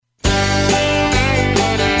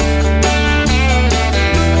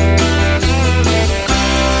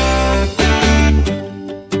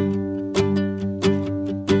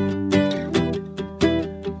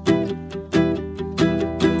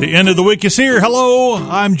The end of the week is here. Hello,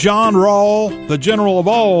 I'm John Rawl, the general of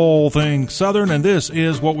all things Southern, and this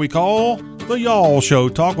is what we call the Y'all Show.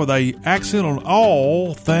 Talk with a accent on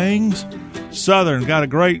all things Southern. Got a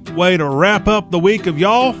great way to wrap up the week of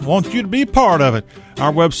y'all. Want you to be part of it.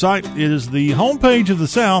 Our website is the homepage of the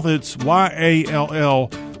South. It's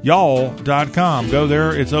YALL.y'all.com. Go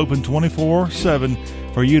there. It's open 24/7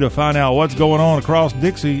 for you to find out what's going on across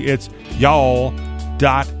Dixie. It's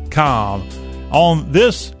y'all.com. On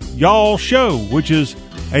this Y'all Show, which is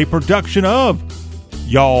a production of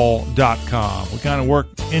y'all.com. We kind of work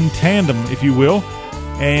in tandem, if you will.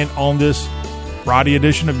 And on this Friday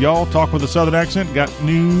edition of Y'all Talk with a Southern Accent, got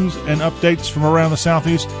news and updates from around the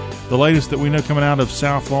Southeast. The latest that we know coming out of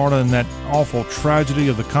South Florida and that awful tragedy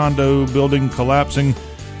of the condo building collapsing.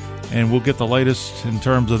 And we'll get the latest in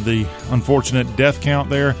terms of the unfortunate death count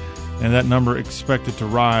there. And that number expected to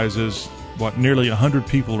rise as nearly 100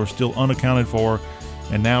 people are still unaccounted for.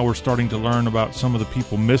 And now we're starting to learn about some of the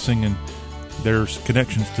people missing, and there's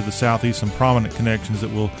connections to the Southeast, some prominent connections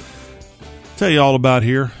that we'll tell you all about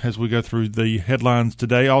here as we go through the headlines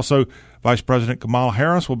today. Also, Vice President Kamala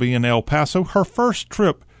Harris will be in El Paso, her first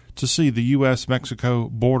trip to see the U.S.-Mexico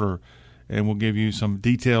border, and we'll give you some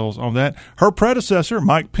details on that. Her predecessor,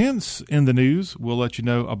 Mike Pence, in the news. We'll let you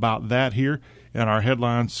know about that here in our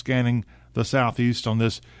headlines scanning the Southeast on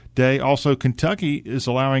this day. Also, Kentucky is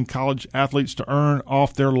allowing college athletes to earn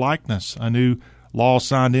off their likeness. A new law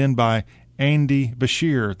signed in by Andy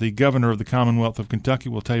Beshear, the governor of the Commonwealth of Kentucky.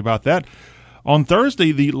 We'll tell you about that. On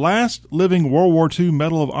Thursday, the last living World War II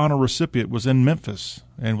Medal of Honor recipient was in Memphis,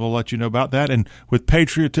 and we'll let you know about that. And with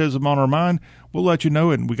patriotism on our mind, we'll let you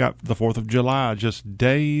know. And we got the 4th of July just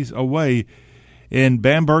days away. In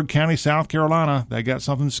Bamberg County, South Carolina, they got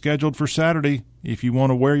something scheduled for Saturday. If you want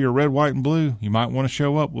to wear your red, white, and blue, you might want to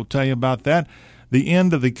show up. We'll tell you about that. The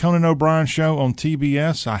end of the Conan O'Brien show on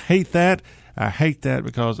TBS. I hate that. I hate that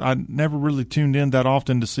because I never really tuned in that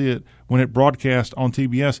often to see it when it broadcast on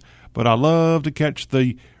TBS. But I love to catch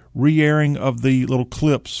the re-airing of the little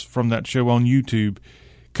clips from that show on YouTube.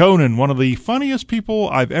 Conan, one of the funniest people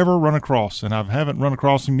I've ever run across, and I haven't run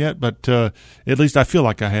across him yet, but at least I feel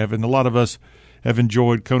like I have, and a lot of us have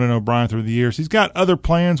enjoyed Conan O'Brien through the years. He's got other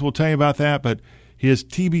plans, we'll tell you about that, but his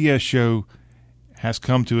TBS show has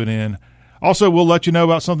come to an end. Also, we'll let you know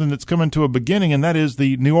about something that's coming to a beginning, and that is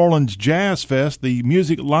the New Orleans Jazz Fest. The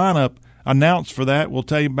music lineup announced for that. We'll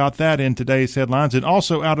tell you about that in today's headlines. And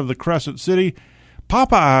also out of the Crescent City,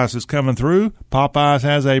 Popeyes is coming through. Popeyes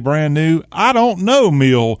has a brand new I Don't Know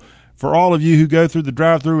meal for all of you who go through the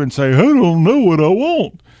drive-thru and say, I don't know what I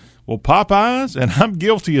want. Well, Popeyes, and I'm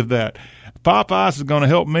guilty of that, Popeyes is going to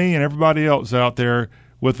help me and everybody else out there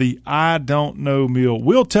with the I Don't Know meal.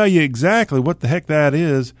 We'll tell you exactly what the heck that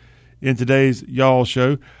is in today's Y'all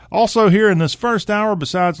Show. Also here in this first hour,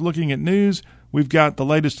 besides looking at news, we've got the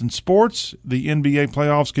latest in sports, the NBA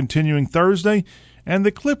playoffs continuing Thursday, and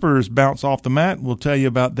the Clippers bounce off the mat. We'll tell you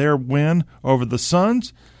about their win over the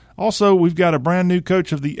Suns. Also, we've got a brand new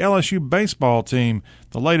coach of the LSU baseball team.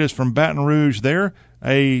 The latest from Baton Rouge there,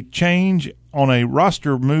 a change on a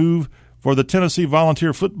roster move for the Tennessee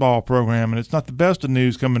Volunteer Football Program. And it's not the best of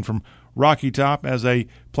news coming from Rocky Top, as a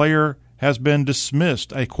player has been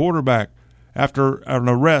dismissed, a quarterback, after an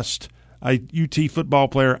arrest, a UT football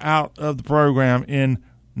player out of the program in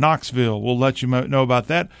Knoxville. We'll let you know about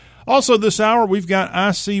that. Also this hour, we've got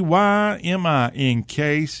ICYMI in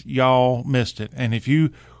case y'all missed it. And if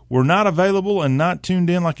you were not available and not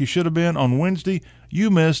tuned in like you should have been on Wednesday,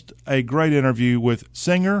 you missed a great interview with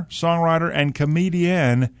singer, songwriter, and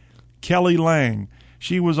comedian Kelly Lang.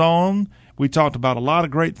 She was on. We talked about a lot of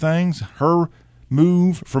great things. Her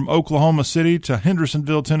move from Oklahoma City to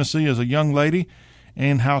Hendersonville, Tennessee as a young lady,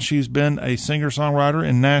 and how she's been a singer-songwriter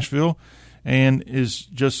in Nashville and is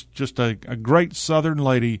just a great Southern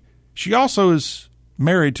lady. She also is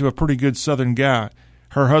married to a pretty good Southern guy,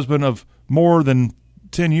 her husband of more than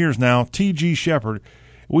 10 years now, T.G. Shepherd.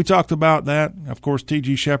 We talked about that. Of course,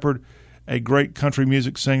 T.G. Shepherd, a great country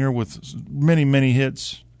music singer with many, many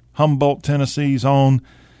hits, Humboldt, Tennessee's own,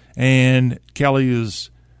 and Kelly is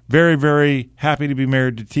very, very happy to be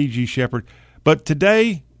married to T.G. Shepherd. But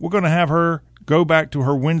today, we're going to have her go back to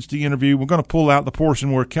her Wednesday interview. We're going to pull out the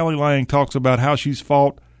portion where Kelly Lang talks about how she's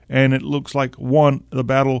fought, and it looks like won the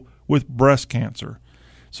battle with breast cancer.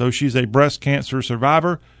 So she's a breast cancer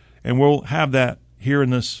survivor, and we'll have that here in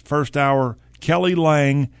this first hour. Kelly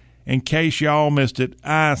Lang, in case y'all missed it,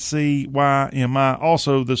 ICYMI.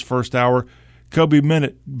 Also this first hour, Kobe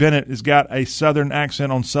Bennett has got a Southern accent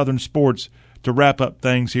on Southern sports to wrap up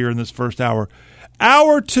things here in this first hour.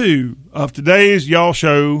 Hour 2 of today's Y'all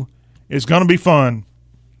Show is going to be fun.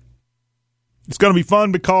 It's going to be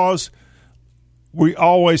fun because we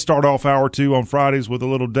always start off hour 2 on Fridays with a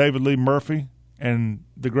little David Lee Murphy and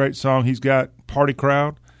the great song he's got, Party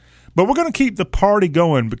Crowd. But we're going to keep the party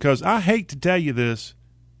going because I hate to tell you this.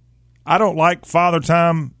 I don't like Father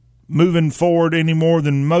Time moving forward any more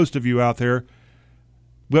than most of you out there.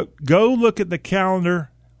 But go look at the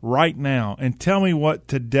calendar right now and tell me what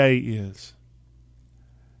today is.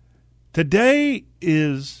 Today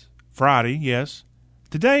is Friday, yes.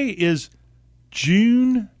 Today is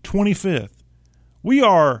June 25th. We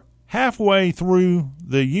are halfway through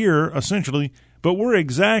the year, essentially, but we're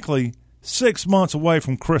exactly 6 months away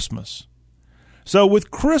from Christmas. So with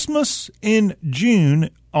Christmas in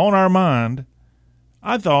June on our mind,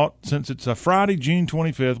 I thought, since it's a Friday, June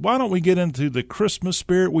 25th, why don't we get into the Christmas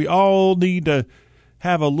spirit? We all need to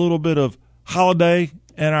have a little bit of holiday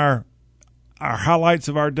in our highlights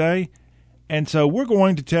of our day. And so we're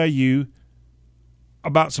going to tell you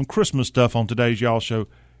about some Christmas stuff on today's Y'all Show.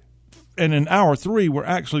 And in hour 3, we're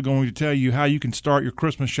actually going to tell you how you can start your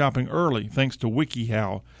Christmas shopping early, thanks to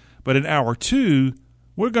WikiHow. But in hour 2,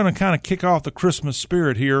 we're going to kind of kick off the Christmas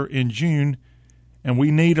spirit here in June, and we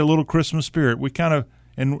need a little Christmas spirit. We kind of,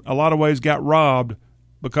 in a lot of ways, got robbed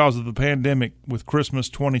because of the pandemic with Christmas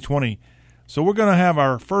 2020. So we're going to have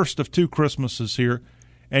our first of 2 Christmases here.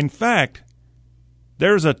 In fact,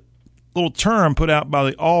 there's a little term put out by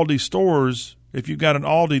the Aldi stores. If you've got an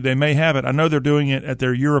Aldi, they may have it. I know they're doing it at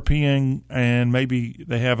their European, and maybe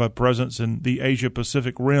they have a presence in the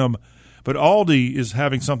Asia-Pacific rim. But Aldi is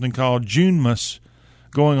having something called Junemas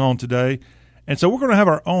going on today. And so we're going to have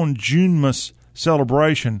our own Junemas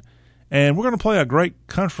celebration. And we're going to play a great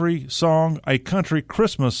country song, a country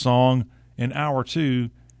Christmas song in hour 2.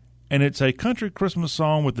 And it's a country Christmas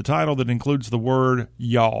song with the title that includes the word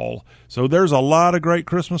y'all. So there's a lot of great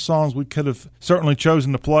Christmas songs we could have certainly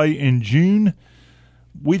chosen to play in June.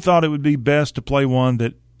 We thought it would be best to play one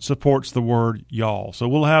that supports the word y'all. So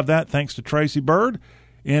we'll have that thanks to Tracy Bird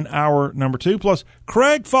in hour number 2. Plus,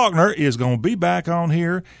 Craig Faulkner is going to be back on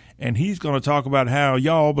here, and he's going to talk about how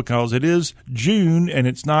y'all, because it is June and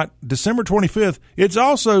it's not December 25th, it's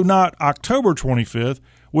also not October 25th,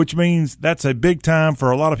 which means that's a big time for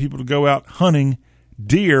a lot of people to go out hunting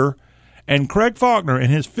deer. And Craig Faulkner and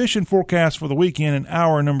his fishing forecast for the weekend in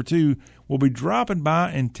hour number 2 will be dropping by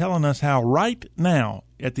and telling us how right now,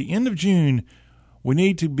 at the end of June, we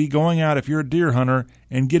need to be going out, if you're a deer hunter,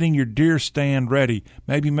 and getting your deer stand ready.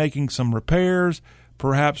 Maybe making some repairs,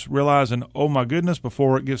 perhaps realizing, oh my goodness,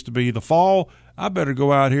 before it gets to be the fall, I better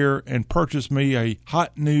go out here and purchase me a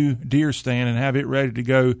hot new deer stand and have it ready to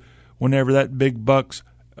go whenever the big bucks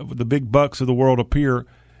of the world appear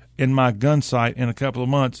in my gun sight in a couple of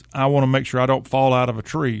months. I want to make sure I don't fall out of a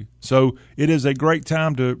tree. So it is a great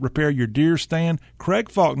time to repair your deer stand. Craig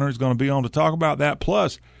Faulkner is going to be on to talk about that.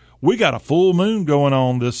 Plus, we got a full moon going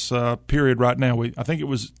on this period right now. I think it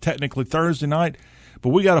was technically Thursday night, but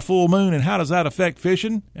we got a full moon. And how does that affect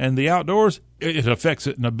fishing and the outdoors? It affects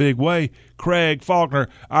it in a big way. Craig Faulkner,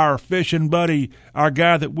 our fishing buddy, our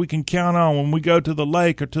guy that we can count on when we go to the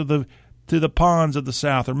lake or to the ponds of the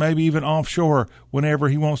South, or maybe even offshore whenever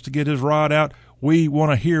he wants to get his rod out. We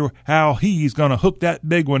want to hear how he's going to hook that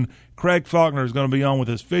big one. Craig Faulkner is going to be on with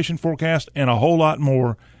his fishing forecast and a whole lot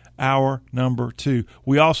more. Hour number 2.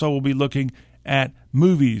 We also will be looking at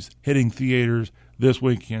movies hitting theaters this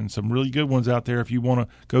weekend. Some really good ones out there if you want to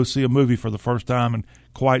go see a movie for the first time in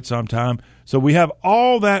quite some time. So we have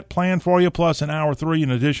all that planned for you, plus in hour 3,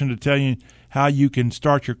 in addition to telling you how you can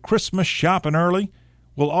start your Christmas shopping early.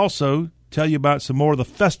 We'll also tell you about some more of the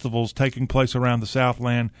festivals taking place around the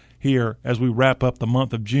Southland here as we wrap up the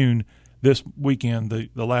month of June this weekend.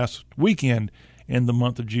 The last weekend in the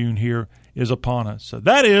month of June here is upon us. So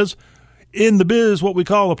that is, in the biz, what we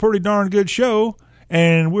call a pretty darn good show,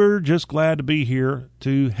 and we're just glad to be here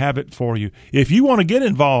to have it for you. If you want to get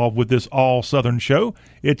involved with this all-Southern show,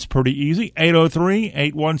 it's pretty easy.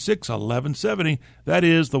 803-816-1170. That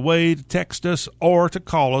is the way to text us or to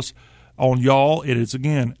call us on y'all. It is,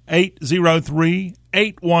 again,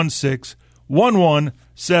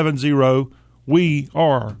 803-816-1170. We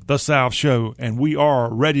are the South Show, and we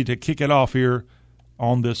are ready to kick it off here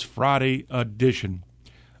on this Friday edition.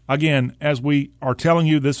 Again, as we are telling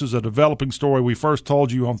you, this is a developing story. We first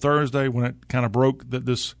told you on Thursday when it kind of broke that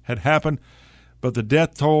this had happened, but the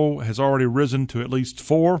death toll has already risen to at least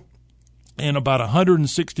 4, and about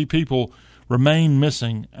 160 people remain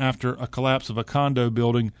missing after a collapse of a condo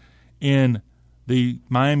building in the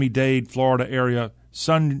Miami-Dade, Florida area.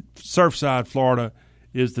 Surfside, Florida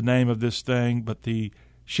is the name of this thing, but the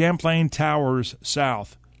Champlain Towers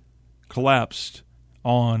South collapsed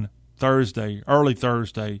on Thursday, early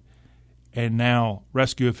Thursday, and now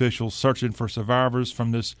rescue officials searching for survivors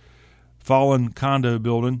from this fallen condo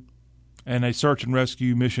building, and a search and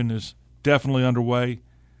rescue mission is definitely underway.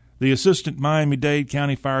 The assistant Miami-Dade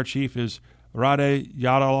County Fire Chief is Rade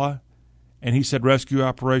Yadala, and he said rescue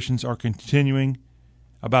operations are continuing.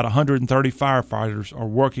 About 130 firefighters are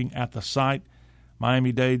working at the site.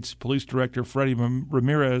 Miami-Dade's Police Director Freddie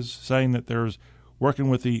Ramirez saying that there's working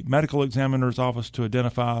with the medical examiner's office to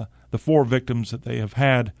identify the 4 victims that they have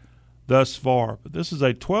had thus far. But this is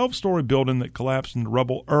a 12-story building that collapsed into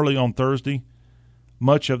rubble early on Thursday.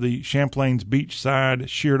 Much of the Champlain's beach side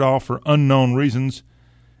sheared off for unknown reasons,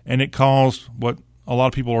 and it caused what a lot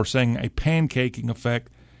of people are saying a pancaking effect,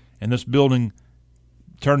 and this building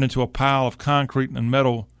turned into a pile of concrete and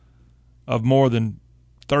metal of more than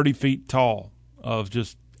 30 feet tall, of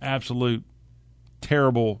just absolute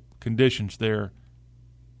terrible conditions there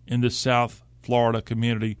in this South Florida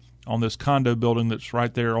community on this condo building that's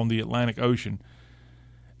right there on the Atlantic Ocean.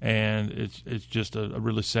 And it's just a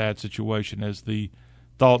really sad situation as the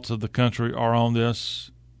thoughts of the country are on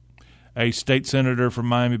this. A state senator from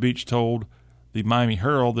Miami Beach told the Miami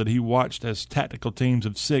Herald that he watched as tactical teams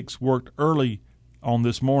of 6 worked early on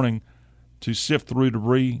this morning to sift through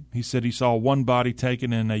debris. He said he saw one body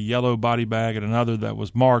taken in a yellow body bag and another that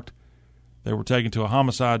was marked. They were taken to a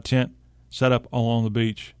homicide tent set up along the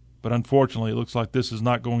beach. But unfortunately, it looks like this is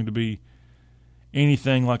not going to be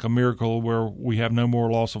anything like a miracle where we have no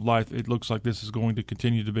more loss of life. It looks like this is going to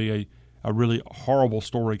continue to be a really horrible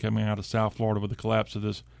story coming out of South Florida with the collapse of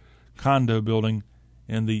this condo building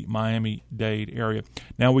in the Miami-Dade area.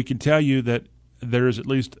 Now, we can tell you that there is at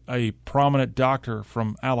least a prominent doctor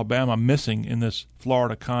from Alabama missing in this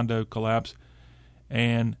Florida condo collapse,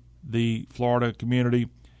 and the Florida community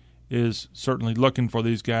is certainly looking for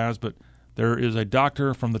these guys, but there is a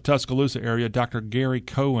doctor from the Tuscaloosa area, Dr. Gary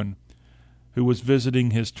Cohen, who was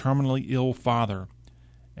visiting his terminally ill father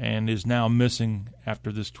and is now missing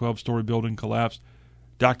after this 12-story building collapsed.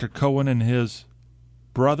 Dr. Cohen and his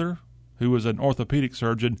brother, who was an orthopedic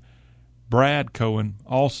surgeon, Brad Cohen,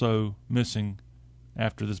 also missing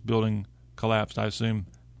after this building collapsed. I assume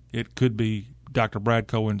it could be Dr. Brad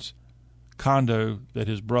Cohen's condo that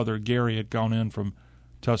his brother Gary had gone in from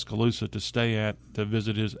Tuscaloosa to stay at to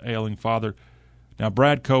visit his ailing father. Now,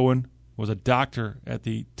 Brad Cohen was a doctor at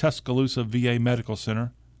the Tuscaloosa VA Medical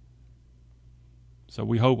Center. So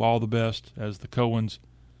we hope all the best as the Cohens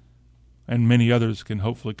and many others can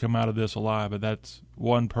hopefully come out of this alive. But that's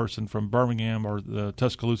one person from Birmingham or the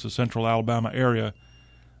Tuscaloosa, Central Alabama area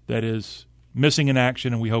that is missing in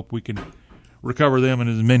action, and we hope we can recover them and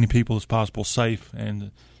as many people as possible safe.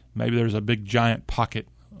 And maybe there's a big giant pocket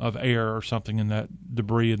of air or something in that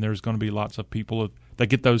debris, and there's going to be lots of people that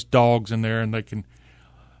get those dogs in there, and they can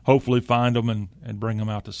hopefully find them and bring them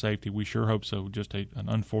out to safety. We sure hope so. Just an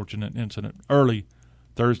unfortunate incident early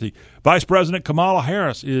Thursday. Vice President Kamala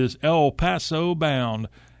Harris is El Paso bound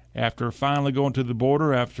after finally going to the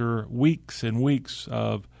border after weeks and weeks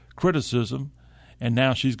of criticism. And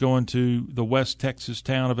now she's going to the West Texas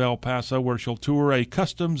town of El Paso, where she'll tour a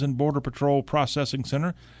Customs and Border Patrol processing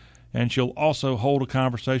center. And she'll also hold a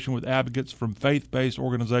conversation with advocates from faith-based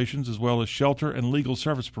organizations as well as shelter and legal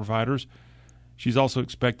service providers. She's also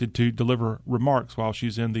expected to deliver remarks while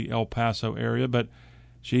she's in the El Paso area, but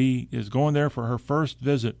she is going there for her first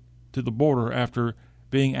visit to the border after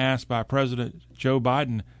being asked by President Joe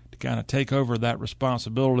Biden to kind of take over that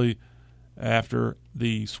responsibility after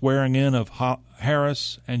the swearing in of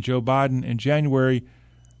Harris and Joe Biden in January.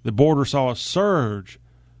 The border saw a surge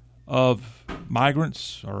of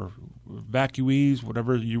migrants or evacuees,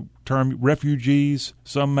 whatever you term, refugees,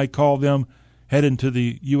 some may call them, heading to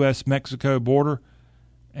the U.S.-Mexico border.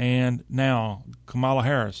 And now Kamala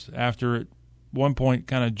Harris, after at one point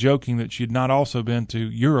kind of joking that she had not also been to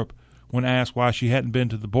Europe when asked why she hadn't been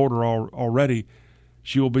to the border already,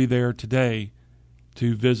 she will be there today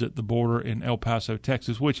to visit the border in El Paso,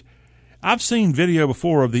 Texas, which I've seen video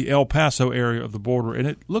before of the El Paso area of the border, and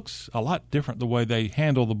it looks a lot different the way they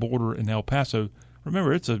handle the border in El Paso.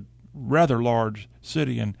 Remember, it's a rather large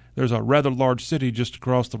city, and there's a rather large city just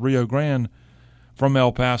across the Rio Grande from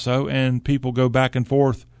El Paso, and people go back and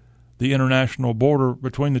forth the international border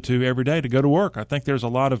between the two every day to go to work. I think there's a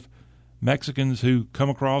lot of Mexicans who come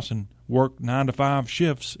across and work 9-to-5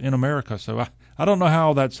 shifts in America. So I don't know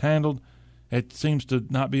how that's handled. It seems to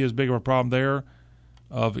not be as big of a problem there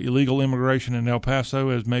of illegal immigration in El Paso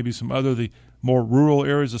as maybe some other the more rural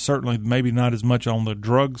areas. Certainly maybe not as much on the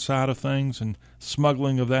drug side of things and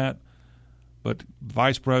smuggling of that. But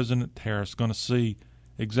Vice President Harris is going to see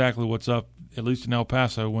exactly what's up, at least in El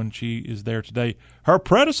Paso, when she is there today. Her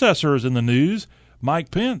predecessor is in the news,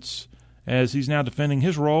 Mike Pence, as he's now defending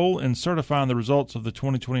his role in certifying the results of the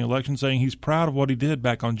 2020 election, saying he's proud of what he did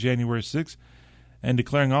back on January 6th, and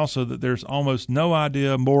declaring also that there's almost no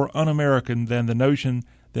idea more un-American than the notion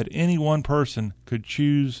that any one person could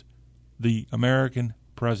choose the American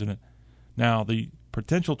president. Now, the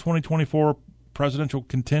potential 2024 presidential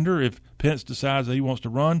contender, if Pence decides that he wants to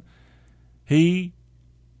run, he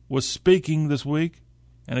was speaking this week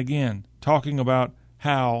and again talking about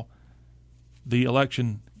how the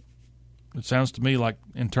election, it sounds to me like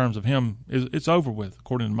in terms of him, it's over with,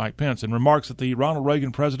 according to Mike Pence. In remarks at the Ronald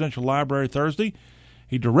Reagan Presidential Library Thursday,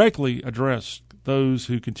 he directly addressed those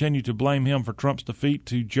who continue to blame him for Trump's defeat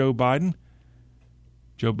to Joe Biden.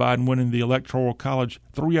 Joe Biden winning the Electoral College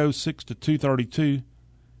 306 to 232,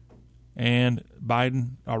 and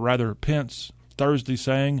Pence Thursday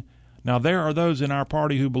saying, "Now there are those in our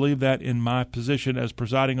party who believe that in my position as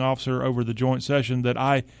presiding officer over the joint session that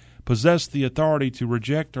I possess the authority to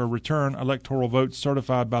reject or return electoral votes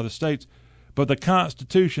certified by the states, but the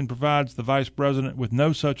Constitution provides the vice president with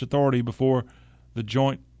no such authority before the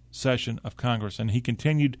joint session of Congress." And he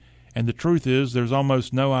continued, "And the truth is there's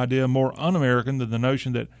almost no idea more un-American than the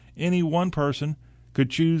notion that any one person could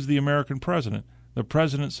choose the American president. The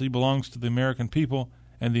presidency belongs to the American people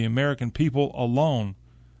and the American people alone."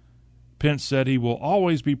 Pence said he will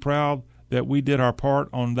always be proud that we did our part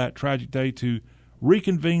on that tragic day to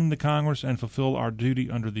reconvene the Congress and fulfill our duty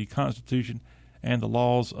under the Constitution and the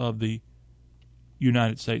laws of the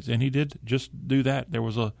United States. And he did just do that. There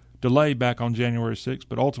was a delay back on January 6th,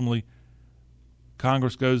 but ultimately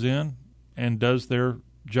Congress goes in and does their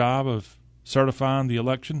job of certifying the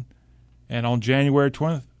election. And on January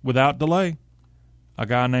 20th, without delay, a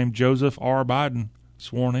guy named Joseph R. Biden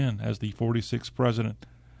sworn in as the 46th president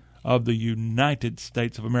of the United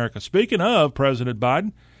States of America. Speaking of President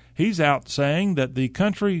Biden, he's out saying that the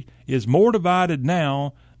country is more divided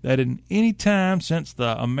now than in any time since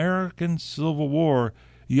the American Civil War.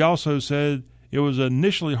 He also said it was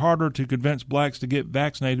initially harder to convince blacks to get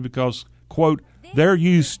vaccinated because, quote, they're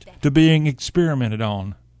used to being experimented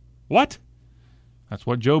on. What? That's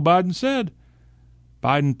what Joe Biden said.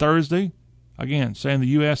 Biden Thursday, again, saying the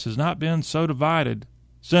U.S. has not been so divided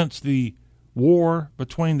since the war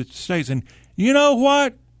between the states. And you know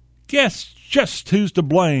what? Guess just who's to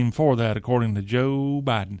blame for that, according to Joe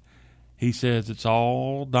Biden. He says it's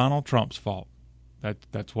all Donald Trump's fault.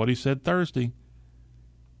 That's what he said Thursday.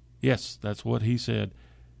 Yes, that's what he said.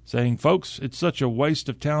 Saying, folks, it's such a waste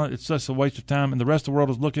of talent, it's such a waste of time, and the rest of the world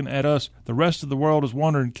is looking at us. The rest of the world is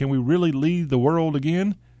wondering, can we really lead the world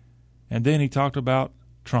again? And then he talked about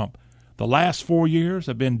Trump. The last 4 years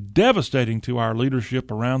have been devastating to our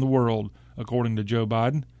leadership around the world, according to Joe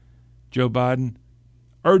Biden. Joe Biden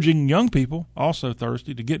urging young people, also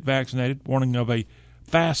Thursday, to get vaccinated, warning of a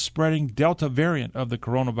fast-spreading Delta variant of the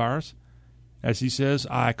coronavirus. As he says,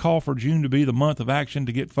 I call for June to be the month of action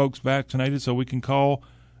to get folks vaccinated so we can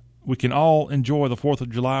all enjoy the 4th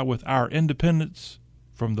of July with our independence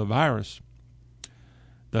from the virus.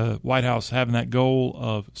 The White House having that goal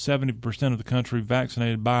of 70% of the country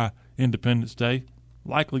vaccinated by Independence Day,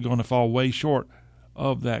 likely going to fall way short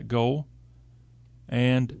of that goal.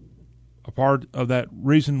 And a part of that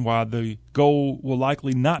reason why the goal will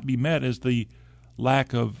likely not be met is the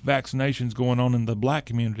lack of vaccinations going on in the black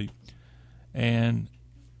community. And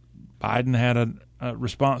Biden had a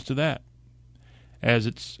response to that. As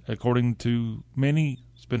it's, according to many,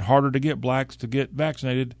 it's been harder to get blacks to get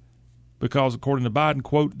vaccinated because, according to Biden,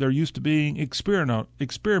 quote, they're used to being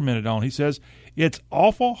experimented on. He says it's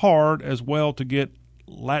awful hard as well to get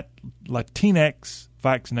Latinx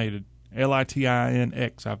vaccinated,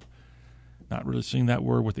 L-I-T-I-N-X. I've not really seen that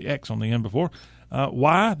word with the X on the end before.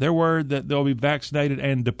 Why? They're worried that they'll be vaccinated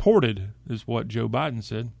and deported, is what Joe Biden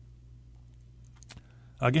said.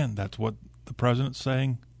 Again, that's what the president's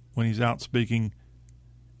saying when he's out speaking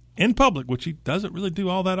in public, which he doesn't really do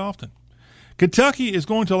all that often. Kentucky is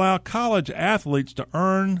going to allow college athletes to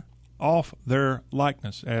earn off their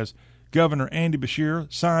likeness, as Governor Andy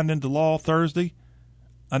Beshear signed into law Thursday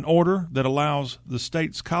an order that allows the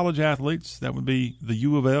state's college athletes, that would be the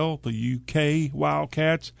U of L, the UK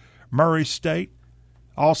Wildcats, Murray State,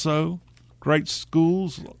 also great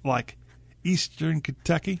schools like Eastern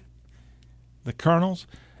Kentucky, the Colonels,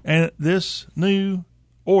 and this new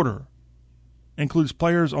order includes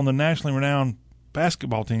players on the nationally renowned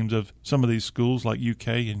basketball teams of some of these schools like UK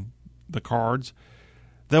and the Cards.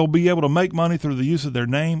 They'll be able to make money through the use of their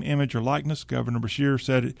name, image, or likeness. Governor Beshear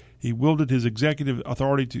said he wielded his executive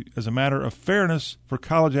authority as a matter of fairness for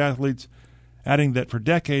college athletes, adding that for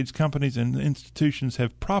decades companies and institutions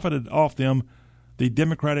have profited off them. The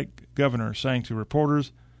Democratic governor saying to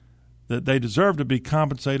reporters that they deserve to be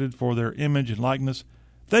compensated for their image and likeness.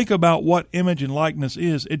 Think about what image and likeness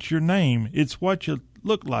is. It's your name. It's what you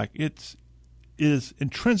look like. It is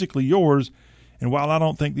intrinsically yours. And while I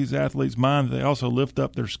don't think these athletes mind that they also lift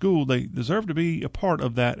up their school, they deserve to be a part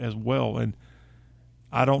of that as well. And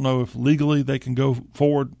I don't know if legally they can go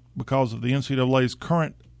forward because of the NCAA's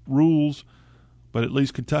current rules, but at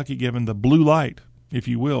least Kentucky given the blue light, if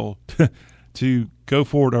you will, to go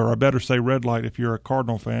forward, or I better say red light if you're a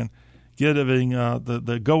Cardinal fan, giving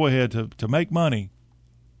the go-ahead to make money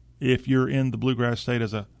if you're in the Bluegrass State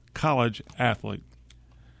as a college athlete.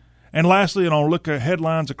 And lastly, and I'll look at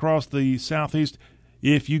headlines across the Southeast,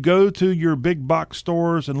 if you go to your big box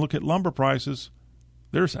stores and look at lumber prices,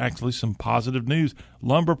 there's actually some positive news.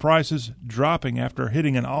 Lumber prices dropping after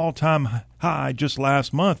hitting an all-time high just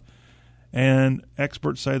last month. And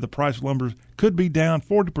experts say the price of lumber could be down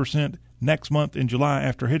 40% next month in July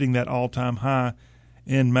after hitting that all-time high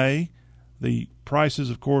in May. The prices,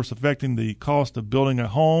 of course, affecting the cost of building a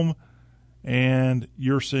home, and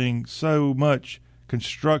you're seeing so much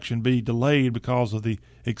construction be delayed because of the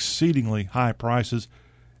exceedingly high prices,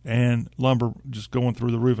 and lumber just going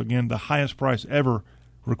through the roof again. The highest price ever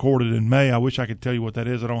recorded in May. I wish I could tell you what that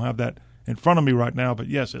is. I don't have that in front of me right now, but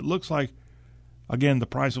yes, it looks like, again, the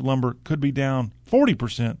price of lumber could be down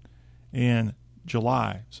 40% in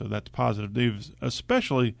July. So that's positive news,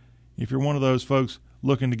 especially if you're one of those folks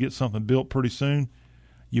looking to get something built pretty soon.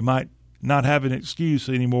 You might not have an excuse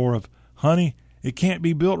anymore of, honey, it can't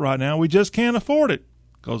be built right now. We just can't afford it,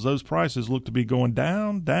 because those prices look to be going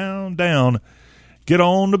down, down, down. Get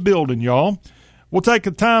on to building, y'all. We'll take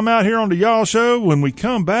a time out here on the Y'all Show. When we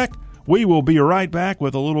come back, we will be right back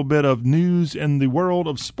with a little bit of news in the world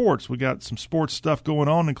of sports. We got some sports stuff going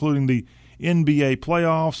on, including the NBA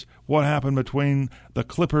playoffs, what happened between the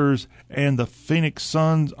Clippers and the Phoenix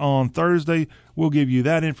Suns on Thursday. We'll give you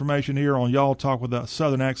that information here on Y'all Talk with a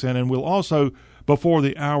Southern Accent, and we'll also, before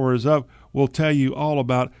the hour is up, we'll tell you all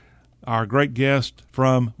about our great guest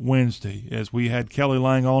from Wednesday, as we had Kelly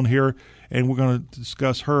Lang on here, and we're going to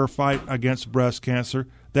discuss her fight against breast cancer.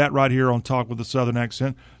 That right here on Talk with a Southern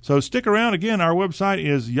Accent. So stick around. Again, our website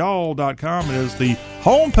is y'all.com. It is the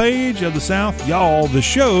homepage of the South. Y'all, the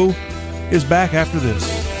show is back after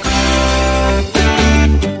this.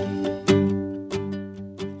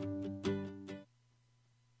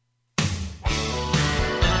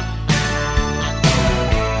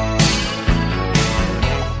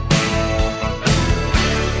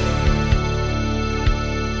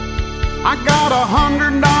 I got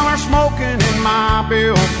 $100 smoking in my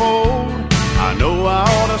billfold. I know I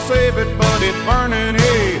ought to save it, but it's burning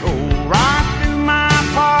hey-ho right through my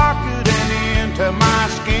pocket and into my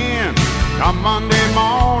skin. Come Monday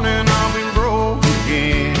morning, I'll be broke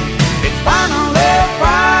again. It's finally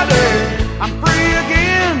Friday, I'm free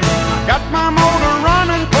again. I got my motor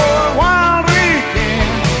running for a wild weekend.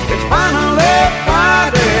 It's finally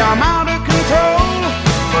Friday, I'm out of control.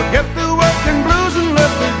 Forget the working blues and let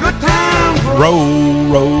the good times roll.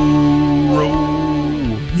 Roll.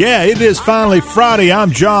 Yeah, it is finally Friday.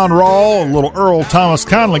 I'm John Rawl, a little Earl Thomas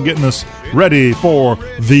Conley getting us ready for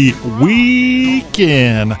the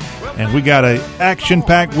weekend. And we got an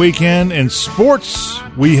action-packed weekend in sports.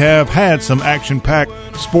 We have had some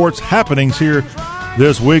action-packed sports happenings here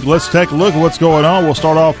this week. Let's take a look at what's going on. We'll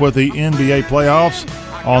start off with the NBA playoffs.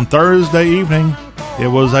 On Thursday evening, it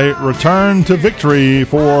was a return to victory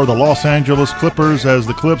for the Los Angeles Clippers as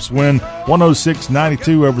the Clips win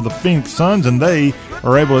 106-92 over the Phoenix Suns, and they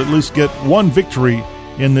are able to at least get one victory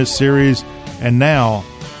in this series. And now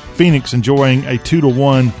Phoenix enjoying a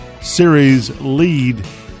 2-1 series lead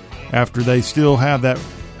after they still have that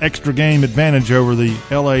extra game advantage over the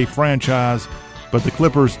LA franchise. But the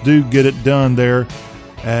Clippers do get it done there.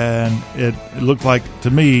 And it looked like, to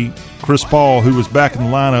me, Chris Paul, who was back in the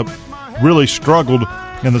lineup, really struggled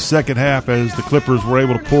in the second half as the Clippers were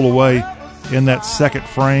able to pull away in that second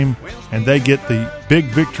frame. And they get the big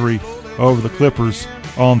victory over the Clippers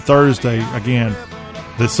on Thursday. Again,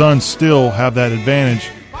 the Suns still have that advantage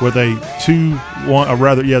with a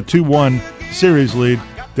 2-1 series lead.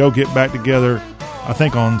 They'll get back together, I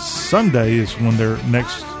think, on Sunday is when their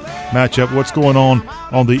next matchup. What's going on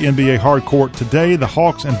the NBA hard court today? The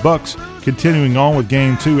Hawks and Bucks continuing on with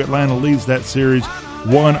Game 2. Atlanta leads that series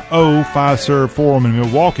 1-0. 5-serve forum in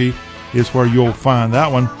Milwaukee is where you'll find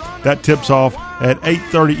that one. That tips off at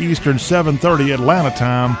 8:30 Eastern, 7:30 Atlanta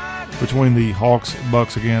time between the Hawks and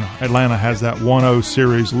Bucks. Again, Atlanta has that 1-0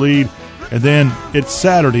 series lead. And then it's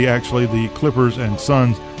Saturday, actually. The Clippers and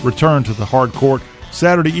Suns return to the hard court.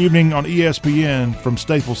 Saturday evening on ESPN from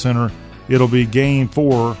Staples Center, it'll be Game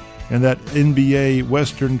 4 in that NBA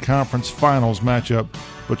Western Conference Finals matchup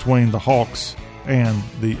between the Hawks and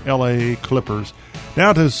the LA Clippers.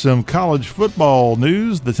 Now to some college football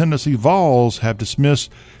news. The Tennessee Vols have dismissed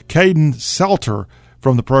Caden Salter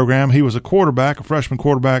from the program. He was a freshman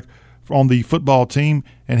quarterback on the football team,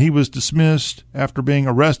 and he was dismissed after being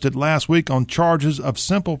arrested last week on charges of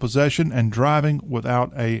simple possession and driving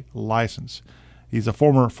without a license. He's a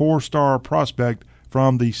former 4-star prospect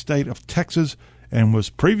from the state of Texas and was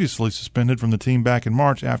previously suspended from the team back in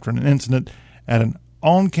March after an incident at an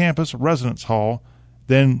on-campus residence hall,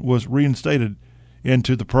 then was reinstated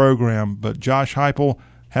into the program. But Josh Heupel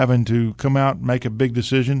having to come out and make a big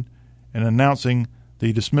decision and announcing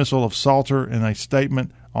the dismissal of Salter in a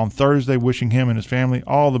statement on Thursday, wishing him and his family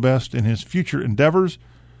all the best in his future endeavors.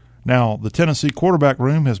 Now, the Tennessee quarterback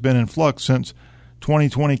room has been in flux since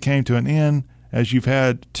 2020 came to an end, as you've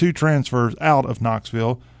had 2 transfers out of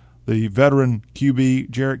Knoxville. The veteran QB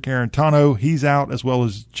Jarrett Garantano, he's out, as well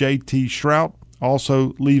as J.T. Shrout,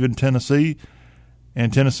 also leaving Tennessee.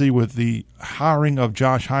 And Tennessee, with the hiring of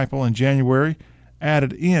Josh Heupel in January,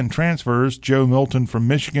 added in transfers Joe Milton from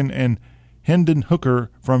Michigan and Hendon Hooker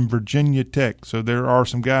from Virginia Tech. So there are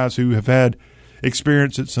some guys who have had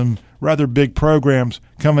experience at some rather big programs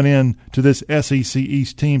coming in to this SEC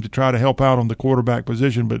East team to try to help out on the quarterback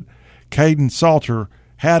position. But Caden Salter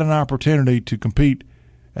had an opportunity to compete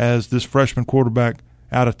as this freshman quarterback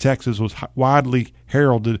out of Texas was widely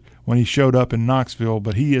heralded when he showed up in Knoxville.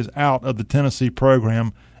 But he is out of the Tennessee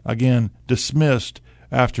program, again dismissed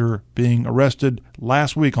after being arrested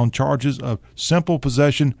last week on charges of simple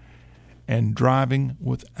possession and driving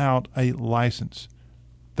without a license.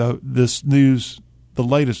 This news, the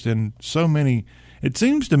latest in so many, it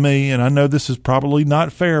seems to me, and I know this is probably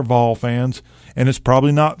not fair, Vol fans, and it's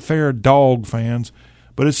probably not fair, Dog fans,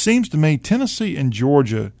 but it seems to me Tennessee and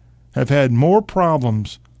Georgia have had more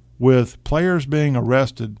problems with players being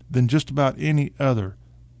arrested than just about any other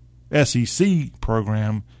SEC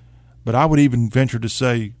program, but I would even venture to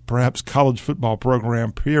say perhaps college football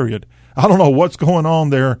program, period. I don't know what's going on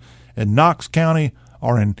there in Knox County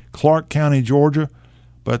or in Clark County, Georgia,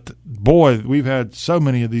 but boy, we've had so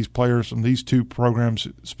many of these players from these 2 programs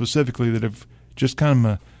specifically that have just kind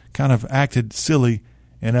of acted silly,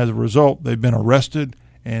 and as a result, they've been arrested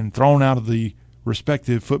and thrown out of the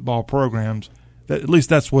respective football programs. At least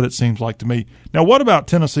that's what it seems like to me. Now, what about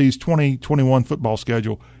Tennessee's 2021 football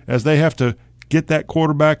schedule, as they have to get that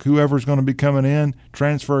quarterback, whoever's going to be coming in,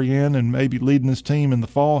 transferring in, and maybe leading this team in the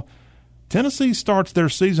fall? Tennessee starts their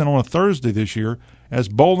season on a Thursday this year, as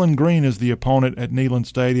Bowling Green is the opponent at Neyland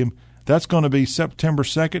Stadium. That's going to be September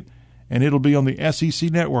 2nd, and it'll be on the SEC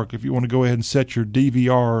Network if you want to go ahead and set your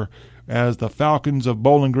DVR, as the Falcons of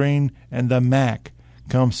Bowling Green and the MAC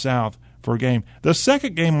come south for a game. The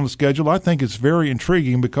second game on the schedule I think is very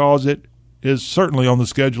intriguing because it is certainly on the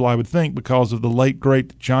schedule, I would think, because of the late,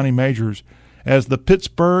 great Johnny Majors, as the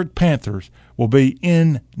Pittsburgh Panthers will be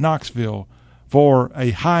in Knoxville for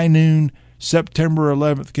a high noon September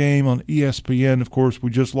 11th game on ESPN. Of course, we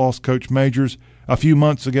just lost Coach Majors a few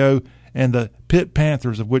months ago, and the Pitt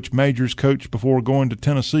Panthers, of which Majors coached before going to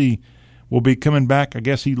Tennessee, will be coming back. I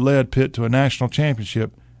guess he led Pitt to a national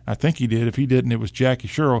championship. I think he did. If he didn't, it was Jackie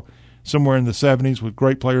Sherrill somewhere in the 70s with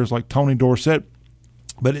great players like Tony Dorsett.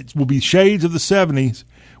 But it will be shades of the 70s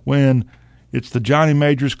when it's the Johnny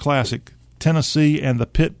Majors Classic, Tennessee and the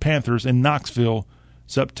Pitt Panthers in Knoxville,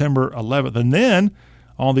 September 11th. And then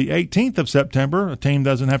on the 18th of September, a team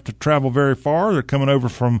doesn't have to travel very far. They're coming over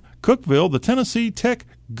from Cookeville, the Tennessee Tech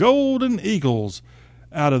Golden Eagles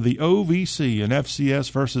out of the OVC, an FCS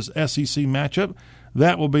versus SEC matchup.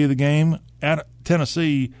 That will be the game at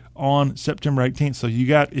Tennessee on September 18th. So you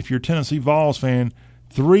got, if you're a Tennessee Vols fan,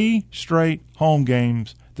 3 straight home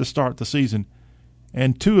games to start the season.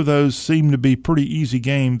 And 2 of those seem to be pretty easy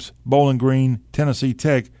games. Bowling Green, Tennessee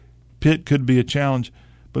Tech. Pitt could be a challenge.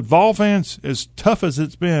 But Vol fans, as tough as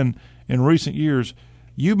it's been in recent years,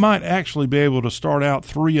 you might actually be able to start out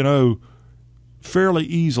 3-0 fairly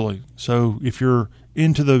easily. So if you're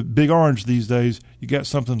into the Big Orange these days, you got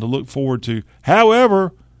something to look forward to.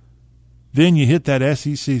 However, then you hit that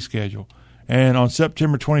SEC schedule. And on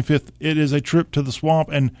September 25th, it is a trip to the Swamp,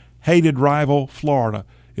 and hated rival Florida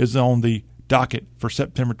is on the docket for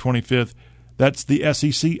September 25th. That's the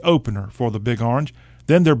SEC opener for the Big Orange.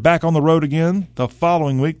 Then they're back on the road again the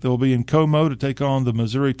following week. They'll be in Como to take on the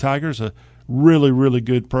Missouri Tigers, a really, really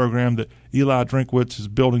good program that Eli Drinkwitz is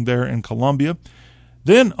building there in Columbia.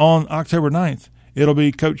 Then on October 9th, it'll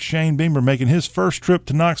be Coach Shane Beamer making his first trip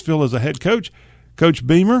to Knoxville as a head coach. Coach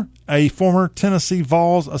Beamer, a former Tennessee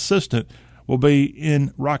Vols assistant, will be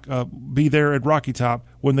there at Rocky Top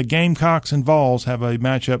when the Gamecocks and Vols have a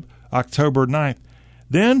matchup October 9th.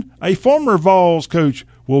 Then a former Vols coach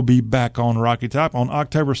will be back on Rocky Top on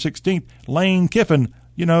October 16th. Lane Kiffin,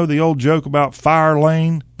 you know, the old joke about Fire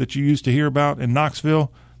Lane that you used to hear about in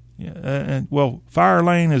Knoxville. Well, Fire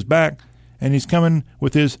Lane is back, and he's coming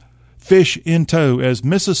with his fish in tow as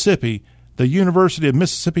Mississippi, the University of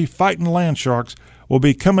Mississippi Fighting Land Sharks, will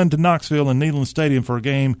be coming to Knoxville and Neyland Stadium for a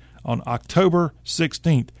game on October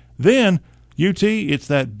 16th. Then, UT, it's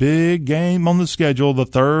that big game on the schedule, the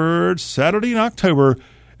third Saturday in October,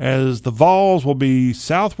 as the Vols will be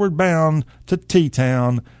southward bound to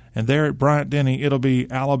T-Town, and there at Bryant-Denny, it'll be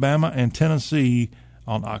Alabama and Tennessee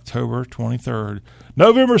on October 23rd.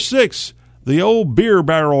 November 6th, the old beer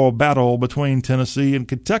barrel battle between Tennessee and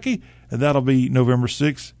Kentucky, and that'll be November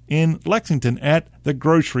 6th in Lexington at the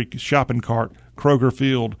grocery shopping cart, Kroger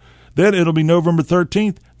Field. Then it'll be November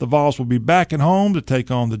 13th. The Vols will be back at home to take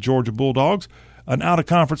on the Georgia Bulldogs. An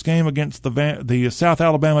out-of-conference game against the South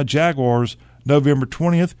Alabama Jaguars, November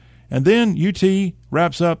 20th. And then UT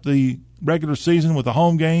wraps up the regular season with a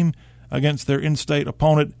home game against their in-state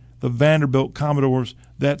opponent, the Vanderbilt Commodores.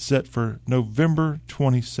 That's set for November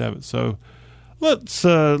 27th. So let's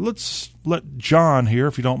let John here,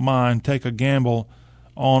 if you don't mind, take a gamble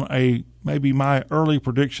on maybe my early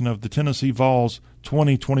prediction of the Tennessee Vols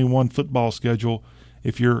 2021 football schedule.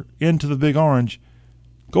 If you're into the Big Orange,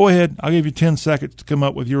 go ahead. I'll give you 10 seconds to come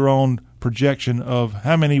up with your own projection of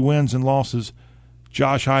how many wins and losses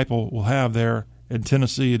Josh Heupel will have there in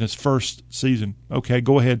Tennessee in his first season. Okay,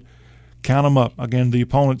 go ahead. Count them up. Again, the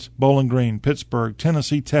opponents, Bowling Green, Pittsburgh,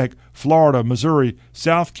 Tennessee Tech, Florida, Missouri,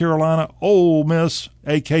 South Carolina, Ole Miss,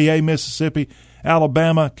 a.k.a. Mississippi,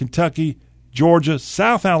 Alabama, Kentucky, Georgia,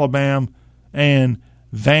 South Alabama, and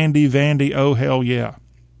Vandy, oh, hell yeah.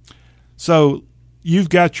 So you've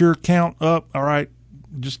got your count up. All right,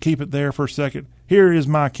 just keep it there for a second. Here is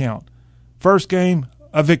my count. First game,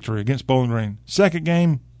 a victory against Bowling Green. Second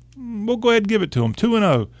game, we'll go ahead and give it to them,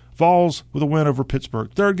 2-0. Vols with a win over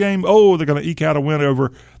Pittsburgh. Third game, they're going to eke out a win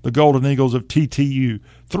over the Golden Eagles of TTU.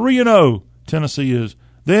 3-0, Tennessee is.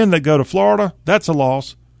 Then they go to Florida. That's a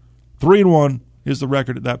loss. 3-1 is the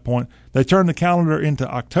record at that point. They turn the calendar into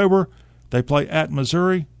October. They play at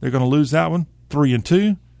Missouri. They're going to lose that one,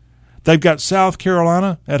 3-2. They've got South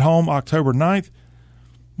Carolina at home October 9th.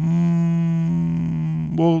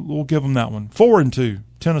 We'll give them that one. 4-2,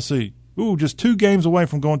 Tennessee. Just 2 games away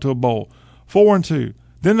from going to a bowl. 4-2.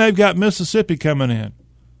 Then they've got Mississippi coming in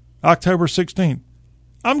October 16th.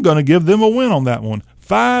 I'm going to give them a win on that one.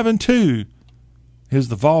 5-2 is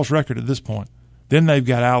the Vols record at this point. Then they've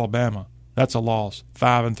got Alabama. That's a loss,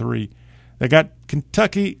 5-3. They got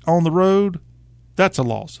Kentucky on the road. That's a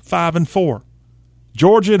loss, 5-4.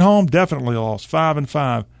 Georgia at home, definitely a loss,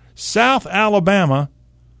 5-5. South Alabama,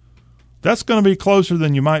 that's going to be closer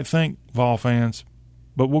than you might think, Vol fans,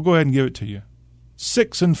 but we'll go ahead and give it to you.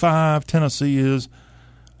 6-5, Tennessee is.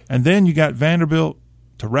 And then you got Vanderbilt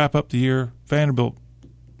to wrap up the year. Vanderbilt,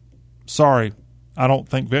 sorry, I don't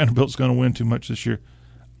think Vanderbilt's going to win too much this year.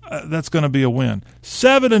 That's going to be a win.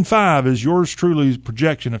 7-5 is yours truly's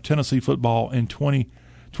projection of Tennessee football in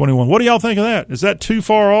 2021. What do y'all think of that? Is that too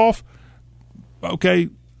far off? Okay,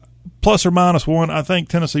 plus or minus 1. I think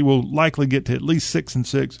Tennessee will likely get to at least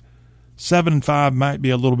 6-6. 7-5 might be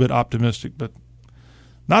a little bit optimistic, but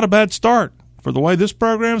not a bad start for the way this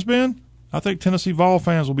program's been. I think Tennessee Vol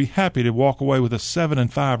fans will be happy to walk away with a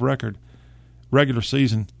 7-5 record regular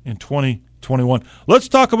season in 2021. Let's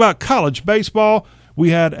talk about college baseball.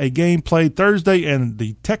 We had a game played Thursday, and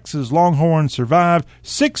the Texas Longhorns survived.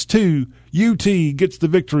 6-2, UT gets the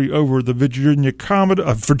victory over the Virginia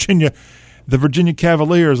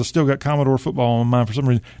Cavaliers. I still got Commodore football on my mind for some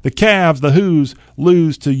reason. The Cavs, the Hoos,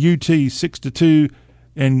 lose to UT 6-2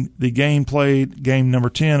 in the game played, game number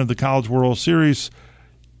 10 of the College World Series.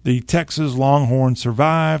 The Texas Longhorns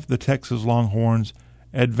survive. The Texas Longhorns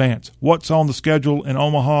advance. What's on the schedule in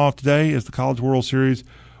Omaha today is the College World Series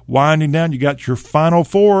winding down. You got your Final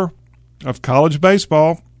Four of college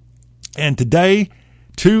baseball. And today,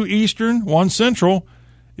 2 Eastern, 1 Central,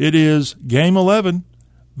 it is Game 11.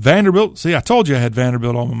 Vanderbilt. See, I told you I had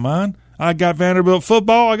Vanderbilt on my mind. I got Vanderbilt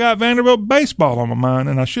football. I got Vanderbilt baseball on my mind.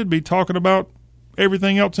 And I should be talking about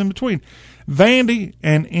everything else in between. Vandy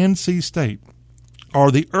and NC State are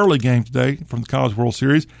the early game today from the College World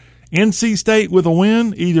Series. NC State with a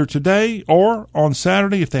win either today or on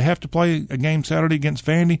Saturday, if they have to play a game Saturday against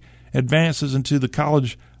Vandy, advances into the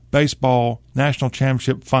college baseball national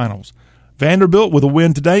championship finals. Vanderbilt with a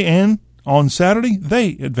win today and on Saturday,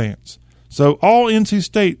 they advance. So all NC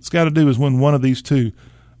State's got to do is win one of these two.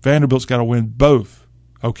 Vanderbilt's got to win both.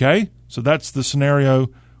 Okay? So that's the scenario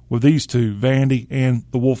with these two, Vandy and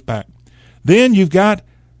the Wolfpack. Then you've got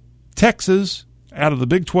Texas out of the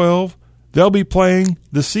Big 12. They'll be playing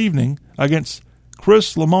this evening against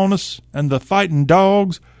Chris Lemonis and the Fighting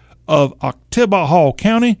Dogs of Oktibbeha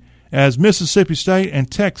County as Mississippi State and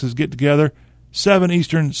Texas get together, 7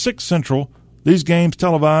 Eastern, 6 Central. These games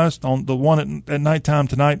televised on the one at nighttime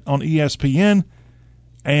tonight on ESPN.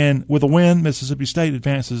 And with a win, Mississippi State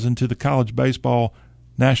advances into the college baseball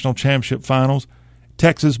national championship finals.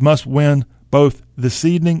 Texas must win both this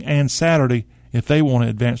evening and Saturday if they want to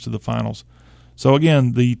advance to the finals. So,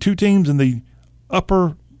 again, the two teams in the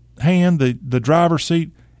upper hand, the driver's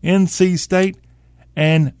seat, NC State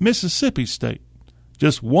and Mississippi State,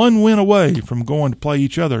 just one win away from going to play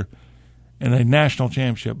each other in a national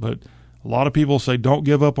championship. But a lot of people say don't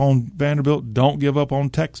give up on Vanderbilt, don't give up on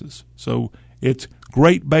Texas. So it's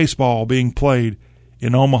great baseball being played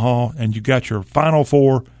in Omaha, and you got your Final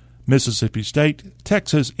Four, Mississippi State,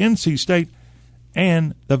 Texas, NC State,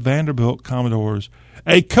 and the Vanderbilt Commodores.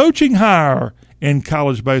 A coaching hire in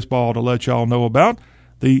college baseball to let y'all know about.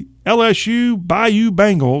 The LSU Bayou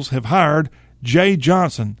Bengals have hired Jay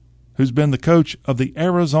Johnson, who's been the coach of the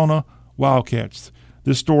Arizona Wildcats.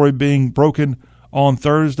 This story being broken on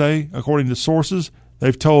Thursday, according to sources.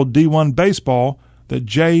 They've told D1 Baseball that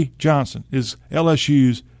Jay Johnson is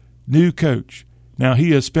LSU's new coach. Now,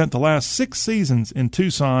 he has spent the last 6 seasons in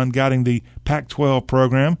Tucson guiding the Pac-12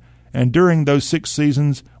 program, and during those 6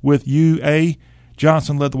 seasons with UA,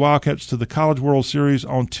 Johnson led the Wildcats to the College World Series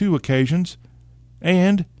on 2 occasions,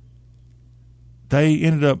 and they're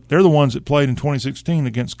the ones that played in 2016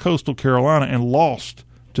 against Coastal Carolina and lost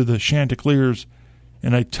to the Chanticleers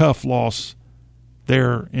in a tough loss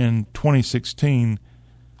there in 2016.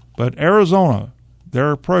 But Arizona,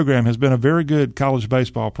 their program has been a very good college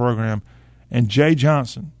baseball program, and Jay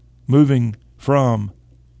Johnson moving from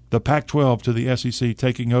the Pac-12 to the SEC,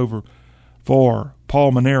 taking over for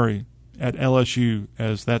Paul Mainieri at LSU,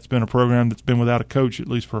 as that's been a program that's been without a coach at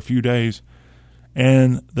least for a few days.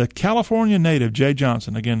 And the California native, Jay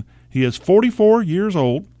Johnson, again, he is 44 years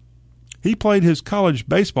old. He played his college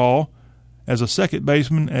baseball as a second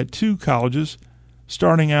baseman at 2 colleges,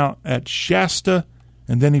 starting out at Shasta,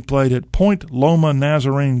 and then he played at Point Loma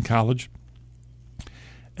Nazarene College,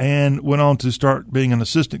 and went on to start being an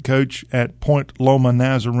assistant coach at Point Loma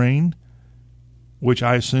Nazarene, which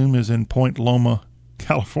I assume is in Point Loma,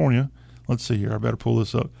 California. Let's see here. I better pull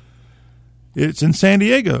this up. It's in San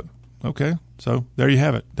Diego. Okay, so there you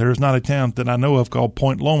have it. There is not a town that I know of called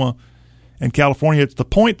Point Loma in California. It's the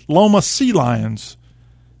Point Loma Sea Lions,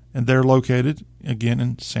 and they're located, again,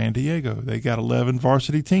 in San Diego. They got 11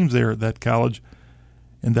 varsity teams there at that college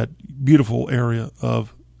in that beautiful area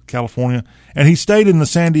of California. And he stayed in the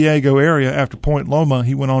San Diego area after Point Loma.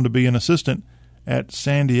 He went on to be an assistant at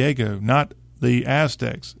San Diego, not the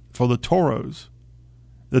Aztecs, for the Toros.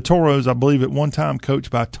 The Toros, I believe, at one time coached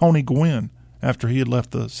by Tony Gwynn after he had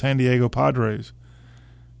left the San Diego Padres.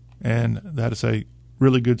 And that is a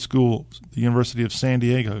really good school. The University of San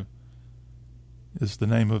Diego is the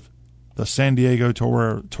name of the San Diego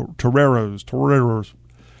Toreros.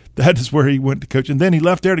 That is where he went to coach. And then he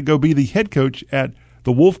left there to go be the head coach at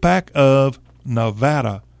the Wolfpack of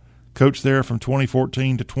Nevada. Coached there from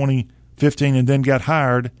 2014 to 2015, and then got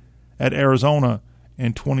hired at Arizona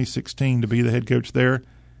in 2016 to be the head coach there,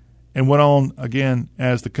 and went on again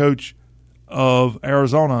as the coach of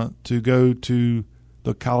Arizona to go to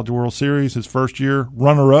the College World Series his first year,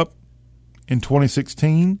 runner-up in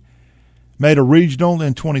 2016, made a regional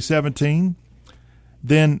in 2017.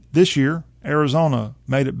 Then this year, Arizona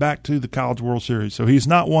made it back to the College World Series. So he's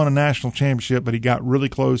not won a national championship, but he got really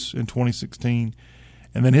close in 2016.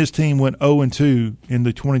 And then his team went 0-2 in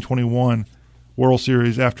the 2021 World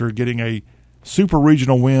Series after getting a super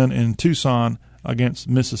regional win in Tucson against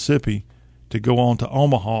Mississippi to go on to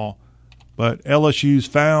Omaha. But LSU's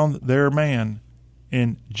found their man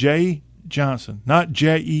in Jay Johnson, not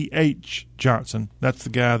J-E-H Johnson. That's the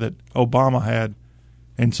guy that Obama had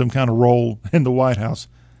in some kind of role in the White House.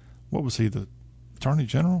 What was he, the Attorney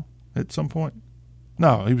General at some point?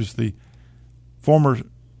 No, he was the former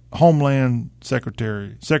Homeland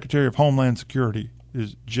Secretary. Secretary of Homeland Security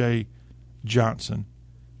is Jay Johnson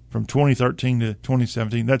from 2013 to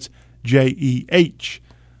 2017. That's J-E-H.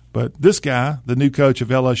 But this guy, the new coach of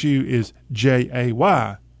LSU, is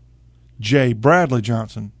J-A-Y, Jay Bradley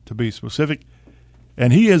Johnson, to be specific.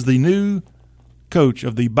 And he is the new coach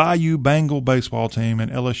of the Bayou Bengal baseball team,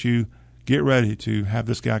 and LSU get ready to have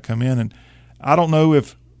this guy come in. And I don't know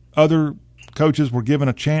if other coaches were given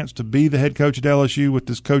a chance to be the head coach at LSU with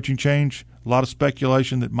this coaching change. A lot of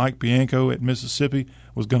speculation that Mike Bianco at Mississippi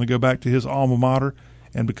was going to go back to his alma mater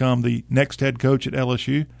and become the next head coach at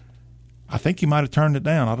LSU. I think he might have turned it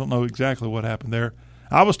down. I don't know exactly what happened there.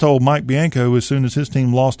 I was told Mike Bianco, as soon as his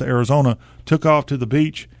team lost to Arizona, took off to the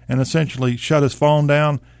beach and essentially shut his phone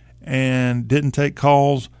down and didn't take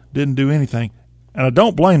calls, didn't do anything. And I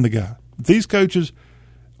don't blame the guy. If these coaches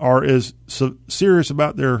are as serious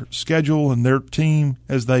about their schedule and their team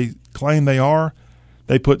as they claim they are,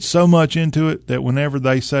 they put so much into it that whenever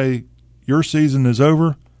they say your season is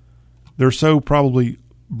over, they're so probably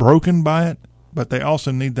broken by it, but they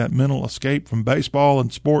also need that mental escape from baseball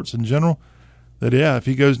and sports in general. That, yeah, if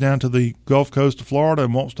he goes down to the Gulf Coast of Florida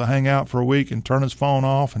and wants to hang out for a week and turn his phone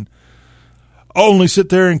off and only sit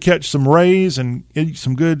there and catch some rays and eat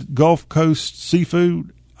some good Gulf Coast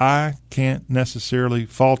seafood, I can't necessarily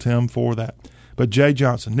fault him for that. But Jay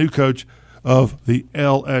Johnson, new coach of the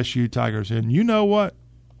LSU Tigers. And you know what,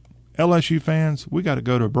 LSU fans, we got to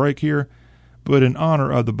go to a break here. But in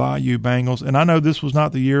honor of the Bayou Bengals, and I know this was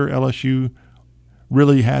not the year LSU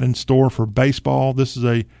really had in store for baseball. This is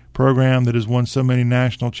a program that has won so many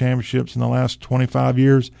national championships in the last 25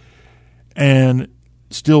 years and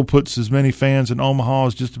still puts as many fans in Omaha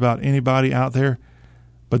as just about anybody out there.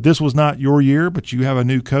 But this was not your year, but you have a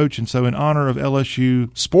new coach. And so in honor of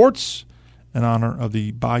LSU sports, in honor of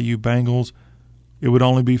the Bayou Bengals, it would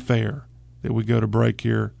only be fair that we go to break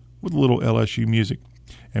here with a little LSU music.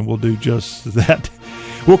 And we'll do just that.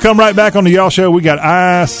 We'll come right back on the Y'all Show. We got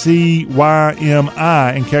ICYMI,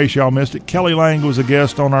 in case y'all missed it. Kelly Lang was a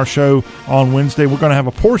guest on our show on Wednesday. We're going to have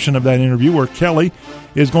a portion of that interview where Kelly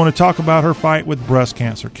is going to talk about her fight with breast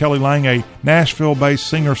cancer. Kelly Lang, a Nashville-based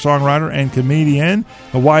singer-songwriter and comedian,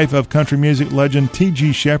 the wife of country music legend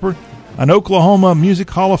T.G. Shepherd. An Oklahoma Music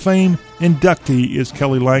Hall of Fame inductee is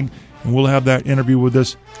Kelly Lang, and we'll have that interview with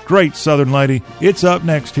this great Southern lady. It's up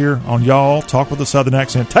next here on Y'all Talk with a Southern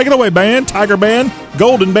Accent. Take it away, band. Tiger Band.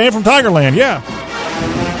 Golden Band from Tigerland. Yeah.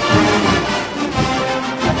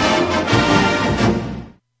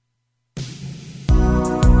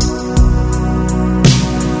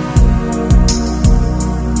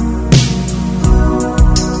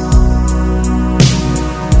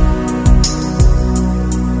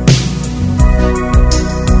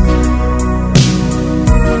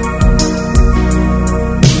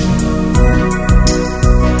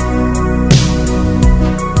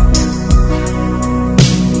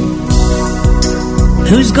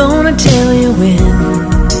 Who's gonna tell you when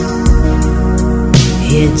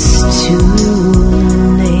it's too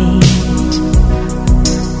late?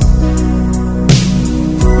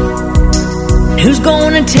 Who's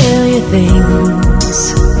gonna tell you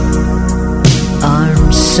things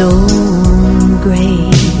aren't so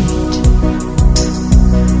great?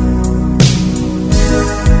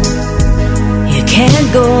 You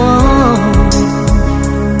can't go on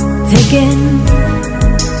thinking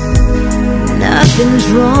nothing's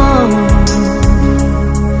wrong.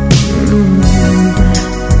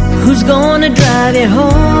 Who's gonna drive you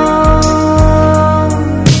home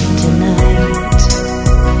tonight?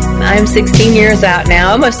 I'm 16 years out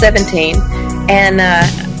now, almost 17, and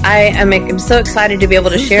I'm so excited to be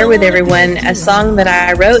able to share with everyone a song that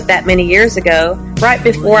I wrote that many years ago, right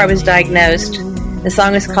before I was diagnosed. The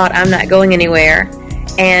song is called I'm Not Going Anywhere,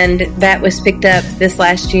 and that was picked up this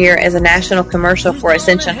last year as a national commercial for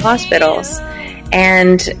Ascension Hospitals.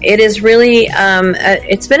 And it is really,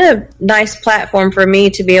 it's been a nice platform for me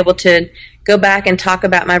to be able to go back and talk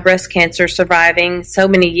about my breast cancer surviving so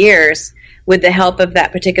many years with the help of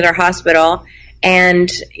that particular hospital.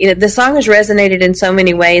 And the song has resonated in so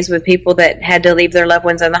many ways with people that had to leave their loved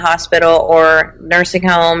ones in the hospital or nursing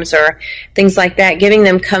homes or things like that, giving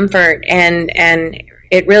them comfort. And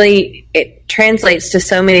it translates to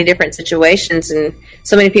so many different situations. And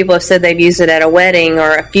so many people have said they've used it at a wedding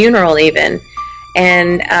or a funeral even.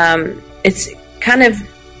 And it's kind of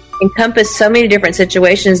encompassed so many different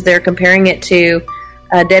situations. They're comparing it to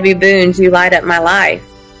Debbie Boone's You Light Up My Life,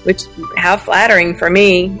 which, how flattering for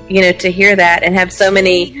me, to hear that and have so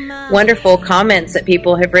many wonderful comments that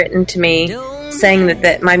people have written to me saying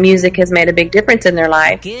that my music has made a big difference in their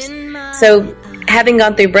life. So having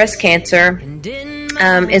gone through breast cancer,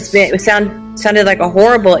 it sounded like a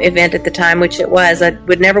horrible event at the time, which it was. I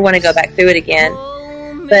would never want to go back through it again.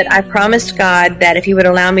 But I promised God that if He would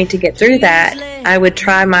allow me to get through that, I would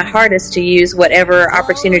try my hardest to use whatever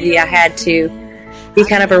opportunity I had to be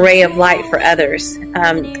kind of a ray of light for others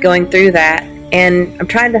going through that. And I'm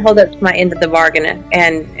trying to hold up to my end of the bargain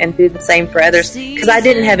and do the same for others, because I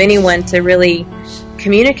didn't have anyone to really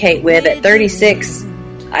communicate with. At 36,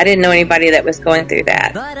 I didn't know anybody that was going through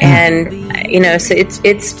that. And, so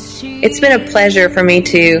it's been a pleasure for me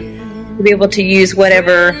to be able to use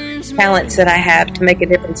whatever talents that I have to make a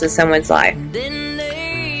difference in someone's life.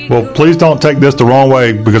 Well, please don't take this the wrong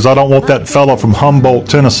way, because I don't want that fellow from Humboldt,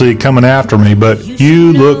 Tennessee coming after me, but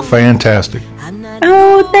you look fantastic.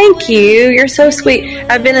 Oh, thank you. You're so sweet.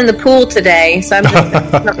 I've been in the pool today, so I'm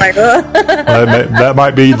just like, oh. That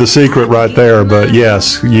might be the secret right there, but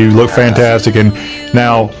yes, you look fantastic. And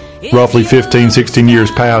now, roughly 15, 16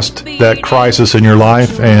 years past that crisis in your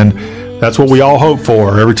life, and that's what we all hope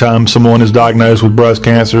for. Every time someone is diagnosed with breast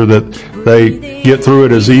cancer, that they get through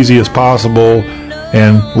it as easy as possible,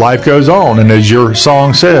 and life goes on. And as your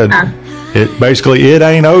song said, it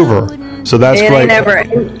ain't over. So that's great. Never,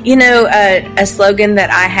 you know, a slogan that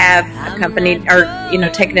I have accompanied or, you know,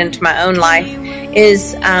 taken into my own life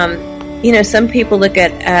is, you know, some people look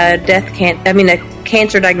at a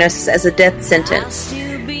cancer diagnosis as a death sentence.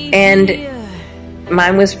 And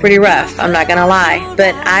mine was pretty rough, I'm not going to lie.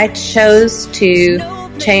 But I chose to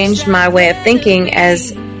change my way of thinking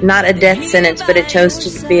as not a death sentence, but it chose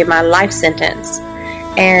to be my life sentence.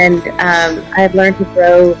 And I've learned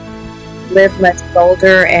to live much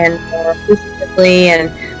bolder and more appreciatively,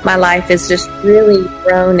 and my life has just really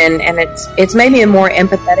grown, and it's made me a more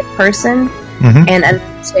empathetic person and an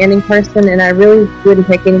understanding person, and I really wouldn't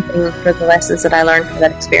take anything for the lessons that I learned from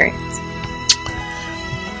that experience.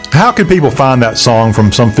 How can people find that song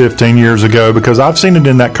from some 15 years ago? Because I've seen it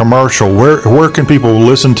in that commercial. Where can people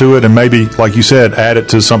listen to it and maybe, like you said, add it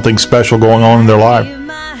to something special going on in their life?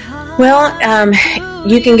 Well,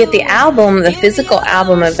 you can get the album, the physical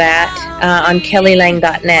album of that, on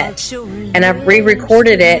kellylang.net. And I've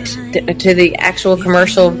re-recorded it to the actual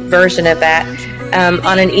commercial version of that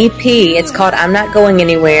on an EP. It's called I'm Not Going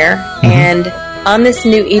Anywhere. And on this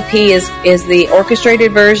new EP is the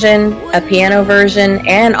orchestrated version, a piano version,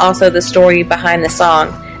 and also the story behind the song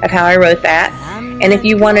of how I wrote that. And if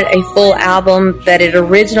you wanted a full album that it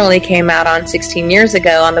originally came out on 16 years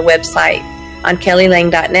ago on the website, on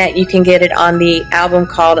kellylang.net, you can get it on the album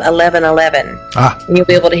called 1111. And you'll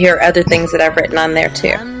be able to hear other things that I've written on there too.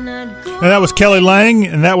 And that was Kelly Lang,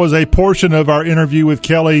 and that was a portion of our interview with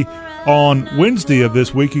Kelly on Wednesday of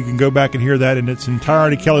this week. You can go back and hear that in its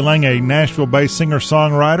entirety. Kelly Lang, a Nashville-based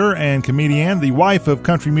singer-songwriter and comedian, the wife of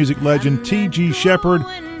country music legend T.G. Shepherd,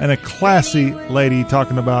 and a classy lady,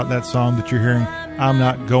 talking about that song that you're hearing, I'm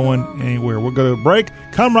Not Going Anywhere. We'll go to a break,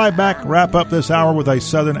 come right back, wrap up this hour with a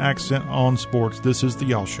Southern accent on sports. This is the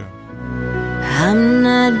Y'all Show. I'm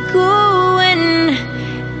not going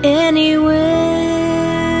anywhere.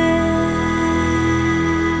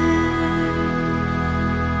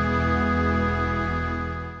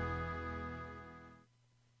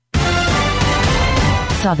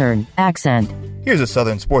 Southern accent. Here's a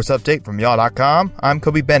Southern sports update from y'all.com. I'm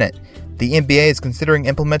Kobe Bennett. The NBA is considering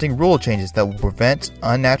implementing rule changes that will prevent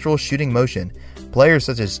unnatural shooting motion. Players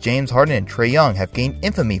such as James Harden and Trae Young have gained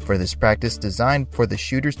infamy for this practice designed for the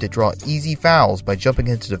shooters to draw easy fouls by jumping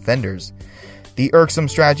into defenders. The irksome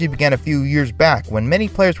strategy began a few years back when many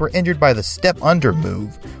players were injured by the step-under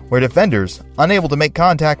move, where defenders, unable to make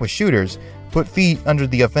contact with shooters, put feet under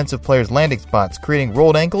the offensive players' landing spots, creating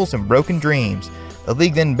rolled ankles and broken dreams. The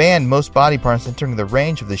league then banned most body parts entering the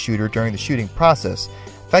range of the shooter during the shooting process,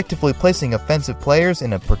 effectively placing offensive players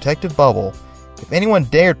in a protective bubble. If anyone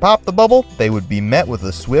dared pop the bubble, they would be met with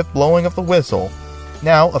a swift blowing of the whistle.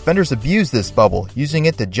 Now, offenders abuse this bubble, using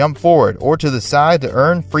it to jump forward or to the side to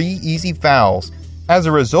earn free, easy fouls. As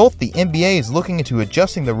a result, the NBA is looking into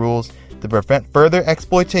adjusting the rules to prevent further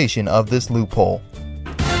exploitation of this loophole.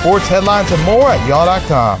 Sports headlines and more at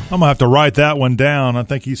y'all.com. I'm going to have to write that one down. I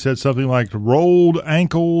think he said something like rolled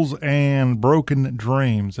ankles and broken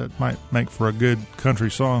dreams. That might make for a good country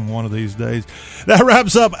song one of these days. That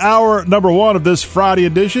wraps up hour number one of this Friday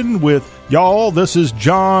edition with y'all. This is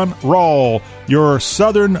John Rawl, your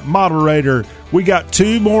Southern moderator. We got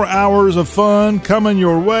 2 more hours of fun coming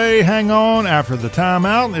your way. Hang on. After the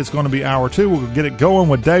timeout, it's going to be hour 2. We'll get it going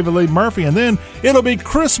with David Lee Murphy, and then it'll be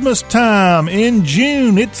Christmas time in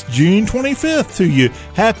June. It's June 25th to you.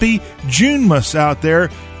 Happy Junemas out there.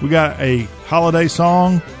 We got a holiday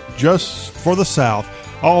song just for the South.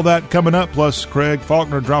 All that coming up, plus Craig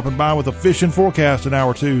Faulkner dropping by with a fishing forecast in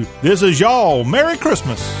hour 2. This is y'all. Merry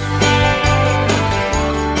Christmas.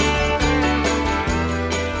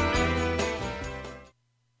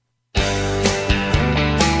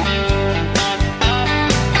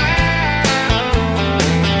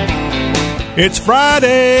 It's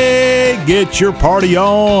Friday. Get your party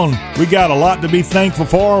on. We got a lot to be thankful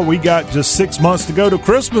for. We got just 6 months to go to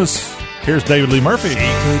Christmas. Here's David Lee Murphy. She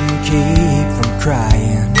couldn't keep from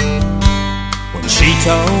crying when she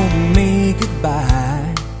told me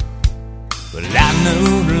goodbye. But I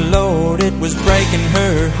knew, Lord, it was breaking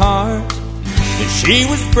her heart, that she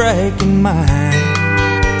was breaking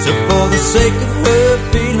mine. So for the sake of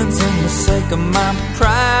her feelings and the sake of my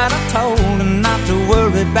pride, I told her not to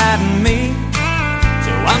worry about me. So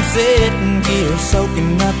I'm sitting here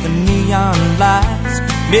soaking up the neon lights,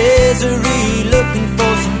 misery, looking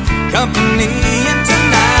for some company. And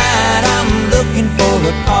tonight I'm looking for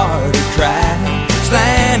a party crowd,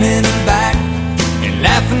 slamming them back and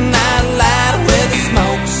laughing out loud, where the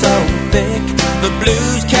smoke's so thick the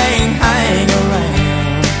blues can't hang around.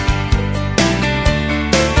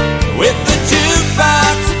 With the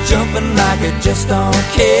jukebox jumping like it just don't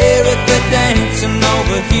care, if they're dancing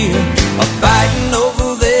over here or fighting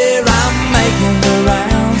over there, I'm making the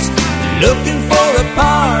rounds, looking for a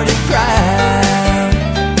party crowd.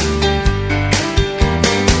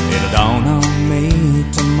 It'll dawn on me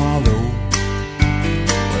tomorrow,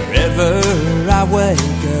 wherever I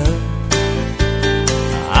wake up,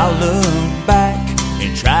 I'll look back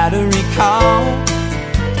and try to recall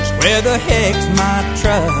just where the heck's my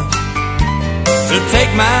truck. So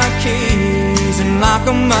take my keys and lock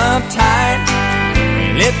them up tight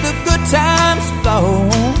and let the good times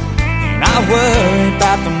flow. And I worry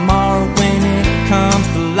about tomorrow when it comes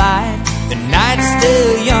to light. The night's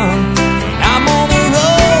still young and I'm on the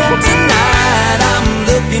road tonight. I'm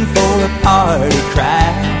looking for a party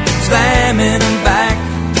crowd, slamming them back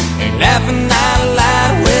and laughing out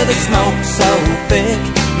loud, where the smoke's so thick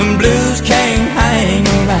the blues can't hang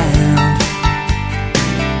around.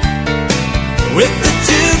 With the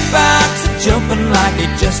jukebox jumping like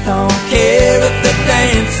it just don't care, if they're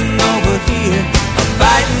dancing over here or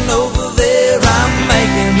fighting over there, I'm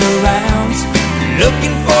making the rounds,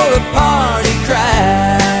 looking for a party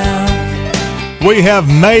crowd. We have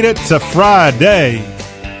made it to Friday.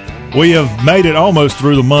 We have made it almost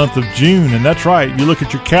through the month of June, and that's right. You look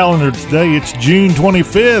at your calendar today, it's June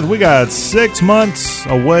 25th. We got 6 months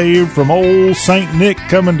away from old St. Nick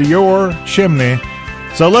coming to your chimney.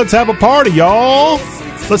 So let's have a party, y'all.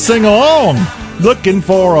 Let's sing along. Looking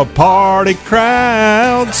for a party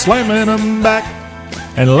crowd, slamming them back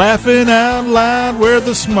and laughing out loud, where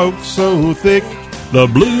the smoke's so thick the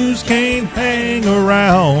blues can't hang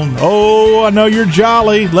around. Oh, I know you're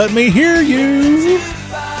jolly. Let me hear you.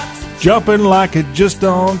 Jumping like it just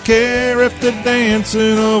don't care, if they're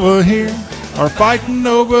dancing over here or fighting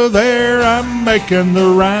over there, I'm making the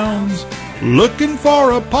rounds, looking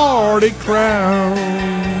for a party crowd.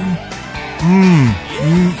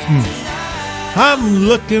 I'm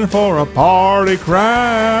looking for a party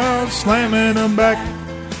crowd, slamming them back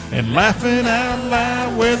and laughing out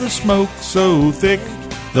loud, where the smoke's so thick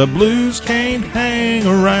the blues can't hang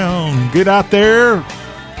around. Get out there,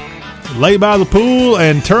 lay by the pool,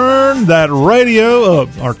 and turn that radio up,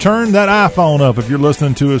 or turn that iPhone up if you're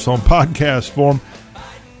listening to us on podcast form.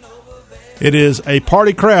 It is a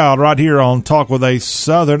party crowd right here on Talk with a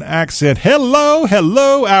Southern Accent. Hello,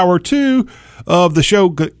 hello, hour 2 of the show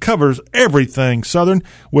covers everything Southern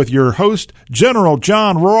with your host, General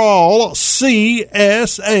John Rawl,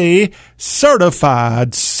 CSA,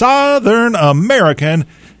 certified Southern American,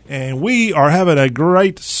 and we are having a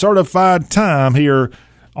great certified time here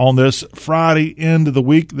on this Friday end of the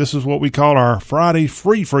week. This is what we call our Friday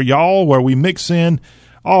Free for Y'all, where we mix in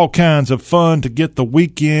all kinds of fun to get the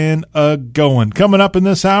weekend going. Coming up in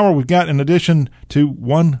this hour, we've got, in addition to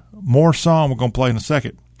one more song we're going to play in a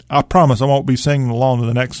second. I promise I won't be singing along to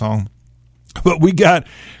the next song. But we got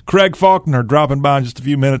Craig Faulkner dropping by in just a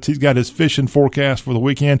few minutes. He's got his fishing forecast for the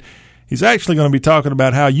weekend. He's actually going to be talking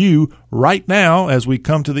about how you, right now, as we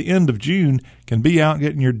come to the end of June, can be out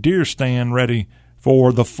getting your deer stand ready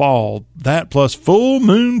for the fall. That plus full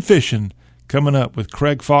moon fishing coming up with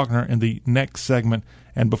Craig Faulkner in the next segment.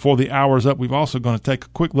 And before the hour's up, we're also going to take a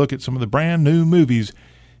quick look at some of the brand new movies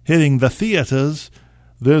hitting the theaters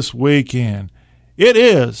this weekend. It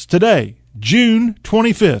is today, June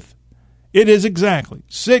 25th. It is exactly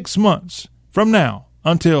 6 months from now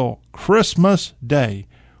until Christmas Day.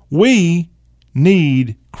 We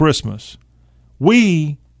need Christmas.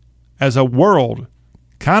 We, as a world,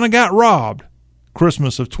 kind of got robbed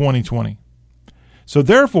Christmas of 2020. So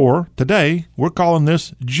therefore, today, we're calling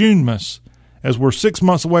this Junemas. As we're 6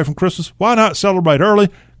 months away from Christmas, why not celebrate early?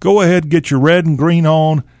 Go ahead and get your red and green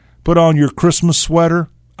on. Put on your Christmas sweater.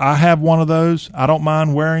 I have one of those. I don't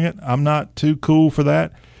mind wearing it. I'm not too cool for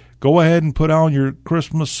that. Go ahead and put on your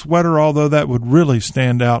Christmas sweater, although that would really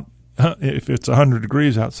stand out if it's 100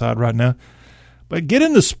 degrees outside right now. But get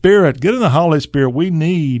in the spirit. Get in the holiday spirit. We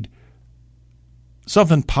need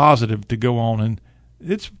something positive to go on. And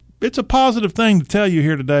it's a positive thing to tell you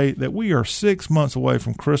here today that we are 6 months away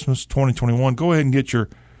from Christmas 2021. Go ahead and get your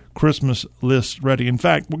Christmas list ready. In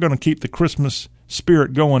fact, we're going to keep the Christmas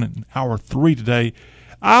spirit going in hour 3 today.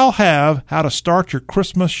 I'll have how to start your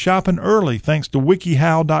Christmas shopping early thanks to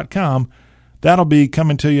wikihow.com. That'll be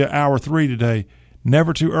coming to you hour 3 today.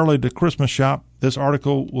 Never too early to Christmas shop. This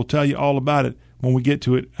article will tell you all about it when we get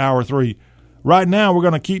to it, hour 3. Right now, we're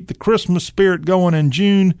going to keep the Christmas spirit going in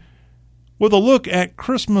June with a look at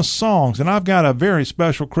Christmas songs. And I've got a very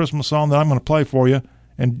special Christmas song that I'm going to play for you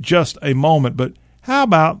in just a moment. But how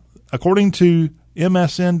about, according to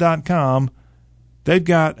MSN.com, they've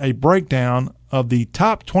got a breakdown of the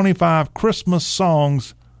top 25 Christmas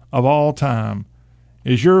songs of all time.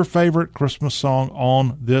 Is your favorite Christmas song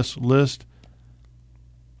on this list?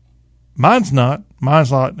 Mine's not.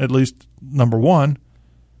 Mine's not at least number 1.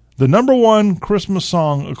 The number 1 Christmas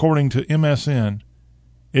song, according to MSN,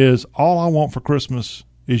 is All I Want for Christmas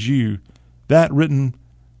Is You. That written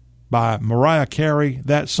by Mariah Carey.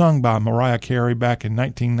 That sung by Mariah Carey back in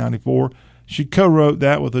 1994. She co-wrote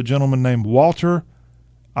that with a gentleman named Walter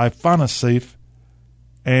Afanasieff,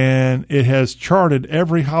 and it has charted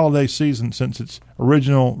every holiday season since its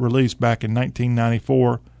original release back in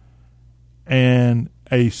 1994. And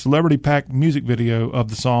a celebrity pack music video of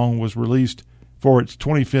the song was released for its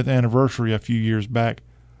 25th anniversary a few years back.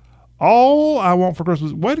 All I Want for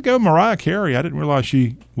Christmas. Way to go, Mariah Carey. I didn't realize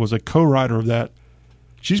she was a co-writer of that.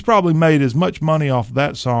 She's probably made as much money off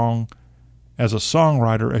that song as a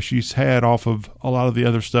songwriter as she's had off of a lot of the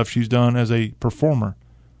other stuff she's done as a performer.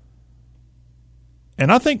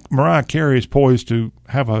 And I think Mariah Carey is poised to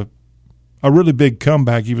have a really big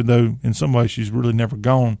comeback, even though in some ways she's really never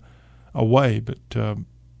gone away. But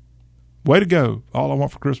way to go. All I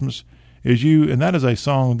Want for Christmas Is You. And that is a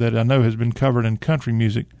song that I know has been covered in country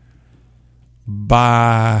music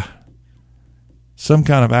by some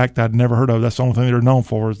kind of act I'd never heard of. That's the only thing they're known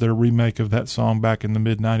for, is their remake of that song back in the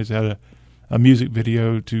mid-'90s. They had a music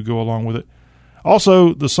video to go along with it.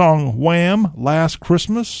 Also, the song Wham! Last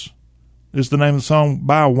Christmas is the name of the song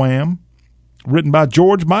by Wham!, written by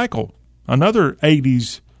George Michael, another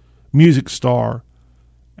 80s music star.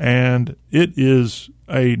 And it is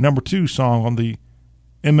a number 2 song on the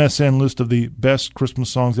MSN list of the best Christmas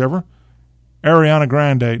songs ever. Ariana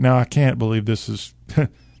Grande. Now, I can't believe this is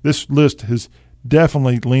this list is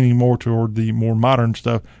definitely leaning more toward the more modern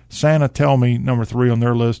stuff. Santa Tell Me, number 3 on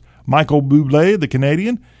their list. Michael Bublé, the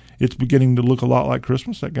Canadian. It's beginning to look a lot like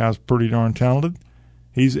Christmas. That guy's pretty darn talented.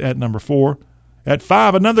 He's at number 4. At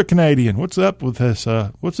 5, another Canadian. What's up with this?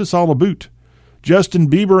 What's this all about? Justin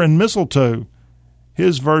Bieber and Mistletoe.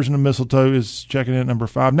 His version of Mistletoe is checking in at number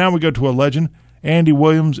 5. Now we go to a legend. Andy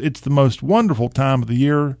Williams, It's the Most Wonderful Time of the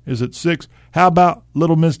Year, is at 6. How about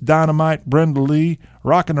Little Miss Dynamite, Brenda Lee,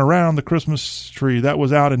 Rocking Around the Christmas Tree? That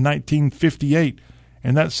was out in 1958.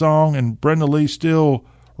 And that song, and Brenda Lee still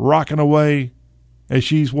rocking away as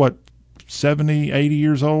she's, 70, 80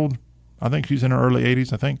 years old? I think she's in her early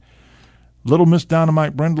 80s, I think. Little Miss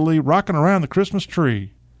Dynamite, Brenda Lee, Rocking Around the Christmas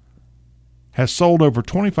Tree has sold over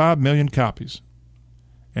 25 million copies.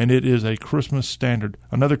 And it is a Christmas standard.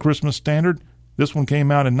 Another Christmas standard. This one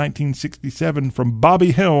came out in 1967 from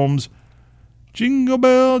Bobby Helms. Jingle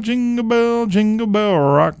Bell, Jingle Bell, Jingle Bell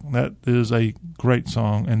Rock. That is a great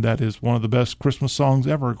song, and that is one of the best Christmas songs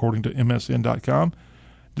ever, according to MSN.com.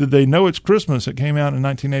 Did They Know It's Christmas? It came out in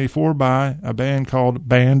 1984 by a band called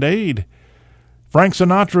Band Aid. Frank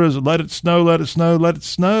Sinatra's Let It Snow, Let It Snow, Let It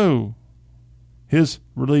Snow. His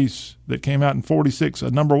release that came out in 46,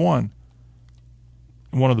 a number 1.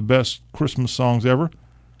 One of the best Christmas songs ever.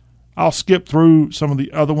 I'll skip through some of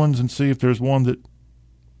the other ones and see if there's one that,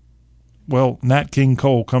 Nat King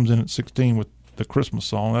Cole comes in at 16 with the Christmas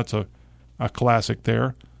song. That's a classic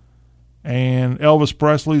there. And Elvis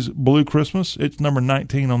Presley's Blue Christmas. It's number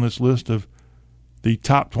 19 on this list of the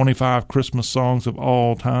top 25 Christmas songs of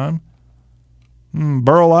all time.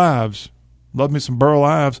 Burl Ives. Love me some Burl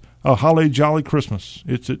Ives. A Holly Jolly Christmas.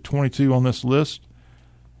 It's at 22 on this list.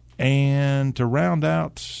 And to round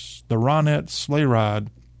out the Ronettes Sleigh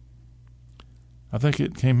Ride, I think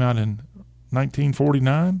it came out in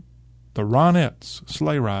 1949. The Ronettes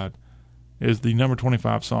Sleigh Ride is the number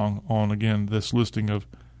 25 song on, again, this listing of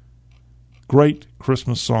great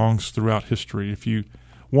Christmas songs throughout history. If you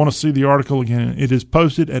want to see the article, again, it is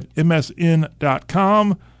posted at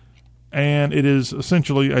msn.com, and it is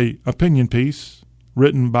essentially a opinion piece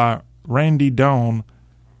written by Randy Dawn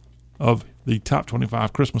of the top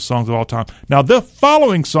 25 Christmas songs of all time. Now, the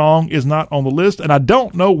following song is not on the list, and I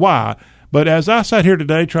don't know why, but as I sat here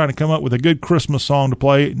today trying to come up with a good Christmas song to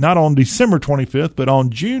play, not on December 25th, but on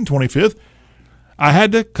June 25th, I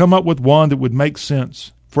had to come up with one that would make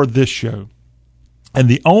sense for this show. And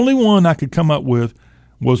the only one I could come up with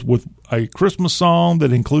was with a Christmas song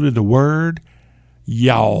that included the word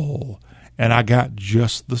y'all. And I got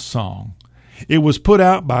just the song. It was put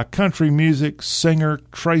out by country music singer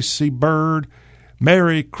Tracy Byrd.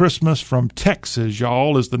 Merry Christmas from Texas,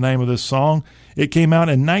 y'all, is the name of this song. It came out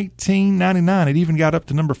in 1999. It even got up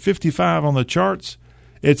to number 55 on the charts.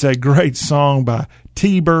 It's a great song by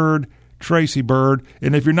T-Bird, Tracy Byrd.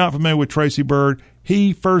 And if you're not familiar with Tracy Byrd,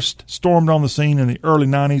 he first stormed on the scene in the early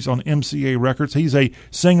 90s on MCA Records. He's a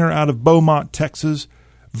singer out of Beaumont, Texas,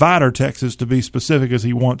 Vidor, Texas, to be specific, as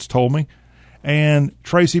he once told me. And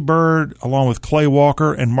Tracy Byrd, along with Clay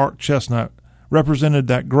Walker and Mark Chestnut, represented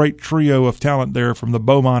that great trio of talent there from the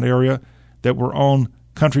Beaumont area that were on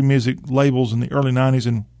country music labels in the early 90s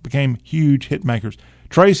and became huge hit makers.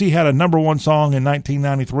 Tracy had a number one song in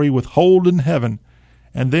 1993 with Hold in Heaven,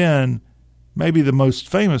 and then maybe the most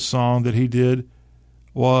famous song that he did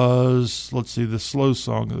was, the slow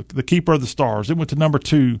song, The Keeper of the Stars. It went to number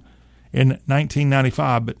 2 in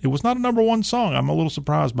 1995, but it was not a number one song. I'm a little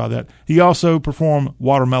surprised by that. He also performed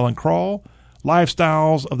Watermelon Crawl,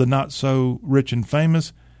 Lifestyles of the Not So Rich and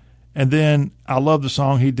Famous, and then I love the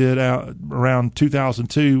song he did out around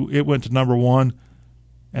 2002. It went to number 1,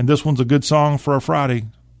 and this one's a good song for a Friday.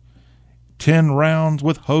 10 Rounds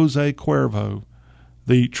with Jose Cuervo.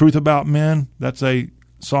 The Truth About Men, that's a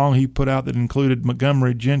song he put out that included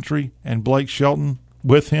Montgomery Gentry and Blake Shelton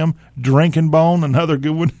with him. Drinking Bone, another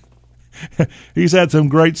good one. He's had some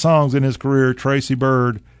great songs in his career, Tracy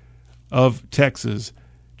Byrd of Texas.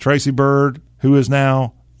 Tracy Byrd, who is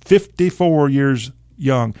now 54 years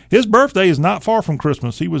young. His birthday is not far from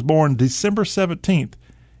Christmas. He was born December 17th.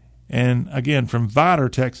 And again, from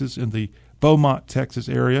Vidor, Texas, in the Beaumont, Texas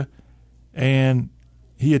area. And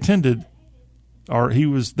he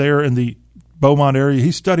was there in the Beaumont area.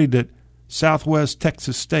 He studied at Southwest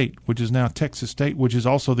Texas State, which is now Texas State, which is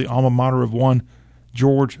also the alma mater of one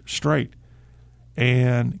George Strait,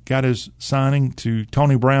 and got his signing to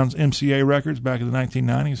Tony Brown's MCA Records back in the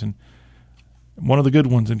 1990s, and one of the good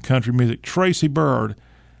ones in country music, Tracy Byrd.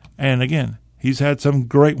 And again, he's had some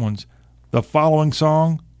great ones. The following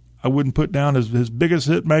song I wouldn't put down as his biggest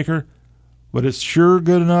hit maker, but it's sure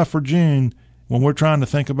good enough for June when we're trying to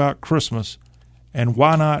think about Christmas. And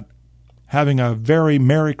why not having a very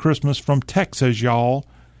Merry Christmas from Texas, y'all?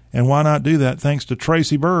 And why not do that thanks to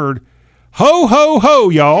Tracy Byrd? Ho, ho, ho,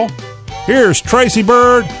 y'all. Here's Tracy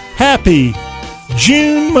Byrd. Happy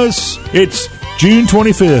June-mas. It's June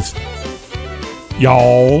 25th.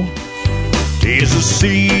 Y'all. 'Tis a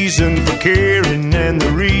season for caring, and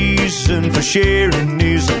the reason for sharing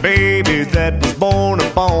is a baby that was born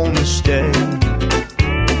upon this day.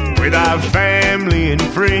 With our family and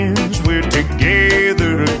friends, we're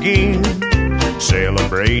together again.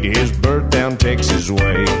 Celebrate his birth down Texas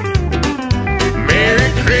way.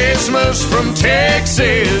 Merry Christmas from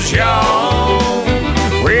Texas, y'all,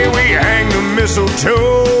 where we hang the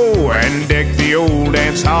mistletoe and deck the old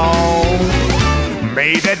dance hall.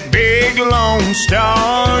 May that big lone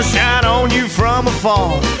star shine on you from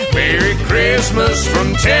afar. Merry Christmas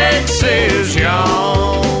from Texas,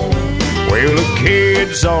 y'all. Well, the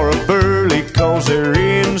kids are up early 'cause they're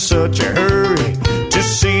in such a hurry to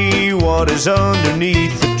see what is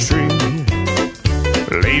underneath the tree.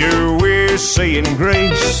 Later we're saying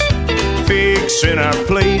grace, fixing our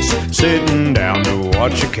plates, sitting down to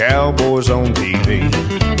watch the Cowboys on TV.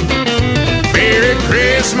 Merry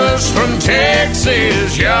Christmas from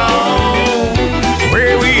Texas, y'all,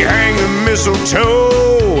 where we hang the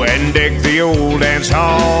mistletoe and deck the old dance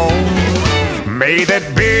hall. May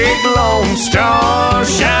that big lone star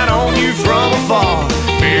shine on you from afar.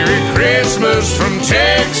 Merry Christmas from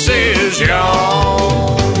Texas, y'all.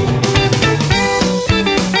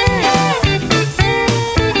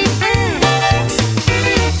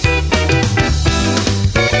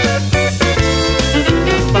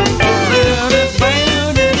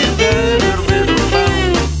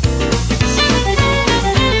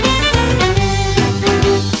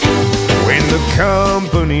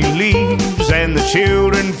 Company leaves and the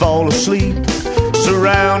children fall asleep,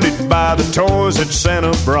 surrounded by the toys that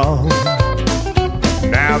Santa brought.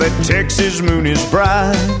 Now that Texas moon is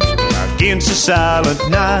bright against the silent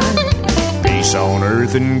night, peace on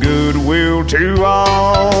earth and goodwill to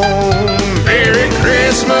all. Merry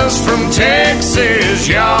Christmas from Texas,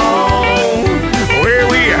 y'all, where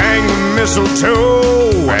we hang the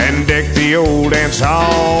mistletoe and deck the old dance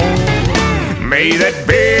hall. May that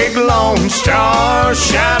big lone star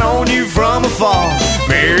shine on you from afar.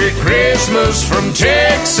 Merry Christmas from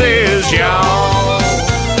Texas, y'all.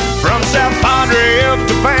 From South Padre up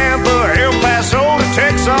to Pampa, El Paso to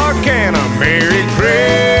Texarkana. Merry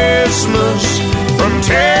Christmas from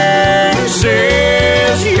Texas,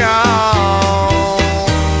 y'all.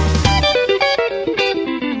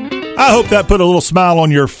 I hope that put a little smile on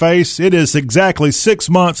your face. It is exactly 6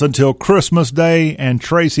 months until Christmas Day, and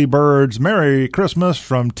Tracy Bird's Merry Christmas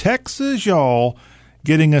from Texas, y'all,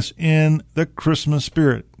 getting us in the Christmas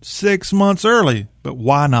spirit. 6 months early, but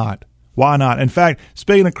why not? Why not? In fact,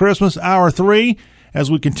 speaking of Christmas, hour 3, as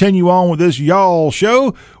we continue on with this y'all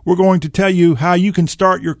show, we're going to tell you how you can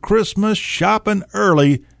start your Christmas shopping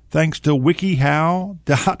early thanks to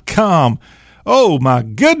wikihow.com. Oh, my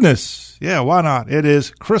goodness. Yeah, why not? It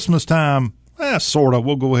is Christmas time. Sort of.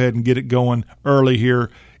 We'll go ahead and get it going early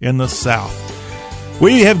here in the South.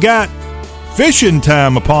 We have got fishing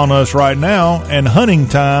time upon us right now and hunting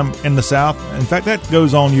time in the South. In fact, that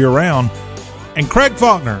goes on year-round. And Craig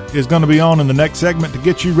Faulkner is going to be on in the next segment to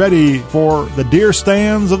get you ready for the deer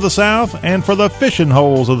stands of the South and for the fishing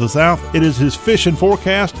holes of the South. It is his fishing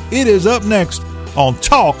forecast. It is up next on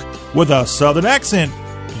Talk with a Southern Accent,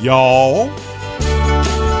 y'all.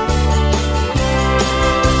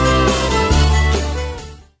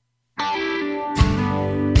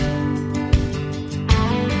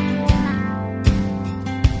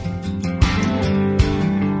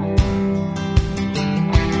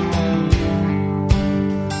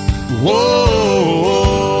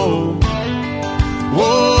 Whoa, whoa,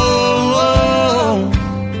 whoa.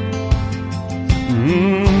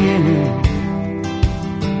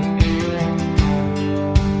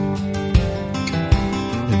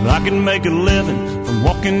 If I can make a living from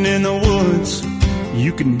walking in the woods,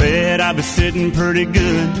 you can bet I'd be sitting pretty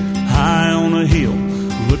good high on a hill,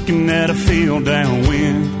 looking at a field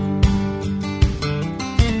downwind.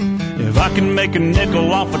 If I can make a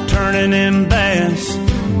nickel off of turning in bass,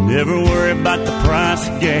 never worry about the price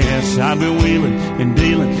of gas, I'll be wheeling and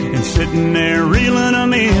dealing and sitting there reeling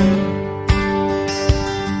them in.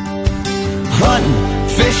 Hunting,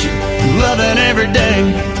 fishing, loving every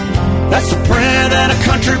day, that's the prayer that a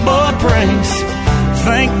country boy prays.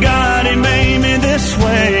 Thank God he made me this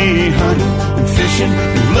way. Hunting and fishing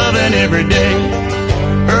and loving every day,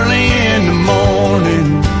 early in the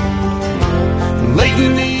morning, late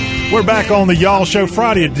in the evening. We're back on the Y'all Show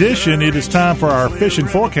Friday edition. It is time for our fishing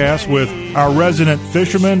forecast with our resident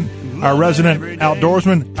fisherman, our resident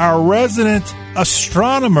outdoorsman, our resident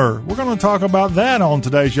astronomer. We're going to talk about that on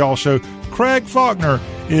today's Y'all Show. Craig Faulkner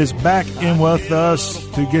is back in with us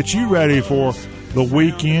to get you ready for the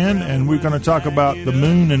weekend, and we're going to talk about the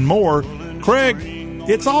moon and more. Craig,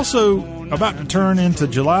 it's also about to turn into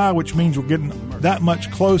July, which means we're getting that much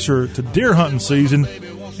closer to deer hunting season.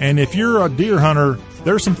 And if you're a deer hunter,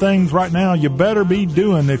 there's some things right now you better be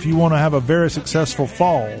doing if you want to have a very successful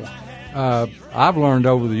fall. I've learned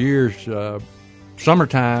over the years,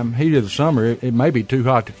 summertime, heat of the summer, it may be too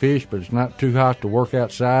hot to fish, but it's not too hot to work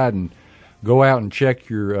outside and go out and check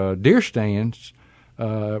your deer stands.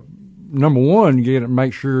 Number one, you got to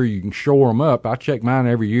make sure you can shore them up. I check mine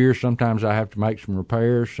every year. Sometimes I have to make some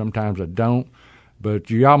repairs. Sometimes I don't. But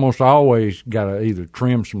you almost always got to either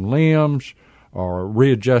trim some limbs or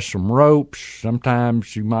readjust some ropes.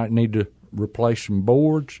 Sometimes you might need to replace some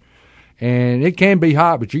boards. And it can be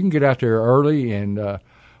hot, but you can get out there early. And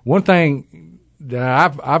one thing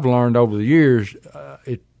that I've learned over the years,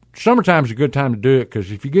 summertime's a good time to do it,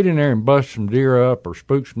 because if you get in there and bust some deer up or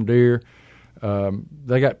spook some deer,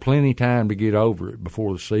 they got plenty time to get over it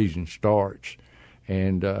before the season starts.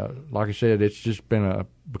 And like I said, it's just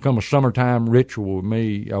become a summertime ritual with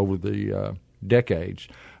me over the decades.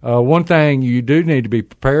 One thing you do need to be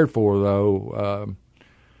prepared for, though,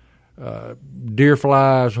 deer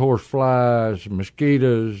flies, horse flies,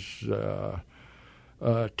 mosquitoes,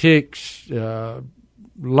 ticks.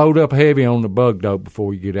 Load up heavy on the bug dope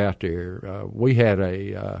before you get out there. We had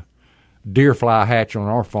a deer fly hatch on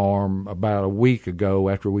our farm about a week ago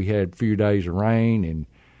after we had a few days of rain, and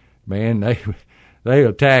man, they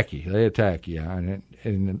attack you. They attack you, and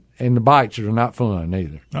the bites are not fun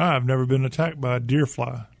either. I've never been attacked by a deer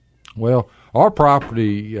fly. Well, our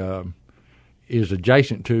property is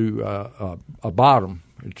adjacent to a bottom.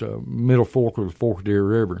 It's a middle fork of the Fork Deer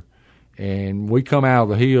River, and we come out of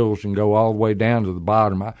the hills and go all the way down to the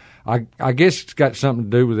bottom. I guess it's got something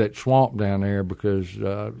to do with that swamp down there, because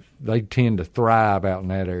they tend to thrive out in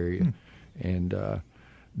that area. And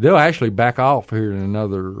they'll actually back off here in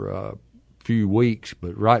another few weeks,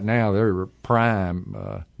 but right now they're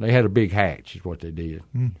prime. They had a big hatch is what they did.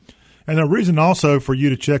 And the reason also for you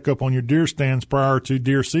to check up on your deer stands prior to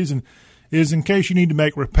deer season is in case you need to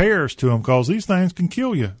make repairs to them, because these things can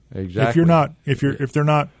kill you. Exactly. If they're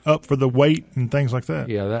not up for the weight and things like that.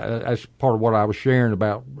 Yeah, that's part of what I was sharing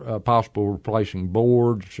about possible replacing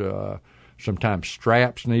boards. Sometimes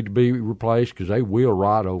straps need to be replaced because they will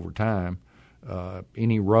rot over time.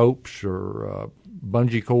 Any ropes or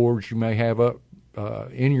bungee cords you may have up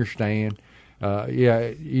in your stand.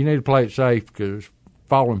 You need to play it safe because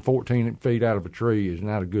falling 14 feet out of a tree is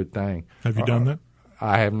not a good thing. Have you done that?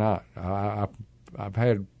 I have not. I've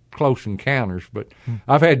had close encounters, but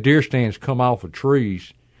I've had deer stands come off of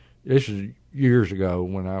trees. This is years ago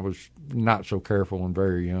when I was not so careful and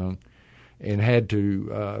very young, and had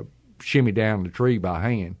to shimmy down the tree by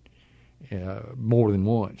hand more than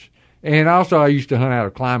once. And also I used to hunt out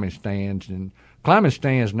of climbing stands, and climbing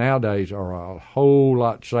stands nowadays are a whole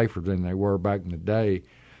lot safer than they were back in the day.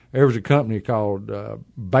 There was a company called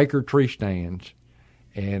Baker Tree Stands,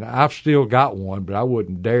 and I've still got one, but I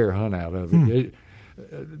wouldn't dare hunt out of it.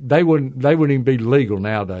 They wouldn't even be legal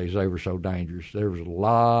nowadays. They were so dangerous. There was a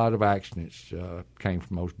lot of accidents came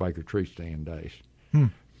from those Baker Tree Stand days.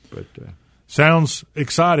 But sounds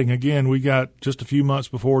exciting. Again, we got just a few months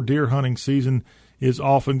before deer hunting season is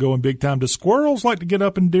often going big time. Do squirrels like to get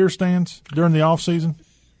up in deer stands during the off season?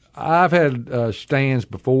 I've had stands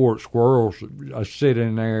before. Squirrels sit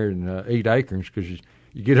in there and eat acorns because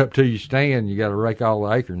you get up to your stand, you got to rake all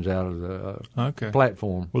the acorns out of the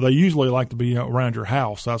platform. Well, they usually like to be around your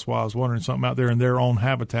house. That's why I was wondering something out there in their own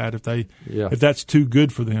habitat if that's too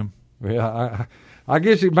good for them. Yeah, I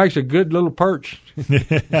guess it makes a good little perch.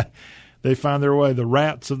 They find their way. The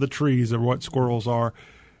rats of the trees are what squirrels are.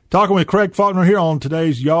 Talking with Craig Faulkner here on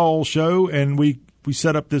today's Y'all Show, and we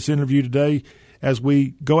set up this interview today as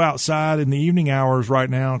we go outside in the evening hours right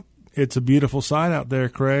now. It's a beautiful sight out there,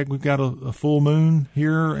 Craig. We've got a full moon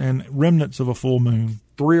here and remnants of a full moon.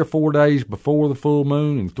 3 or 4 days before the full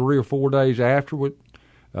moon and 3 or 4 days afterward,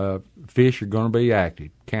 fish are going to be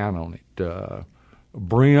active. Count on it.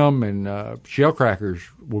 Brim and shellcrackers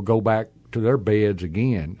will go back to their beds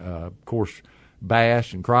again. Of course,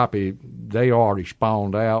 bass and crappie, they already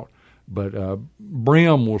spawned out, but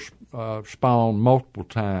brim will spawn multiple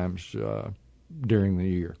times during the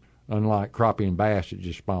year, unlike crappie and bass that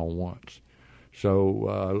just spawn once.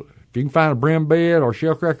 So if you can find a brim bed or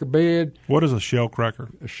shellcracker bed. What is a shellcracker?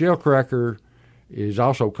 A shellcracker is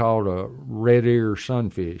also called a red ear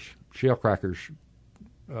sunfish. Shellcracker's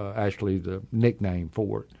actually the nickname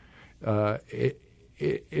for it.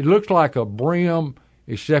 It looks like a brim,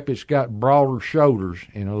 except it's got broader shoulders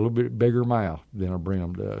and a little bit bigger mouth than a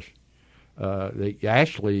brim does. They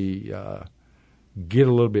actually get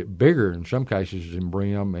a little bit bigger in some cases than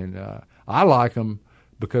brim, and I like them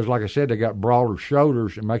because, like I said, they got broader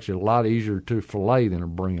shoulders. It makes it a lot easier to fillet than a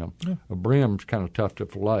brim. Yeah. A brim's kind of tough to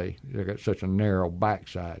fillet. They got such a narrow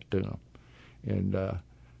backside to them. And, of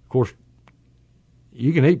course,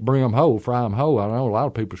 you can eat brim whole, fry them whole. I know a lot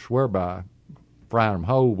of people swear by frying them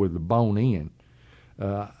whole with the bone in.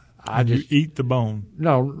 You eat the bone?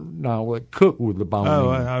 No, cook with the bone.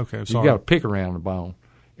 Oh, in. Okay. Sorry. You got to pick around the bone.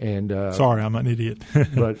 And sorry, I'm an idiot.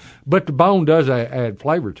 but the bone does add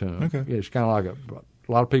flavor to them. Okay. It's kind of like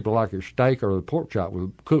a lot of people like their steak or the pork chop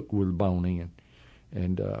cooked with the bone in,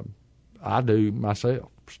 and I do myself,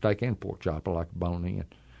 steak and pork chop. I like the bone in,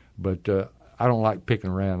 but I don't like picking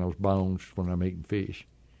around those bones when I'm eating fish.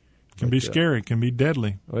 It can be scary. It can be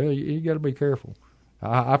deadly. Well, you got to be careful.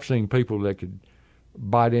 I've seen people that could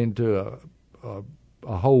bite into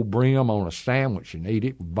a whole brim on a sandwich and eat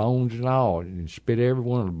it with bones and all and spit every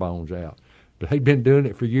one of the bones out. But they've been doing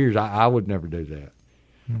it for years. I would never do that.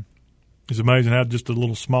 It's amazing how just the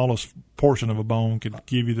little smallest portion of a bone could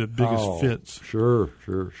give you the biggest fits. Sure.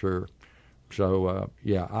 So,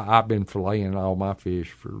 I've been filleting all my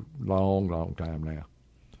fish for a long, long time now.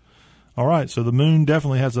 All right, so the moon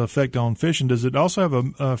definitely has an effect on fishing. Does it also have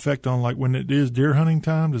an effect on, like, when it is deer hunting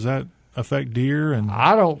time? Does that affect deer? And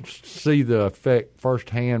I don't see the effect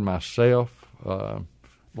firsthand myself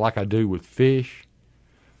like I do with fish,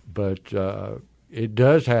 but it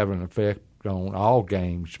does have an effect on all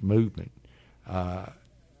game's movement.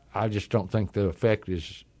 I just don't think the effect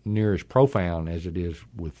is near as profound as it is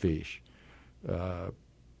with fish.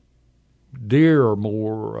 Deer are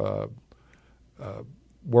more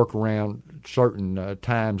work around certain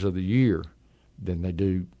times of the year than they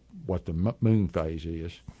do what the moon phase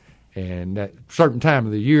is. And that certain time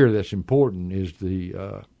of the year that's important is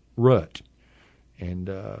the rut. And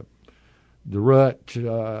the rut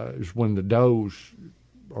is when the does,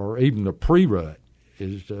 or even the pre-rut,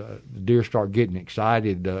 is the deer start getting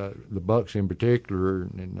excited, the bucks in particular,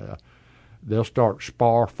 and they'll start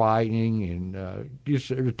spar fighting, and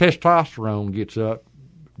the testosterone gets up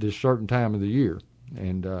this certain time of the year.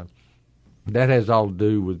 And that has all to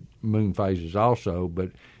do with moon phases also,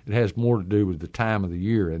 but it has more to do with the time of the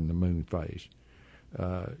year in the moon phase.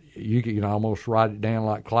 You can almost write it down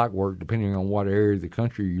like clockwork, depending on what area of the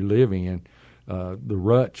country you live in. The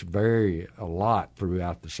ruts vary a lot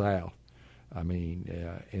throughout the South. I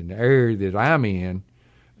mean, in the area that I'm in,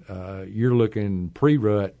 you're looking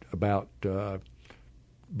pre-rut about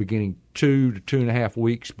beginning 2 to 2.5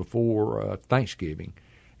 weeks before Thanksgiving.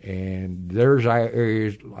 And there's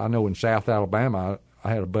areas, I know in South Alabama,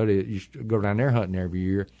 I had a buddy that used to go down there hunting every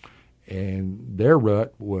year, and their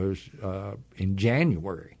rut was in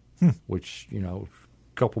January, which, a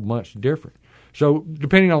couple months different. So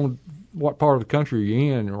depending on what part of the country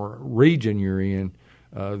you're in or region you're in,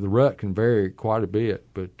 the rut can vary quite a bit.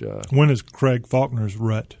 But when is Craig Faulkner's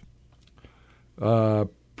rut?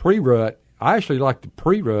 Pre-rut, I actually like the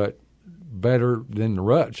pre-rut better than the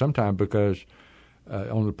rut sometimes because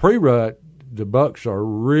on the pre-rut, the bucks are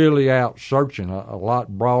really out searching a lot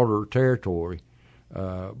broader territory.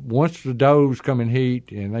 Once the does come in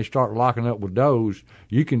heat and they start locking up with does,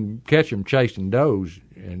 you can catch them chasing does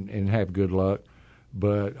and have good luck.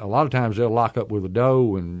 But a lot of times they'll lock up with a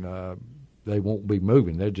doe and they won't be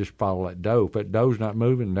moving. They'll just follow that doe. If that doe's not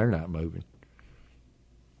moving, they're not moving.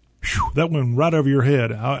 Whew, that went right over your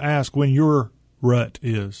head. I'll ask when your rut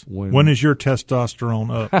is. When is your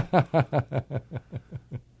testosterone up?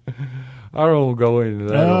 I don't want to go into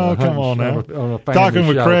that. Oh, come on now. Talking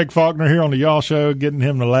with Craig Faulkner here on the Y'all Show, getting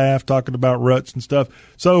him to laugh, talking about ruts and stuff.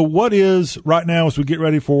 So what is, right now as we get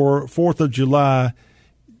ready for 4th of July,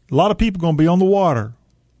 a lot of people going to be on the water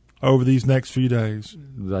over these next few days.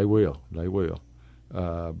 They will.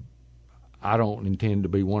 I don't intend to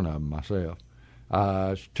be one of them myself.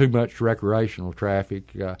 It's too much recreational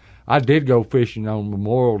traffic. I did go fishing on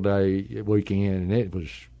Memorial Day weekend, and it was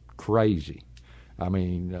crazy. I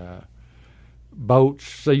mean, boats,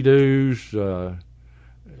 sea-doos,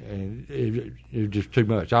 and it was just too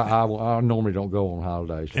much. I normally don't go on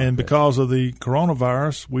holidays. And because of the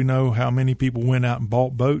coronavirus, we know how many people went out and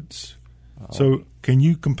bought boats. So can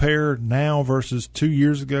you compare now versus 2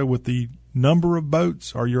 years ago with the number of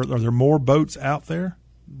boats? Are there more boats out there?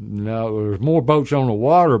 No, there's more boats on the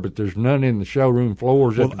water, but there's none in the showroom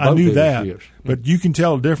floors at the boat I knew that, dealerships. But you can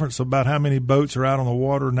tell a difference about how many boats are out on the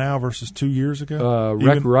water now versus 2 years ago?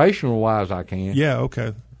 Recreational-wise, I can. Yeah,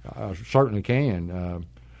 okay. I certainly can.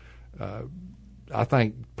 I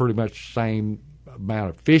think pretty much the same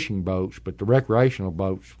amount of fishing boats, but the recreational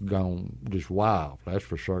boats gone just wild, that's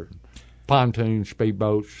for certain. Pontoons,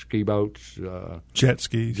 speedboats, ski boats. Jet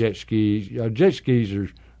skis. Jet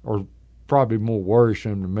skis are probably more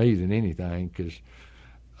worrisome to me than anything because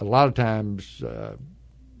a lot of times,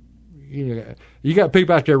 you got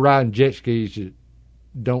people out there riding jet skis that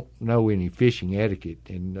don't know any fishing etiquette,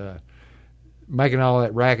 and making all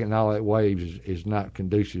that racket and all that waves is not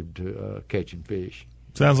conducive to catching fish.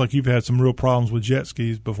 Sounds like you've had some real problems with jet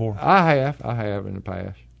skis before. I have in the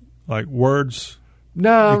past. Like words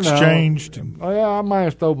exchanged? No. Yeah, I might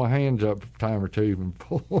have thrown my hands up a time or two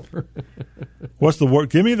before. What's the word?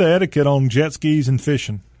 Give me the etiquette on jet skis and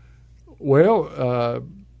fishing. Well,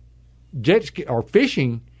 jet ski or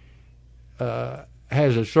fishing has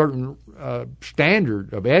a certain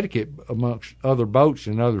standard of etiquette amongst other boats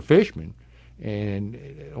and other fishermen, and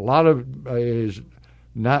a lot of it is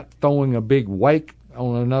not throwing a big wake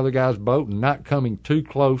on another guy's boat and not coming too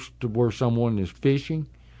close to where someone is fishing.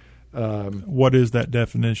 What is that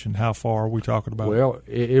definition? How far are we talking about? Well,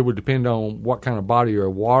 it would depend on what kind of body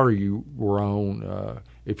of water you were on.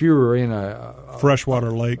 If you were in a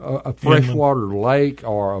freshwater lake, a freshwater lake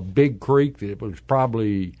or a big creek that was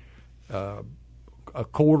probably a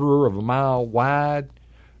quarter of a mile wide,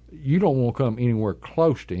 you don't want to come anywhere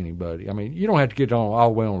close to anybody. I mean, you don't have to get all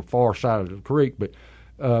the way on the far side of the creek, but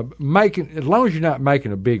as long as you're not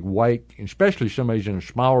making a big wake, especially if somebody's in a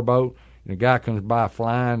smaller boat, and a guy comes by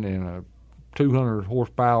flying in a 200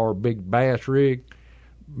 horsepower big bass rig,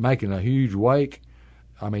 making a huge wake,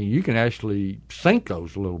 I mean, you can actually sink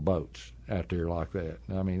those little boats out there like that.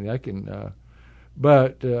 I mean, they can,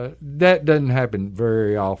 but that doesn't happen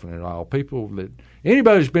very often at all.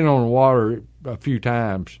 Anybody who's been on the water a few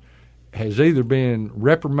times has either been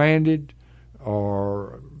reprimanded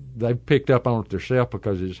or they've picked up on it themselves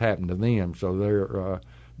because it's happened to them. So they're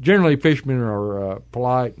generally, fishermen are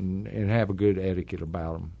polite and have a good etiquette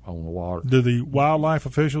about them on the water. Do the wildlife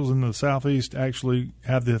officials in the Southeast actually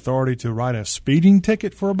have the authority to write a speeding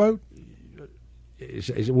ticket for a boat?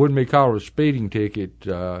 It wouldn't be called a speeding ticket.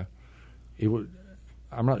 It would.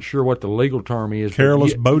 I'm not sure what the legal term is.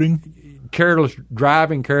 Careless boating? Careless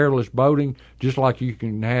driving, careless boating, just like you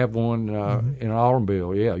can have one in an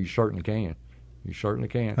automobile. Yeah, you certainly can. You certainly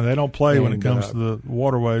can. And they don't play when it comes to the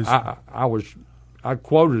waterways. I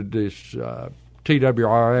quoted this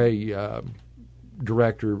TWRA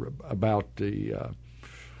director about the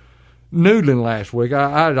noodling last week.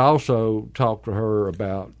 I had also talked to her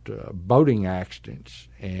about boating accidents,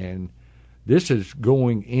 and this is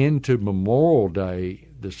going into Memorial Day.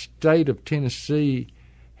 The state of Tennessee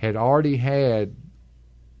had already had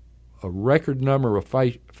a record number of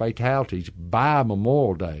fatalities by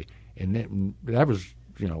Memorial Day, and that was,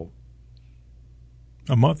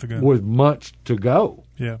 a month ago. With months to go.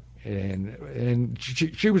 Yeah. And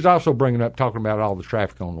she was also talking about all the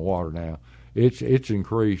traffic on the water now. It's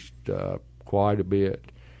increased quite a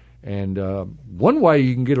bit. And one way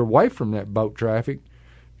you can get away from that boat traffic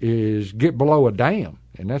is get below a dam.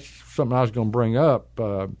 And that's something I was going to bring up.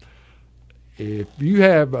 If you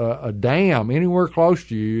have a dam anywhere close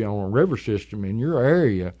to you on a river system in your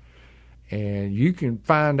area, and you can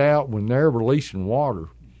find out when they're releasing water,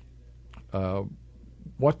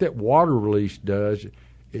 what that water release does,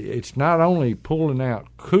 it's not only pulling out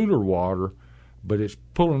cooler water, but it's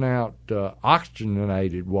pulling out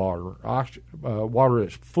oxygenated water, water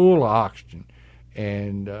that's full of oxygen.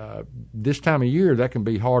 And this time of year, that can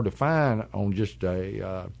be hard to find on just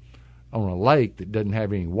on a lake that doesn't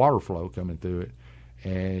have any water flow coming through it.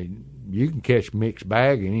 And you can catch mixed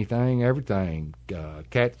bag, anything, everything,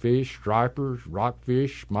 catfish, stripers,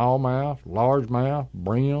 rockfish, smallmouth, largemouth,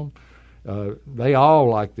 brim. They all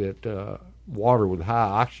like that water with high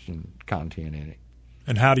oxygen content in it.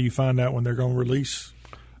 And how do you find out when they're going to release?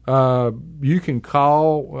 You can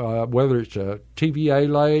call, whether it's a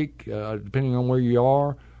TVA lake, depending on where you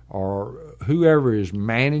are, or whoever is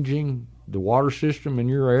managing the water system in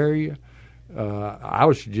your area. I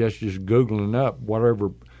would suggest just Googling up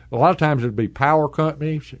whatever. A lot of times it would be power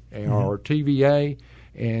companies or TVA,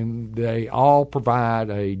 and they all provide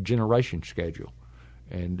a generation schedule.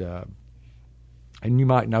 And you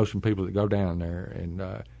might know some people that go down there,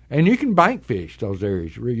 and you can bank fish those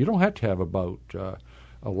areas. You don't have to have a boat.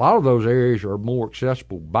 A lot of those areas are more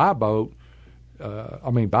accessible by boat.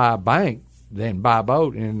 By bank than by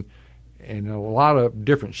boat, and a lot of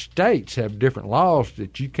different states have different laws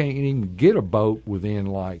that you can't even get a boat within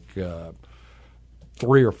 300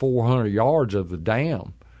 or 400 yards of the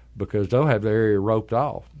dam because they'll have their area roped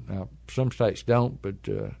off. Now, some states don't, but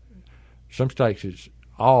some states it's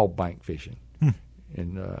all bank fishing.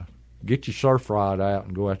 And get your surf rod out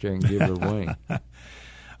and go out there and give it a wing.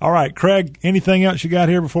 All right, Craig, anything else you got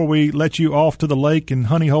here before we let you off to the lake and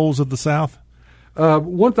honey holes of the South?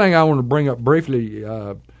 One thing I want to bring up briefly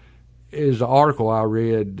is an article I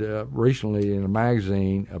read recently in a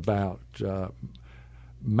magazine about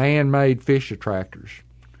man-made fish attractors.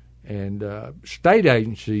 And state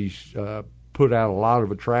agencies put out a lot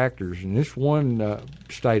of attractors, and this one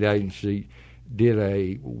state agency did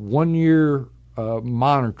a 1-year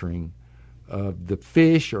monitoring of the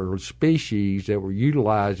fish or species that were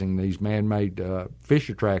utilizing these man-made fish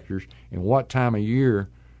attractors and what time of year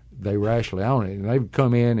they were actually on it. And they would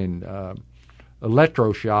come in and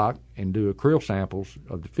electroshock and do krill samples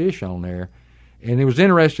of the fish on there. And it was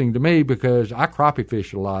interesting to me because I crappie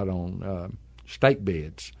fish a lot on stake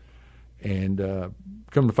beds. And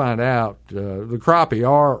come to find out, the crappie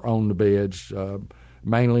are on the beds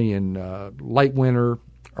mainly in late winter,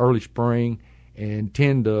 early spring, and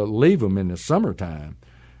tend to leave them in the summertime.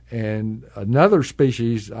 And another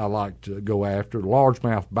species I like to go after,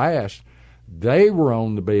 largemouth bass, they were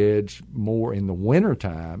on the beds more in the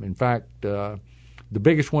wintertime. In fact, the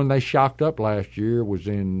biggest one they shocked up last year was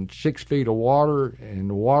in 6 feet of water, and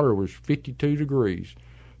the water was 52 degrees.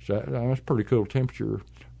 So that's a pretty cool temperature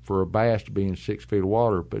for a bass to be in 6 feet of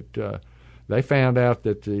water. But they found out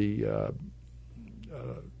that the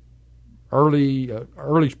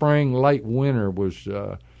early spring, late winter was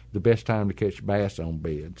the best time to catch bass on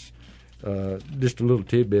beds. Just a little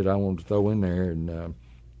tidbit I wanted to throw in there. And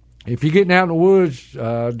if you're getting out in the woods,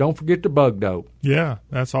 don't forget the bug dope. Yeah,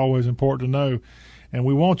 that's always important to know. And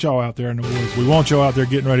we want y'all out there in the woods. We want y'all out there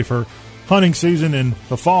getting ready for hunting season in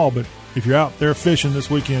the fall. But if you're out there fishing this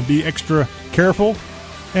weekend, be extra careful.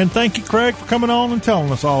 And thank you, Craig, for coming on and telling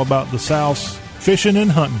us all about the South's fishing and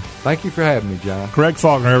hunting. Thank you for having me, John. Craig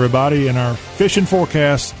Faulkner, everybody, in our fishing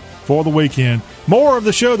forecast for the weekend. More of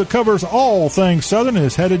the show that covers all things Southern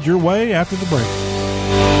is headed your way after the break.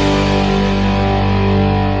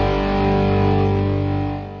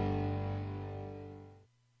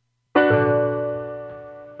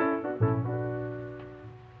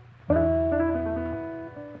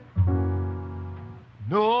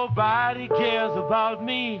 Nobody cares about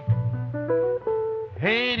me.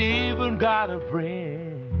 Ain't even got a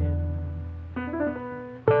friend.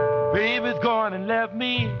 Baby's gone and left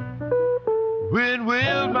me. When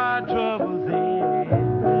will my troubles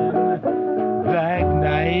end? Black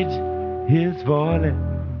night is falling.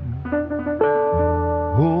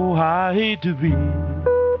 Oh, I hate to be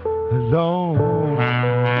alone.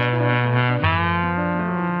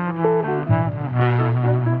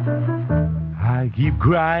 keep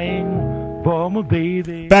crying for my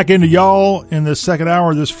baby. Back into y'all in the second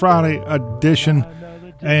hour of this Friday edition,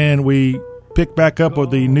 and we pick back up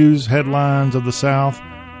with the news headlines of the South.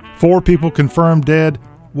 4 people confirmed dead,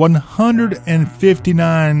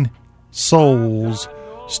 159 souls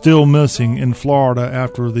still missing in Florida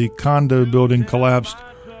after the condo building collapsed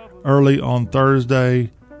early on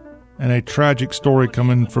Thursday, and a tragic story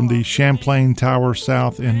coming from the Champlain Tower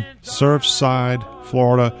South in Surfside,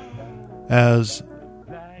 Florida, as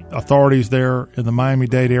authorities there in the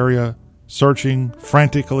Miami-Dade area searching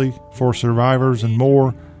frantically for survivors and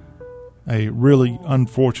more. A really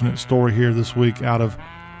unfortunate story here this week out of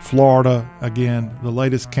Florida. Again, the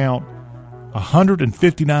latest count,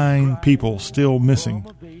 159 people still missing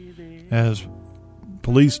as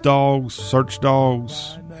police dogs, search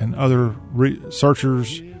dogs, and other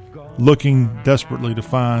searchers looking desperately to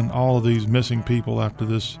find all of these missing people after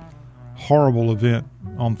this horrible event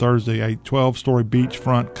on Thursday, a 12-story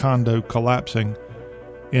beachfront condo collapsing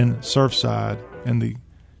in Surfside in the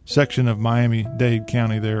section of Miami-Dade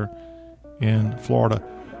County there in Florida.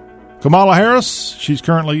 Kamala Harris, she's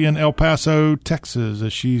currently in El Paso, Texas,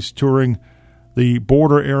 as she's touring the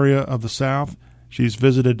border area of the South. She's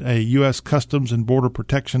visited a U.S. Customs and Border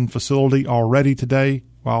Protection facility already today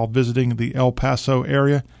while visiting the El Paso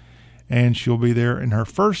area, and she'll be there in her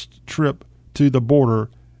first trip to the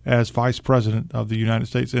border as Vice President of the United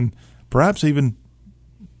States, and perhaps even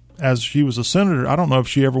as she was a senator. I don't know if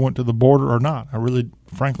she ever went to the border or not. I really,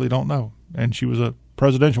 frankly, don't know. And she was a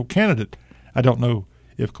presidential candidate. I don't know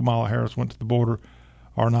if Kamala Harris went to the border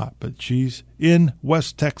or not, but she's in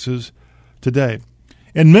West Texas today.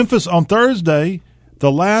 In Memphis on Thursday,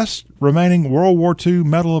 the last remaining World War II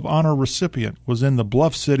Medal of Honor recipient was in the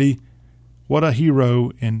Bluff City. What a hero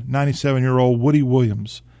in 97-year-old Woody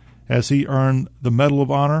Williams, as he earned the Medal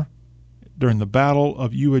of Honor during the Battle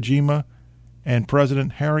of Iwo Jima, and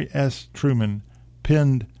President Harry S. Truman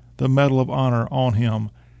pinned the Medal of Honor on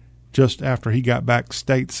him just after he got back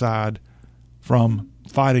stateside from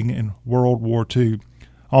fighting in World War II.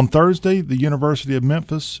 On Thursday, the University of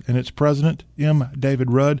Memphis and its president, M.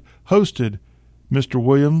 David Rudd, hosted Mr.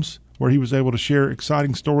 Williams, where he was able to share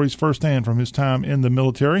exciting stories firsthand from his time in the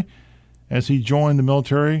military. As he joined the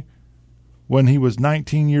military when he was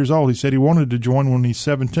 19 years old. He said he wanted to join when he's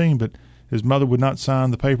 17, but his mother would not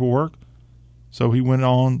sign the paperwork. So he went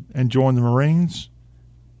on and joined the Marines,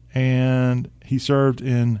 and he served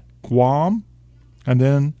in Guam, and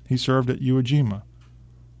then he served at Iwo Jima.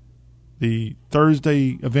 The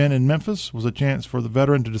Thursday event in Memphis was a chance for the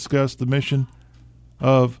veteran to discuss the mission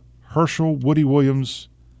of Herschel Woody Williams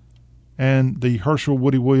and the Herschel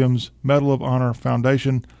Woody Williams Medal of Honor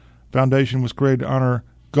Foundation. Foundation was created to honor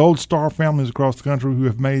Gold Star families across the country who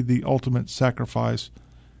have made the ultimate sacrifice.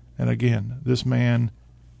 And again, this man,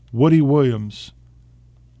 Woody Williams,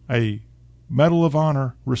 a Medal of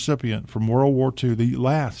Honor recipient from World War II, the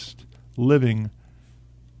last living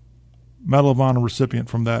Medal of Honor recipient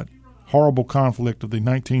from that horrible conflict of the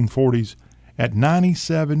 1940s, at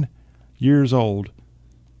 97 years old,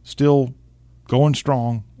 still going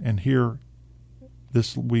strong, and here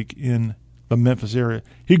this week in the Memphis area.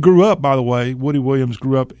 He grew up, by the way, Woody Williams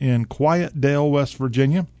grew up in Quietdale, West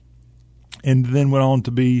Virginia, and then went on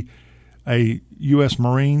to be a U.S.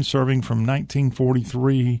 Marine serving from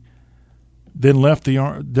 1943, then left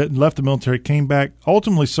the military, came back,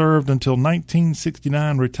 ultimately served until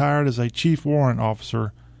 1969, retired as a chief warrant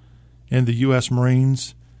officer in the U.S.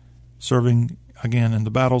 Marines, serving again in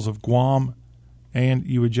the battles of Guam and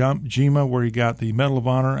Iwo Jima, where he got the Medal of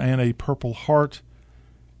Honor and a Purple Heart.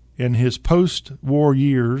 In his post-war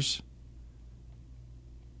years,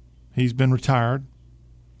 he's been retired.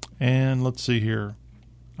 And let's see here.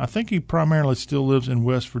 I think he primarily still lives in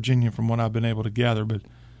West Virginia from what I've been able to gather, but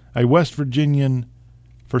a West Virginian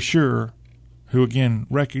for sure, who again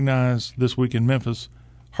recognized this week in Memphis,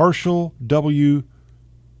 Herschel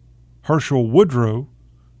Woodrow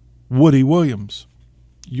Woody Williams,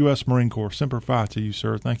 U.S. Marine Corps. Semper Fi to you,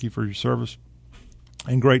 sir. Thank you for your service.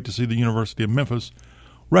 And great to see the University of Memphis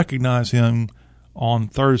recognize him on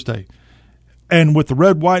Thursday. And with the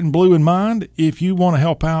red, white, and blue in mind, if you want to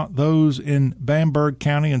help out those in Bamberg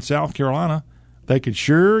County in South Carolina, they could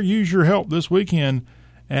sure use your help this weekend,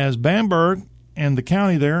 as Bamberg and the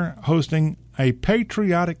county there hosting a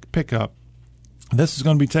patriotic pickup. This is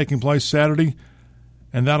going to be taking place Saturday,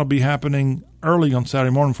 and that'll be happening early on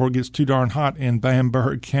Saturday morning before it gets too darn hot in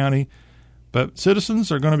Bamberg County. But citizens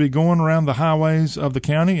are going to be going around the highways of the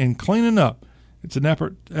county and cleaning up. It's an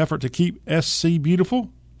effort to keep SC beautiful.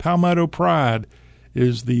 Palmetto Pride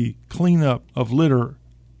is the cleanup of litter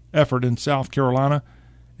effort in South Carolina,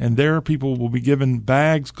 And there people will be given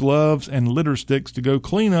bags, gloves, and litter sticks to go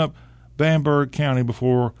clean up Bamberg County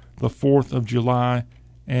before the 4th of July,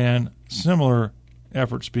 and similar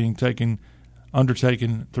efforts being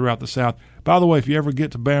undertaken throughout the South. By the way, if you ever get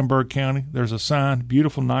to Bamberg County, there's a sign,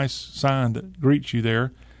 beautiful, nice sign that greets you there.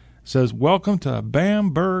 It says, "Welcome to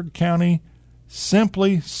Bamberg County,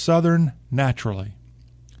 simply Southern naturally."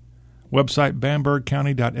 Website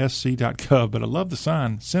bambergcounty.sc.gov. But I love the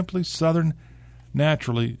sign, simply Southern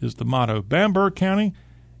naturally is the motto. Bamberg County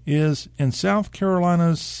is in South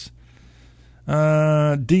Carolina's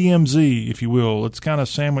DMZ, if you will. It's kind of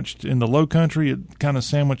sandwiched in the low country. It's kind of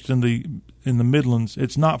sandwiched in the Midlands.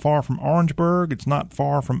 It's not far from Orangeburg. It's not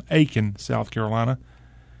far from Aiken, South Carolina.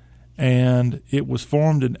 And it was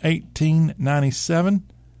formed in 1897.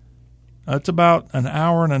 It's about an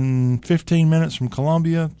hour and 15 minutes from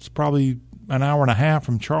Columbia. It's probably an hour and a half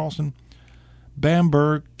from Charleston.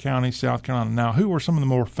 Bamberg County, South Carolina. Now, who are some of the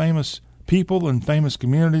more famous people and famous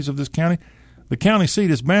communities of this county? The county seat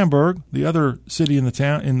is Bamberg. The other city in the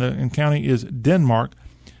town in the county is Denmark.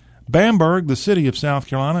 Bamberg, the city of South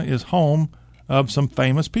Carolina, is home of some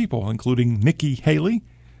famous people, including Nikki Haley,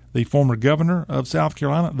 the former governor of South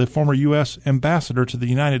Carolina, the former U.S. ambassador to the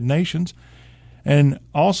United Nations. And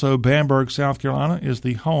also, Bamberg, South Carolina, is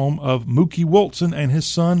the home of Mookie Wilson and his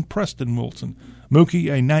son, Preston Wilson. Mookie,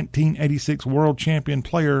 a 1986 world champion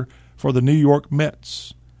player for the New York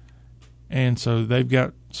Mets. And so they've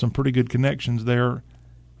got some pretty good connections there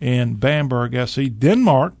in Bamberg, SC.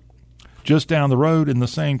 Denmark, just down the road in the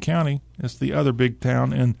same county, it's the other big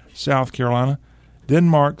town in South Carolina.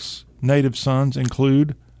 Denmark's native sons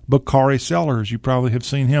include Bakari Sellers. You probably have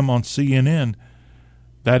seen him on CNN.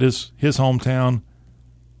 That is his hometown,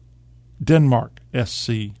 Denmark,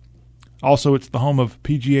 SC. Also, it's the home of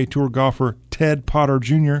PGA Tour golfer Ted Potter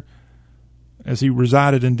Jr., as he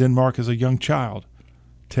resided in Denmark as a young child.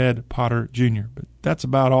 Ted Potter Jr. But that's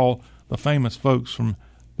about all the famous folks from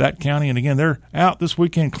that county. And again, they're out this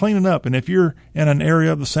weekend cleaning up. And if you're in an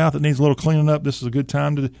area of the South that needs a little cleaning up, this is a good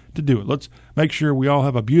time to do it. Let's make sure we all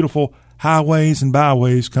have a beautiful highways and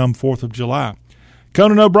byways come 4th of July.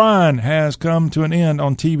 Conan O'Brien has come to an end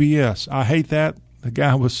on TBS. I hate that. The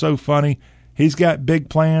guy was so funny. He's got big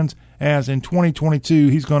plans, as in 2022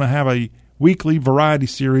 he's going to have a weekly variety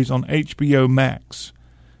series on HBO Max.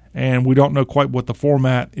 And we don't know quite what the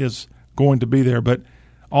format is going to be there. But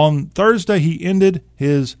on Thursday, he ended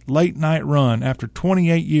his late-night run after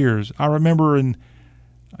 28 years. I remember in,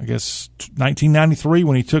 1993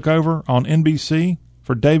 when he took over on NBC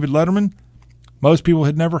for David Letterman. Most people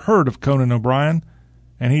had never heard of Conan O'Brien,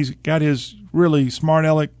 and he's got his really smart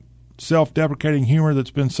aleck, self-deprecating humor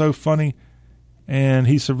that's been so funny. And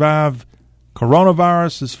he survived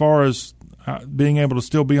coronavirus as far as being able to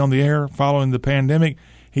still be on the air following the pandemic.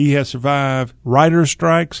 He has survived writer's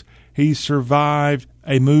strikes. He's survived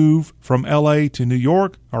a move from L.A. to New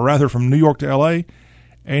York, or rather from New York to L.A.,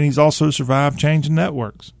 and he's also survived changing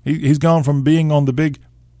networks. He's gone from being on the big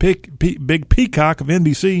peacock of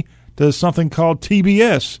NBC to something called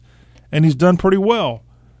TBS, and he's done pretty well.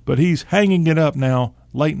 But he's hanging it up now,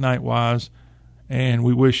 late-night-wise, and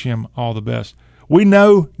we wish him all the best. We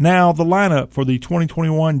know now the lineup for the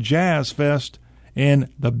 2021 Jazz Fest in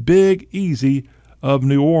the Big Easy of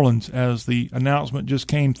New Orleans, as the announcement just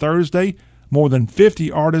came Thursday. More than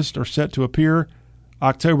 50 artists are set to appear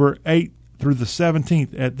October 8th through the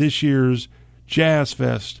 17th at this year's Jazz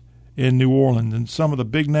Fest in New Orleans. And some of the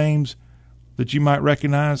big names that you might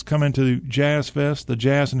recognize come into Jazz Fest, the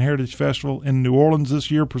Jazz and Heritage Festival in New Orleans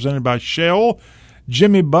this year, presented by Shell.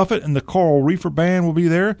 Jimmy Buffett and the Coral Reefer Band will be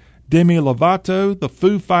there. Demi Lovato, the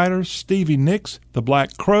Foo Fighters, Stevie Nicks, the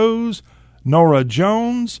Black Crowes, Norah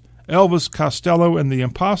Jones, Elvis Costello and the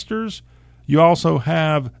Imposters. You also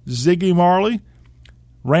have Ziggy Marley,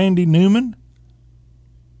 Randy Newman,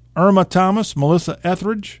 Irma Thomas, Melissa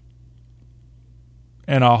Etheridge,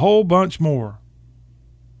 and a whole bunch more.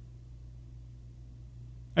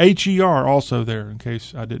 HER also there, in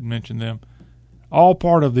case I didn't mention them. All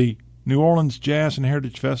part of the New Orleans Jazz and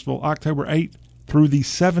Heritage Festival, October 8th through the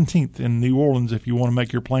 17th in New Orleans, if you want to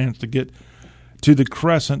make your plans to get to the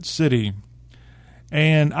Crescent City.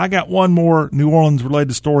 And I got one more New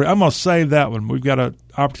Orleans-related story. I'm going to save that one. We've got an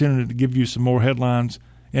opportunity to give you some more headlines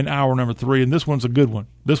in hour number 3, and this one's a good one.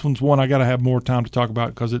 This one's one I got to have more time to talk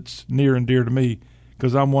about because it's near and dear to me,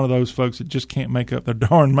 because I'm one of those folks that just can't make up their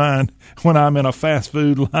darn mind when I'm in a fast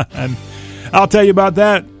food line. I'll tell you about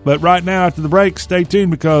that, but right now after the break, stay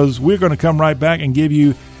tuned, because we're going to come right back and give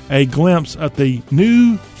you a glimpse at the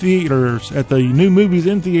new theaters, at the new movies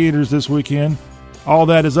in theaters this weekend. All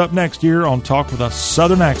that is up next year on Talk with a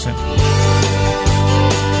Southern Accent.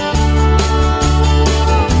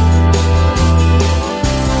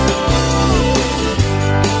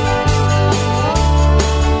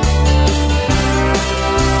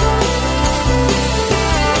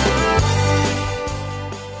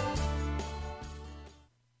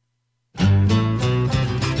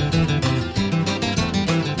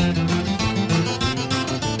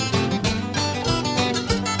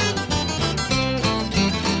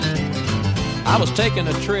 was taking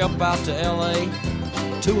a trip out to L.A.,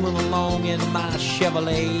 tooling along in my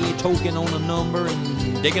Chevrolet, toking on a number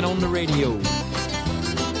and digging on the radio.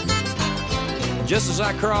 Just as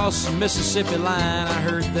I crossed the Mississippi line, I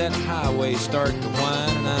heard that highway start to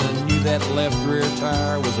whine, and I knew that left rear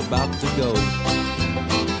tire was about to go.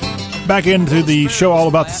 Back into the show all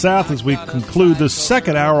about the South as we conclude the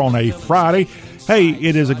second hour on a Friday. Hey,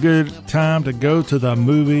 it is a good time to go to the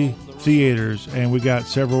movie theaters, and we got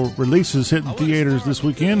several releases hitting theaters this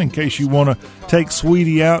weekend in case you want to take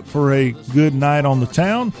Sweetie out for a good night on the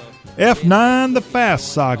town. F9 The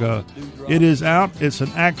Fast Saga. It is out. It's an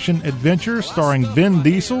action adventure starring Vin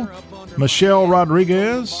Diesel, Michelle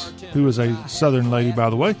Rodriguez, who is a Southern lady, by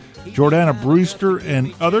the way, Jordana Brewster,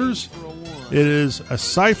 and others. It is a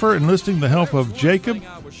cipher enlisting the help of Jacob,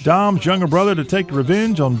 Dom's younger brother, to take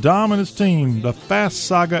revenge on Dom and his team. The Fast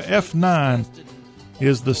Saga F9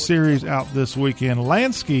 is the series out this weekend.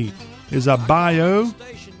 Lansky is a bio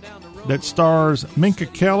that stars Minka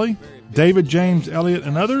Kelly, David James Elliott,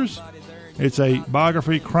 and others. It's a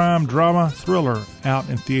biography, crime, drama, thriller out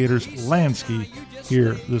in theaters. Lansky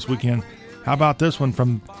here this weekend. How about this one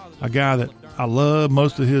from a guy that I love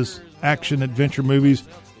most of his action adventure movies,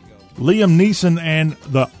 Liam Neeson and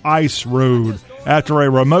The Ice Road. After a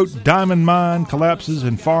remote diamond mine collapses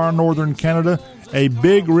in far northern Canada, a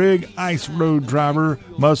big rig ice road driver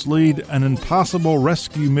must lead an impossible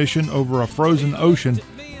rescue mission over a frozen ocean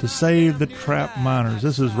to save the trapped miners.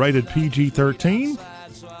 This is rated PG-13.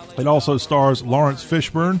 It also stars Lawrence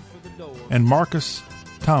Fishburne and Marcus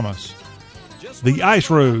Thomas. The Ice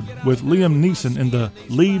Road with Liam Neeson in the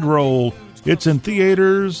lead role. It's in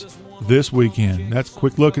theaters this weekend. That's a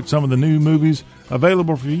quick look at some of the new movies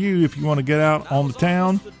available for you if you want to get out on the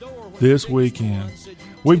town this weekend.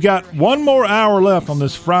 We've got one more hour left on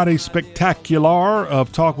this Friday spectacular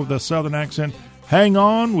of Talk with a Southern Accent. Hang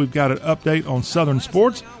on. We've got an update on Southern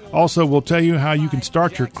sports. Also, we'll tell you how you can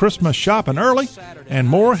start your Christmas shopping early and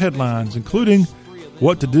more headlines, including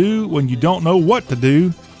what to do when you don't know what to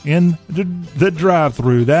do in the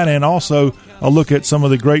drive-thru. That and also a look at some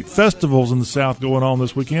of the great festivals in the South going on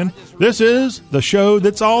this weekend. This is the show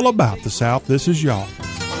that's all about the South. This is y'all.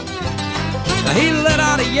 Now he let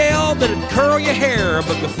out a yell that'd curl your hair,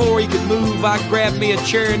 but before he could move, I grabbed me a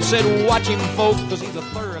chair and said, "Watch him, folks, because he's a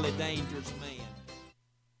thoroughly dangerous man."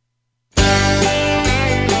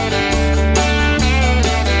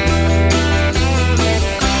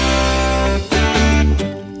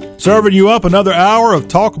 Serving you up another hour of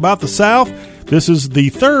Talk About the South. This is the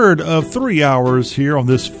third of 3 hours here on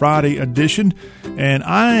this Friday edition, and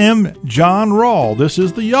I am John Rawl. This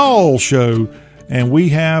is the Y'all Show, and we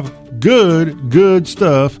have good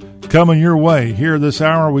stuff coming your way. Here this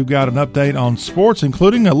hour, we've got an update on sports,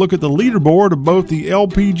 including a look at the leaderboard of both the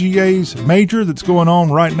LPGA's major that's going on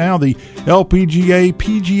right now, the LPGA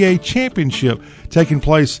PGA Championship taking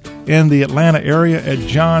place in the Atlanta area at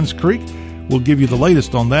Johns Creek. We'll give you the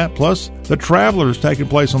latest on that, plus the Travelers taking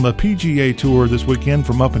place on the PGA Tour this weekend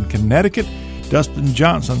from up in Connecticut. Dustin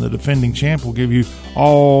Johnson, the defending champ, will give you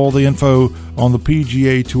all the info on the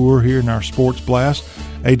PGA Tour here in our Sports Blast.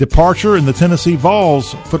 A departure in the Tennessee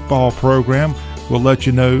Vols football program. We'll let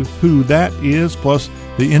you know who that is, plus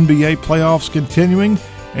the NBA playoffs continuing,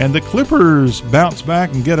 and the Clippers bounce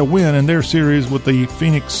back and get a win in their series with the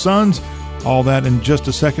Phoenix Suns. All that in just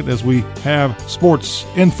a second as we have sports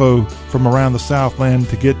info from around the Southland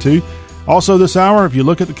to get to. Also this hour, if you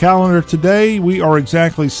look at the calendar today, we are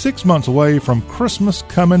exactly 6 months away from Christmas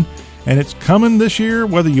coming, and it's coming this year,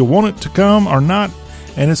 whether you want it to come or not,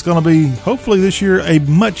 and it's going to be, hopefully this year, a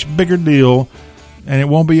much bigger deal, and it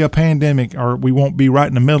won't be a pandemic, or we won't be right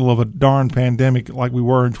in the middle of a darn pandemic like we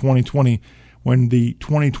were in 2020 when the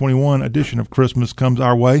 2021 edition of Christmas comes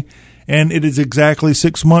our way. And it is exactly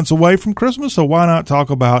 6 months away from Christmas, so why not talk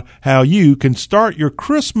about how you can start your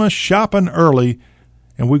Christmas shopping early?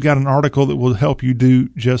 And we've got an article that will help you do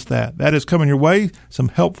just that. That is coming your way, some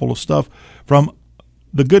helpful stuff from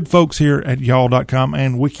the good folks here at y'all.com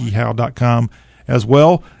and wikihow.com as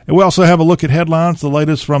well. And we also have a look at headlines, the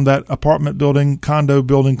latest from that apartment building, condo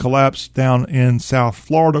building collapse down in South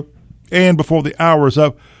Florida. And before the hour is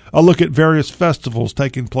up, a look at various festivals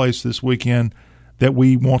taking place this weekend that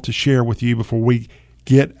we want to share with you before we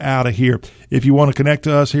get out of here. If you want to connect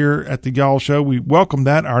to us here at the Y'all Show, we welcome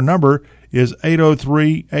that. Our number is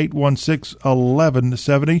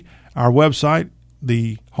 803-816-1170. Our website,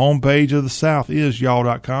 the homepage of the South, is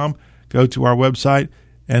y'all.com. Go to our website,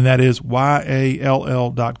 and that is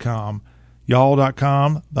YALL.com.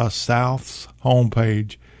 Y'all.com, the South's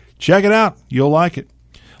homepage. Check it out. You'll like it.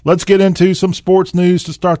 Let's get into some sports news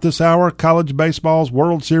to start this hour. College baseball's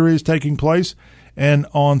World Series taking place. And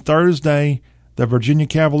on Thursday, The Virginia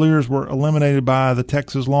Cavaliers were eliminated by the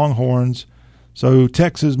Texas Longhorns. So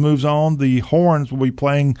Texas moves on. The Horns will be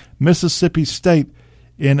playing Mississippi State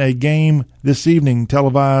in a game this evening,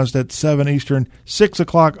 televised at 7 Eastern, 6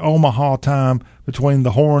 o'clock Omaha time, between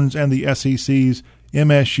the Horns and the SEC's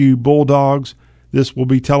MSU Bulldogs. This will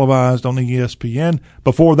be televised on ESPN.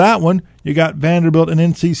 Before that one, you got Vanderbilt and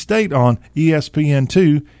NC State on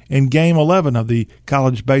ESPN2 in Game 11 of the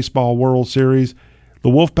College Baseball World Series. The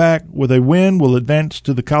Wolfpack, with a win, will advance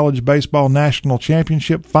to the College Baseball National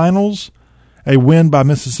Championship Finals. A win by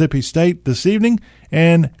Mississippi State this evening,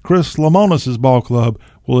 and Chris Lemonis' ball club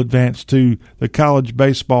will advance to the College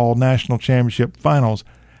Baseball National Championship Finals.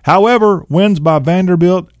 However, wins by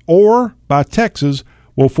Vanderbilt or by Texas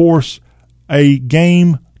will force a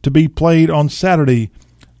game to be played on Saturday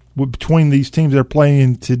between these teams that are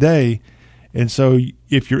playing today. And so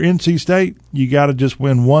if you're NC State, you got to just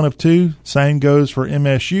win one of two. Same goes for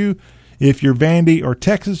MSU. If you're Vandy or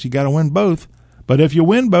Texas, you got to win both. But if you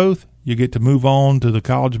win both, you get to move on to the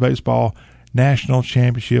College Baseball National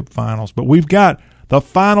Championship Finals. But we've got the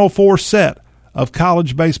Final Four set of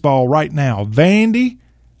college baseball right now. Vandy,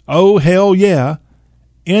 oh hell yeah.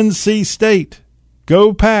 NC State,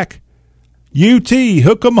 go Pack. UT,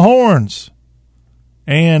 hook 'em horns.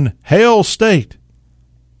 And Hail State,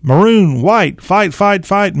 maroon, white, fight, fight,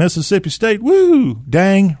 fight, Mississippi State, woo,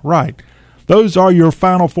 dang right. Those are your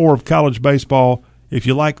Final Four of college baseball. If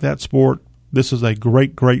you like that sport, this is a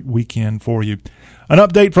great, great weekend for you. An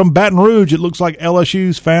update from Baton Rouge. It looks like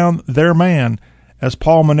LSU's found their man, as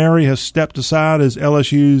Paul Mainieri has stepped aside as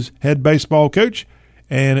LSU's head baseball coach.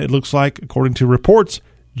 And it looks like, according to reports,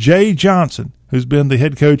 Jay Johnson, who's been the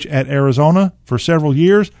head coach at Arizona for several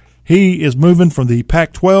years, he is moving from the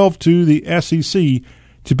Pac-12 to the SEC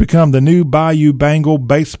to become the new Bayou Bengal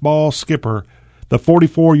baseball skipper. The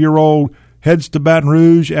 44-year-old heads to Baton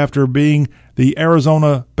Rouge after being the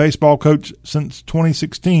Arizona baseball coach since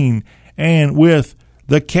 2016. And with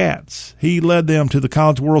the Cats, he led them to the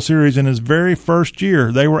College World Series in his very first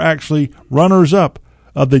year. They were actually runners-up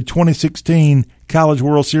of the 2016 College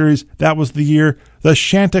World Series. That was the year the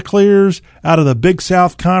Chanticleers out of the Big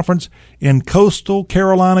South Conference in Coastal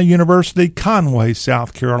Carolina University, Conway,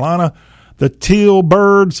 South Carolina. The Teal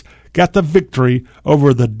Birds got the victory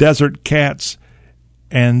over the Desert Cats,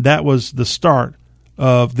 and that was the start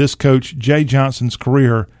of this coach, Jay Johnson's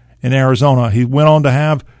career in Arizona. He went on to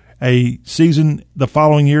have a season the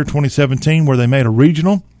following year, 2017, where they made a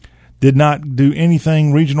regional. Did not do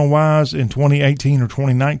anything regional-wise in 2018 or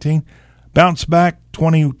 2019. Bounced back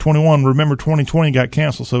 2021. Remember, 2020 got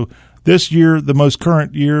canceled. So this year, the most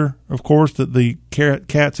current year, of course, that the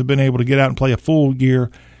Cats have been able to get out and play a full year,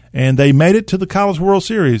 and they made it to the College World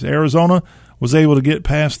Series. Arizona was able to get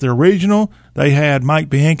past their regional. They had Mike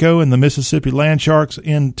Bianco and the Mississippi Landsharks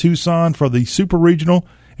in Tucson for the Super Regional,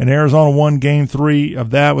 and Arizona won Game 3 of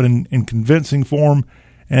that one in convincing form.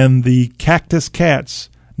 And the Cactus Cats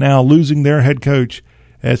now losing their head coach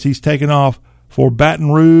as he's taken off for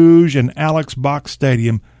Baton Rouge and Alex Box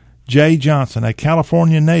Stadium. Jay Johnson, a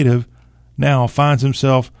California native, now finds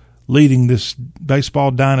himself leading this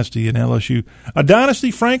baseball dynasty in LSU. A dynasty,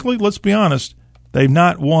 frankly, let's be honest, they've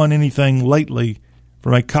not won anything lately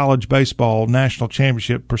from a college baseball national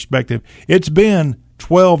championship perspective. It's been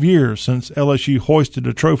 12 years since LSU hoisted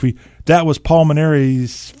a trophy. That was Paul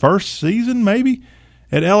Mainieri's first season, maybe,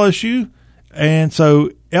 at LSU. And so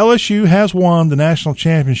LSU has won the national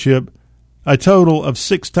championship a total of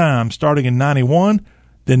 6 times, starting in 91,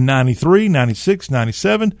 then 93, 96,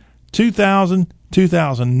 97, 2000,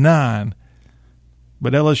 2009.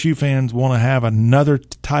 But LSU fans want to have another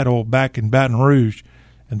title back in Baton Rouge,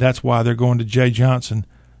 and that's why they're going to Jay Johnson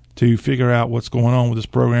to figure out what's going on with this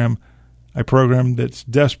program, a program that's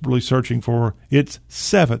desperately searching for its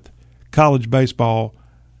 7th college baseball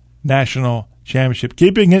national championship.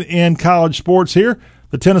 Keeping it in college sports here,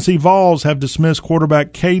 the Tennessee Vols have dismissed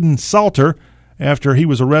quarterback Caden Salter after he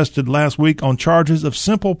was arrested last week on charges of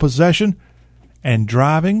simple possession and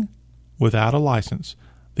driving without a license.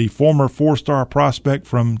 The former 4-star prospect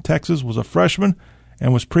from Texas was a freshman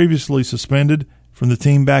and was previously suspended from the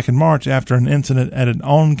team back in March after an incident at an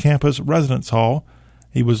on-campus residence hall.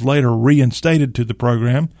 He was later reinstated to the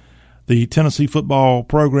program. The Tennessee football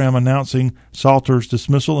program announcing Salter's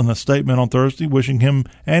dismissal in a statement on Thursday, wishing him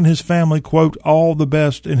and his family, quote, all the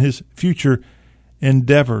best in his future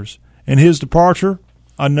endeavors. In his departure,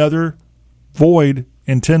 another void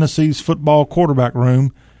in Tennessee's football quarterback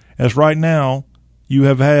room, as right now you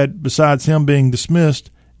have had, besides him being dismissed,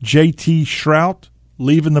 J.T. Shrout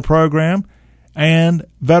leaving the program and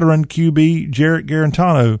veteran QB Jarrett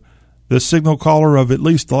Garantano, the signal caller of at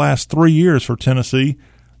least the last 3 years for Tennessee.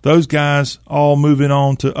 those guys all moving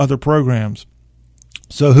on to other programs.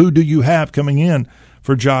 So who do you have coming in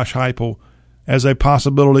for Josh Heupel as a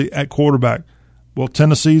possibility at quarterback? Well,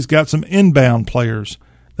 Tennessee's got some inbound players.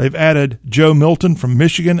 They've added Joe Milton from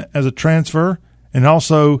Michigan as a transfer, and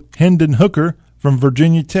also Hendon Hooker from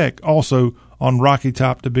Virginia Tech, also on Rocky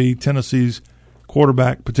Top to be Tennessee's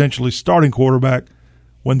quarterback, potentially starting quarterback,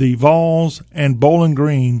 when the Vols and Bowling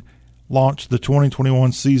Green launch the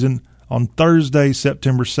 2021 season on Thursday,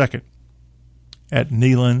 September 2nd at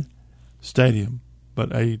Neyland Stadium.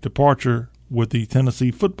 But a departure with the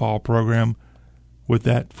Tennessee football program, with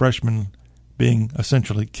that freshman being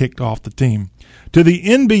essentially kicked off the team. To the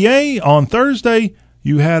NBA on Thursday,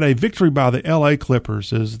 you had a victory by the LA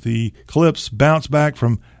Clippers as the Clips bounce back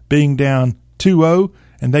from being down 2-0,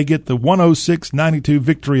 and they get the 106-92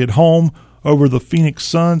 victory at home over the Phoenix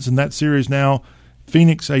Suns. In that series now,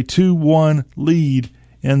 Phoenix a 2-1 lead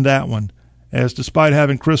in that one. As despite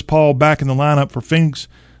having Chris Paul back in the lineup for Phoenix,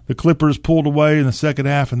 the Clippers pulled away in the second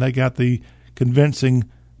half, and they got the convincing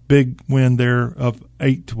big win there of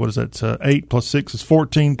 8. What is that? 8 plus 6 is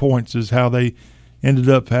 14 points is how they ended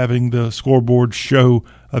up having the scoreboard show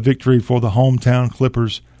a victory for the hometown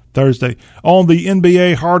Clippers Thursday. On the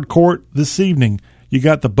NBA hard court this evening, you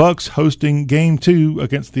got the Bucks hosting Game 2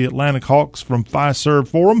 against the Atlanta Hawks from Fiserv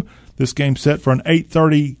Forum. This game set for an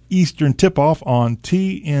 8:30 Eastern tip-off on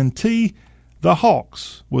TNT. The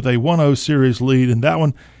Hawks with a 1-0 series lead in that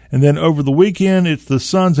one. And then over the weekend, it's the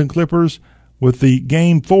Suns and Clippers with the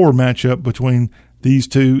Game 4 matchup between these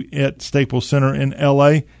two at Staples Center in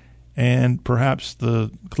L.A., and perhaps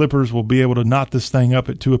the Clippers will be able to knot this thing up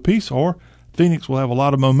at 2 apiece, or Phoenix will have a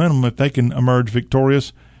lot of momentum if they can emerge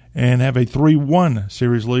victorious and have a 3-1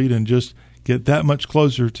 series lead and just get that much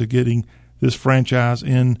closer to getting this franchise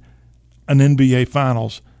in an NBA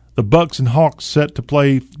Finals. The Bucks and Hawks set to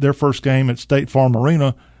play their first game at State Farm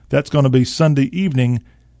Arena. That's going to be Sunday evening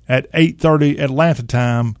at 8:30 Atlanta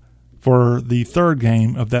time for the third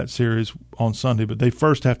game of that series on Sunday. But they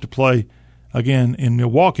first have to play again in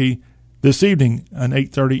Milwaukee this evening, an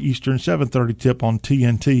 8:30 Eastern, 7:30 tip on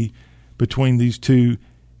TNT between these two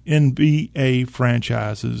NBA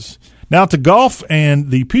franchises. Now to golf, and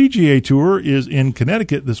the PGA Tour is in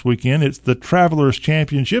Connecticut this weekend. It's the Travelers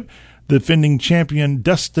Championship. Defending champion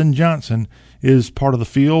Dustin Johnson is part of the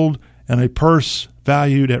field, and a purse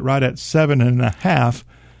valued at right at $7.5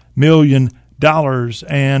 million.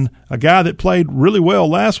 And a guy that played really well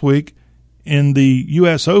last week in the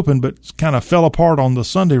U.S. Open but kind of fell apart on the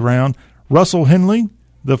Sunday round, Russell Henley,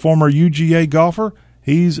 the former UGA golfer,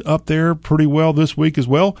 he's up there pretty well this week as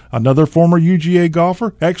well. Another former UGA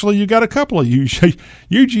golfer. Actually, you got a couple of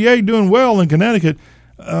UGA doing well in Connecticut.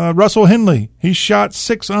 Russell Henley, he shot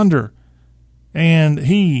 6 under, and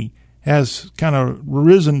he has kind of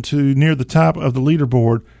risen to near the top of the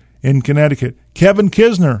leaderboard in Connecticut. Kevin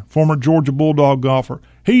Kisner, former Georgia Bulldog golfer,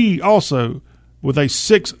 he also with a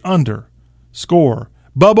 6 under score.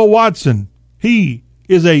 Bubba Watson, he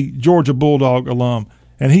is a Georgia Bulldog alum,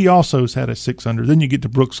 and he also has had a 6 under. Then you get to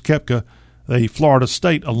Brooks Koepka, a Florida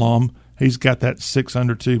State alum. He's got that 6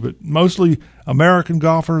 under too. But mostly American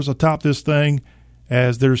golfers atop this thing,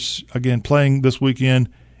 as there's, again, playing this weekend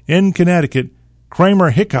in Connecticut.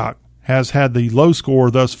 Kramer Hickok has had the low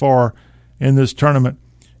score thus far in this tournament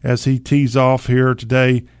as he tees off here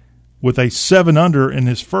today with a 7 under in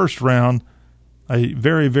his first round. A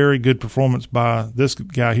very, very good performance by this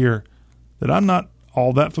guy here that I'm not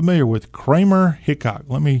all that familiar with, Kramer Hickok.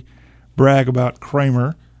 Let me brag about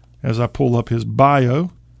Kramer as I pull up his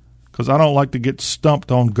bio, because I don't like to get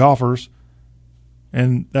stumped on golfers,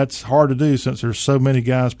 and that's hard to do since there's so many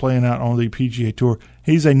guys playing out on the PGA Tour.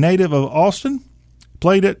 He's a native of Austin,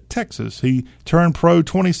 played at Texas. He turned pro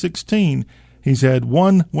 2016. He's had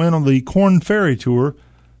 1 win on the Korn Ferry Tour,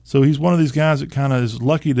 so he's one of these guys that kind of is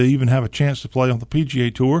lucky to even have a chance to play on the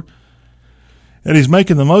PGA Tour. And he's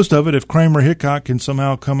making the most of it if Kramer Hickok can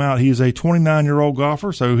somehow come out. He is a 29-year-old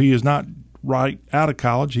golfer, so he is not right out of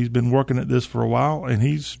college. He's been working at this for a while, and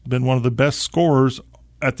he's been one of the best scorers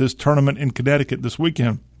at this tournament in Connecticut this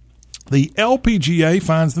weekend. The LPGA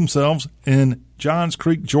finds themselves in Johns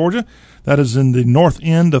Creek, Georgia. That is in the north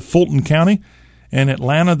end of Fulton County and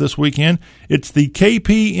Atlanta this weekend. It's the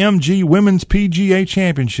KPMG Women's PGA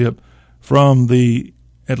Championship from the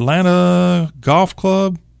Atlanta Golf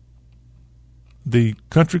Club, the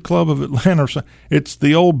Country Club of Atlanta. It's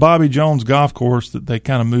the old Bobby Jones golf course that they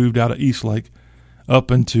kind of moved out of Eastlake up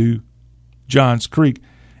into Johns Creek.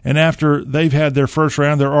 And after they've had their first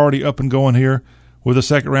round, they're already up and going here with a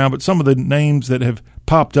second round. But some of the names that have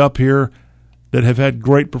popped up here that have had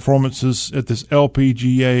great performances at this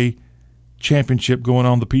LPGA championship going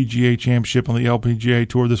on, the PGA Championship on the LPGA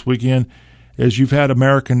Tour this weekend, as you've had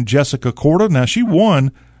American Jessica Korda. Now, she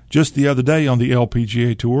won just the other day on the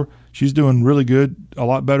LPGA Tour. She's doing really good, a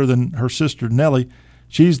lot better than her sister Nelly.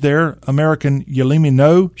 She's there. American Yelimi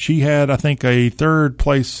No, she had, I think, a third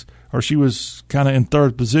place, or she was kind of in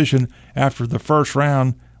third position after the first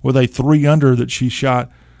round with a 3-under that she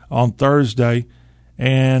shot on Thursday.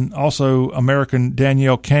 And also American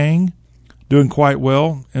Danielle Kang doing quite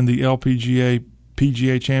well in the LPGA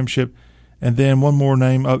PGA Championship. And then one more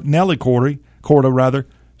name, Nelly Korda.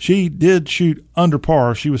 She did shoot under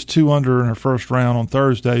par. She was 2 under in her first round on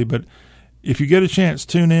Thursday. But if you get a chance,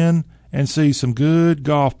 tune in and see some good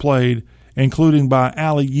golf played, including by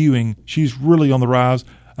Allie Ewing. She's really on the rise.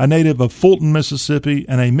 A native of Fulton, Mississippi,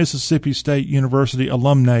 and a Mississippi State University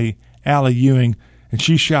alumni, Allie Ewing. And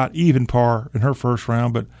she shot even par in her first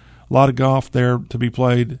round. But a lot of golf there to be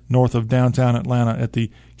played north of downtown Atlanta at the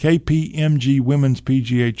KPMG Women's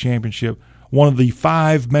PGA Championship, one of the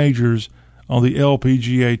 5 majors on the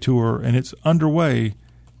LPGA Tour, and it's underway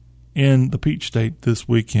in the Peach State this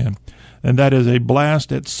weekend. And that is a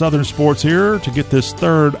blast at Southern Sports here to get this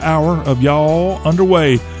third hour of y'all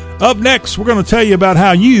underway. Up next, we're going to tell you about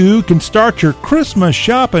how you can start your Christmas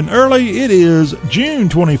shopping early. It is June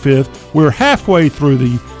 25th. We're halfway through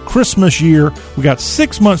the Christmas year. We got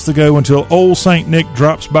 6 months to go until old St. Nick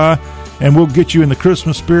drops by, and we'll get you in the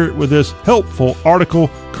Christmas spirit with this helpful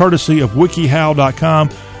article courtesy of WikiHow.com.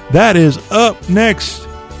 That is up next.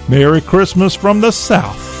 Merry Christmas from the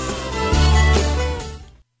South.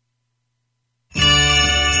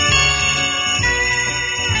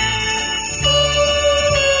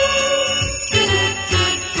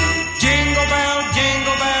 Jingle bell,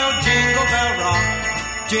 jingle bell, jingle bell rock.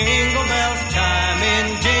 Jingle bells chime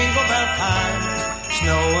in jingle bell time.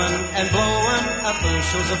 Snowing and blowing up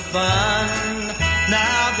bushels of fun.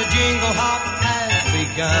 Now the jingle hop has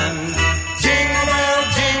begun. Jingle bell,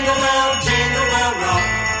 jingle bell, jingle bell rock.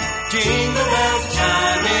 Jingle bells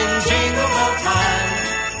chime in jingle bell time.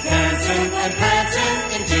 Dancing and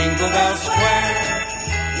prancing in Jingle Bell Square.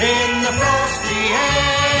 In the frosty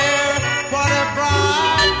air. What a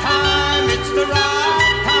bright time, it's the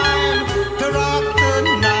right time to rock the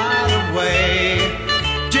night away.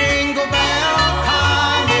 Jingle bell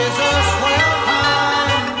time is a swell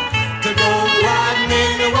time to go riding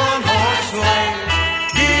in a one-horse sleigh.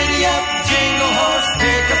 Giddy up, jingle horse,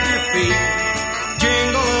 pick up your feet.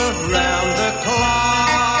 Jingle around the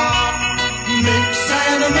clock. Mix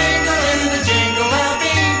and a mingle in the jingle bell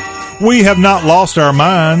beat. We have not lost our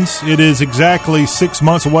minds. It is exactly 6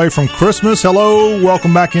 months away from Christmas. Hello,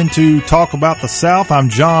 welcome back into Talk About the South. I'm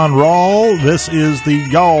John Rawl. This is the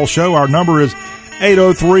Y'all Show. Our number is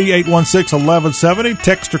 803-816-1170.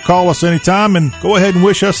 Text or call us anytime, and go ahead and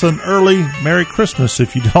wish us an early Merry Christmas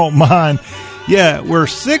if you don't mind. Yeah, we're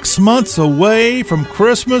 6 months away from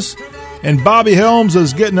Christmas, and Bobby Helms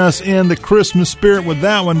is getting us in the Christmas spirit with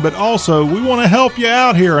that one, but also we want to help you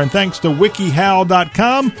out here, and thanks to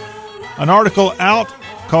WikiHow.com, an article out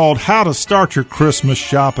called How to Start Your Christmas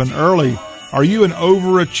Shopping Early. Are you an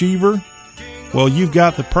overachiever? Well, you've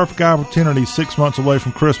got the perfect opportunity 6 months away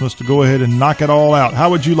from Christmas to go ahead and knock it all out.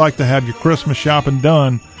 How would you like to have your Christmas shopping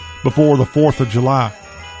done before the 4th of July?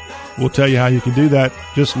 We'll tell you how you can do that.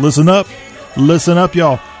 Just listen up. Listen up,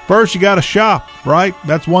 y'all. First, you got to shop, right?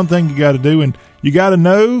 That's one thing you got to do, and you got to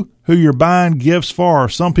know who you're buying gifts for.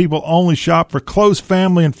 Some people only shop for close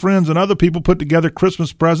family and friends, and other people put together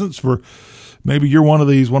Christmas presents for, maybe you're one of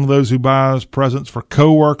those who buys presents for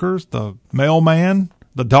coworkers, the mailman,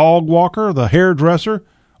 the dog walker, the hairdresser,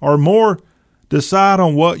 or more. Decide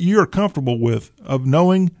on what you're comfortable with of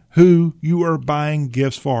knowing who you are buying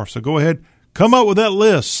gifts for. So go ahead, come up with that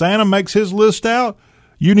list. Santa makes his list out.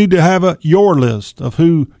 You need to have your list of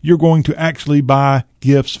who you're going to actually buy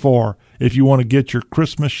gifts for if you want to get your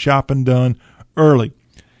Christmas shopping done early.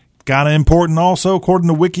 Kind of important also, according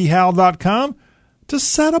to WikiHow.com, to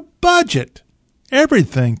set a budget.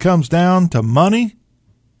 Everything comes down to money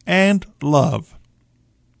and love.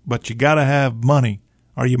 But you got to have money,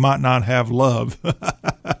 or you might not have love.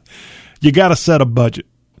 You got to set a budget,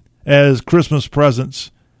 as Christmas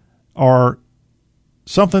presents are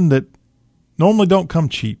something that normally don't come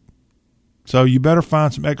cheap. So you better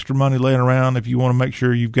find some extra money laying around if you want to make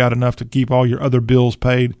sure you've got enough to keep all your other bills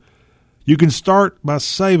paid. You can start by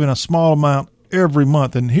saving a small amount every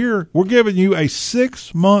month. And here we're giving you a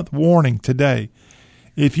 6-month warning today.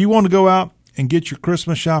 If you want to go out and get your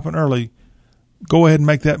Christmas shopping early, go ahead and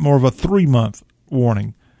make that more of a 3-month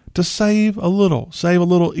warning to save a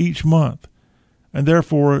little each month. And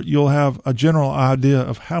therefore, you'll have a general idea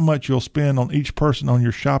of how much you'll spend on each person on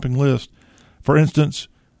your shopping list. For instance,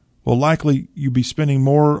 will likely you be spending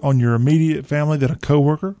more on your immediate family than a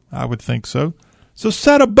coworker. I would think so. So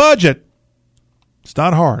set a budget. It's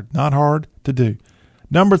not hard to do.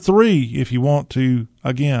 Number 3, if you want to,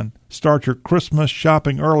 again, start your Christmas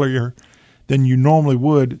shopping earlier than you normally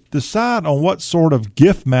would, decide on what sort of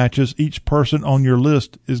gift matches each person on your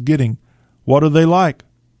list is getting. What do they like?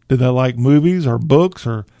 Do they like movies or books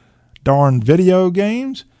or darn video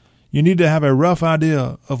games? You need to have a rough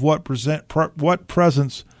idea of what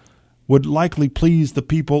presents would likely please the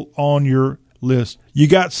people on your list. You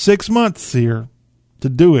got 6 months here to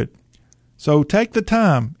do it. So take the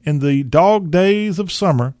time in the dog days of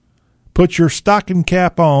summer, put your stocking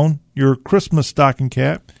cap on, your Christmas stocking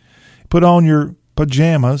cap, put on your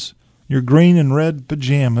pajamas, your green and red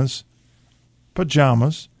pajamas,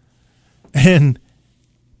 and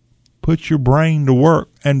put your brain to work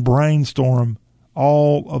and brainstorm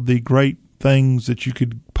all of the great things that you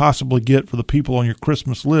could possibly get for the people on your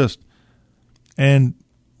Christmas list, and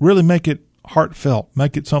really make it heartfelt.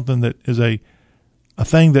 Make it something that is a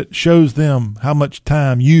thing that shows them how much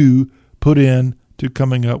time you put in to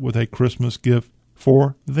coming up with a Christmas gift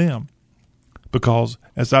for them. Because,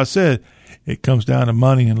 as I said, it comes down to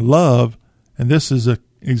money and love, and this is an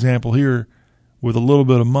example here. With a little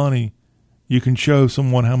bit of money, you can show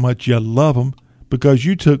someone how much you love them because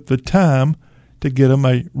you took the time to get them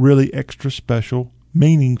a really extra special,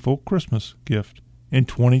 meaningful Christmas gift in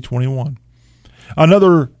 2021.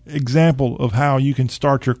 Another example of how you can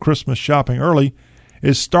start your Christmas shopping early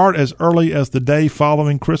is start as early as the day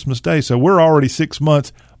following Christmas Day. So we're already 6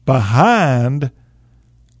 months behind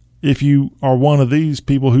if you are one of these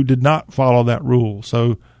people who did not follow that rule.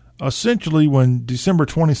 So essentially when December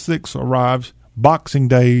 26th arrives, Boxing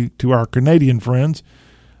Day to our Canadian friends,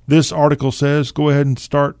 this article says go ahead and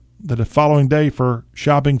start the following day for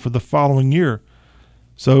shopping for the following year.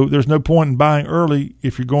 So there's no point in buying early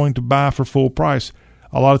if you're going to buy for full price.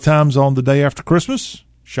 A lot of times on the day after Christmas,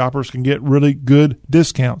 shoppers can get really good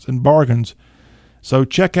discounts and bargains. So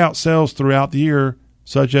check out sales throughout the year,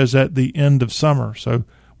 such as at the end of summer. So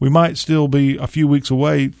we might still be a few weeks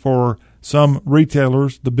away for some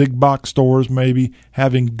retailers, the big box stores, maybe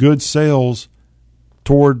having good sales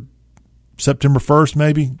toward September 1st,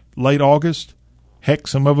 maybe late August. Heck,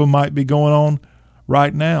 some of them might be going on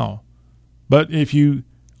right now. But if you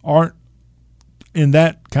aren't in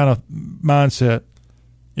that kind of mindset,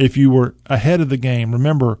 if you were ahead of the game,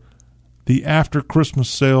 remember the after Christmas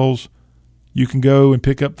sales, you can go and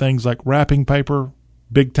pick up things like wrapping paper,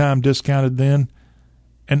 big time discounted then,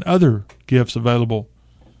 and other gifts available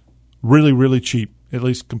really, really cheap, at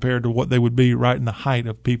least compared to what they would be right in the height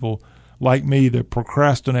of people like me, the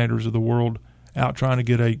procrastinators of the world, out trying to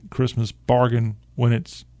get a Christmas bargain when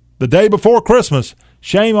it's the day before Christmas.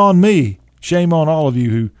 Shame on me. Shame on all of you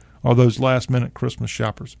who are those last-minute Christmas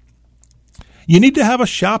shoppers. You need to have a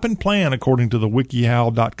shopping plan, according to the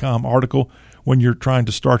WikiHow.com article, when you're trying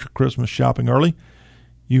to start your Christmas shopping early.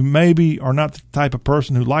 You maybe are not the type of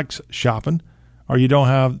person who likes shopping, or you don't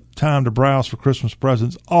have time to browse for Christmas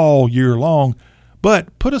presents all year long,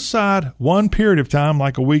 but put aside one period of time,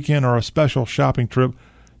 like a weekend or a special shopping trip,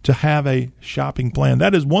 to have a shopping plan.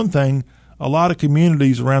 That is one thing. A lot of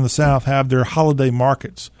communities around the South have their holiday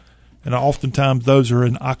markets, and oftentimes those are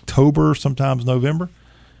in October, sometimes November.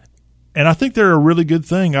 And I think they're a really good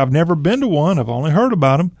thing. I've never been to one. I've only heard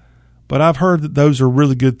about them, but I've heard that those are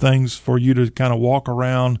really good things for you to kind of walk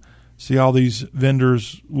around, see all these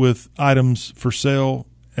vendors with items for sale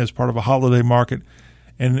as part of a holiday market.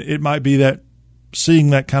 And it might be that seeing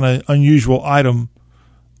that kind of unusual item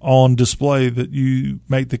on display that you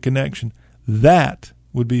make the connection. That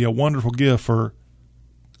would be a wonderful gift for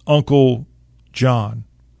Uncle John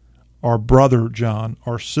or Brother John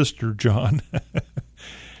or Sister John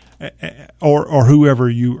or whoever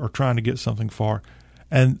you are trying to get something for.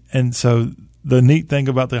 And so the neat thing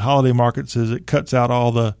about the holiday markets is it cuts out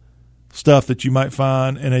all the stuff that you might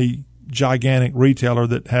find in a gigantic retailer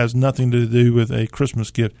that has nothing to do with a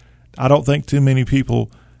Christmas gift. I don't think too many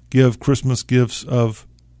people give Christmas gifts of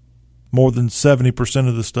more than 70%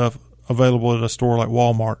 of the stuff available at a store like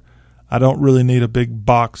Walmart. I don't really need a big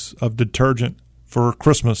box of detergent for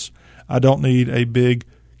Christmas. I don't need a big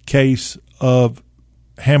case of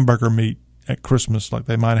hamburger meat at Christmas like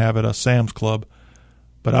they might have at a Sam's Club.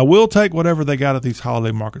 But I will take whatever they got at these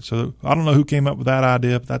holiday markets. So I don't know who came up with that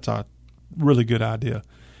idea, but that's a really good idea.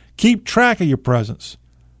 Keep track of your presents.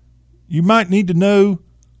 You might need to know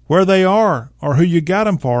where they are or who you got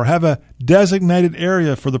them for. Have a designated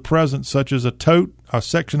area for the presents, such as a tote, a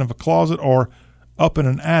section of a closet, or up in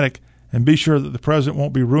an attic, and be sure that the present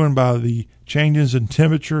won't be ruined by the changes in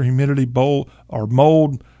temperature, humidity, or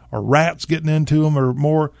mold, or rats getting into them, or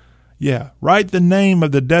more. Yeah, write the name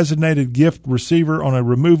of the designated gift receiver on a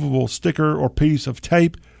removable sticker or piece of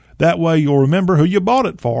tape. That way you'll remember who you bought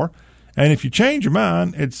it for. And if you change your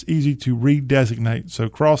mind, it's easy to redesignate. So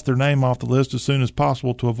cross their name off the list as soon as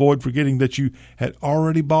possible to avoid forgetting that you had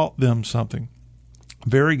already bought them something.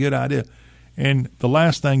 Very good idea. And the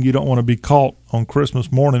last thing, you don't want to be caught on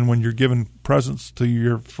Christmas morning when you're giving presents to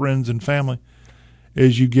your friends and family,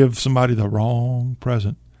 is you give somebody the wrong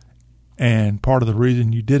present. And part of the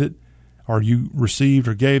reason you did it, or you received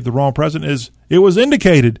or gave the wrong present, is it was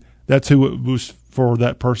indicated that's who it was for,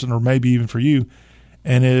 that person, or maybe even for you.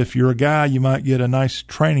 And if you're a guy, you might get a nice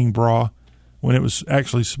training bra when it was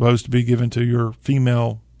actually supposed to be given to your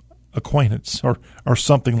female acquaintance, or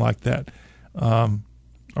something like that.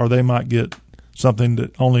 Or they might get something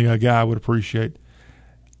that only a guy would appreciate.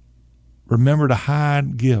 Remember to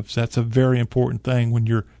hide gifts. That's a very important thing when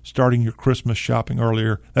you're starting your Christmas shopping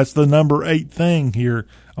earlier. That's the number 8 thing here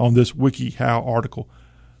on this WikiHow article.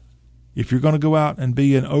 If you're going to go out and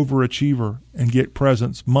be an overachiever and get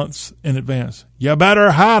presents months in advance, you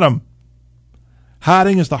better hide them.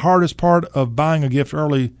 Hiding is the hardest part of buying a gift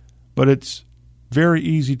early, but it's very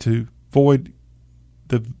easy to avoid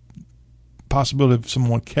the possibility of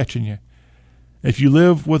someone catching you. If you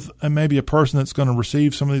live with maybe a person that's going to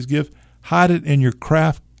receive some of these gifts, hide it in your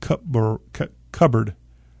craft cupboard.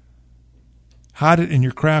 Hide it in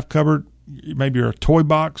your craft cupboard, maybe your toy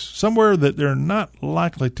box, somewhere that they're not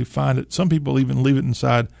likely to find it. Some people even leave it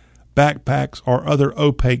inside backpacks or other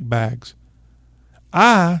opaque bags.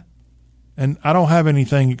 I don't have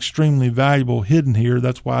anything extremely valuable hidden here.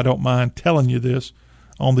 That's why I don't mind telling you this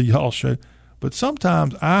on the Y'all Show. But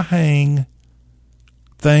sometimes I hang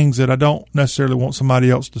things that I don't necessarily want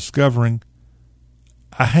somebody else discovering.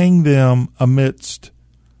 I hang them amidst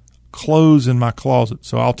clothes in my closet.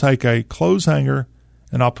 So I'll take a clothes hanger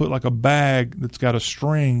and I'll put like a bag that's got a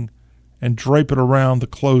string and drape it around the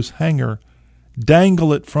clothes hanger,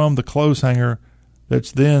 dangle it from the clothes hanger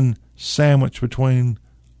that's then sandwiched between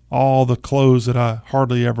all the clothes that I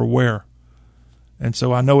hardly ever wear. And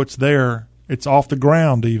so I know it's there. It's off the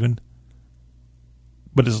ground even,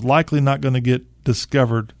 but it's likely not going to get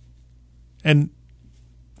discovered. And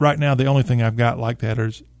right now, the only thing I've got like that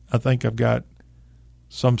is, I think I've got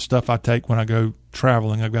some stuff I take when I go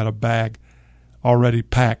traveling. I've got a bag already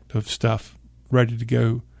packed of stuff ready to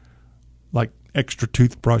go, like extra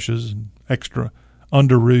toothbrushes and extra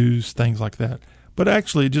underoos, things like that. But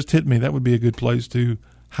actually, it just hit me. That would be a good place to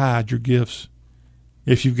hide your gifts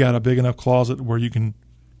if you've got a big enough closet where you can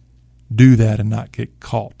do that and not get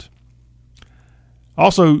caught.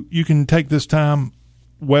 Also, you can take this time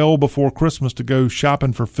well before Christmas to go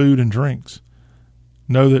shopping for food and drinks.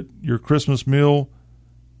 Know that your Christmas meal,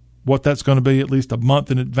 what that's going to be at least a month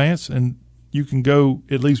in advance, and you can go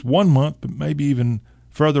at least 1 month, but maybe even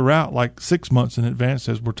further out, like 6 months in advance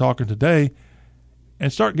as we're talking today,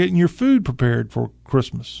 and start getting your food prepared for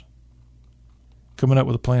Christmas. Coming up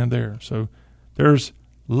with a plan there. So there's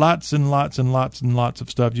lots and lots and lots and lots of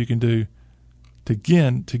stuff you can do to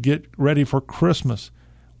get ready for Christmas.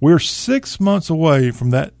 We're 6 months away from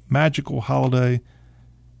that magical holiday,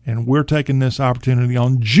 and we're taking this opportunity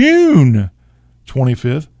on June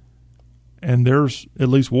 25th. And there's at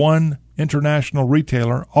least one international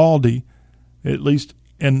retailer, Aldi, at least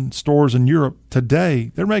in stores in Europe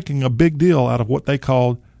today, they're making a big deal out of what they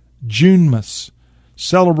call Junemas,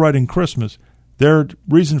 celebrating Christmas. Their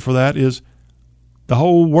reason for that is the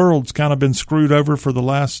whole world's kind of been screwed over for the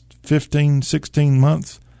last 15, 16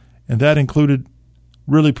 months, and that included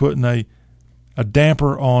really putting a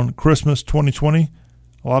damper on Christmas 2020.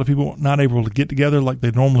 A lot of people not able to get together like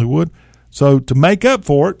they normally would. So to make up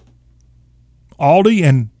for it, Aldi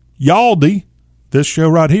and Yaldi, this show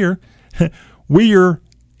right here, we are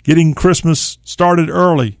getting Christmas started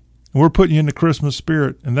early, and we're putting you in the Christmas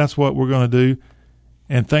spirit, and that's what we're going to do.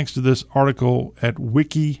 And thanks to this article at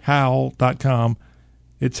wikihow.com,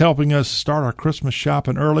 it's helping us start our Christmas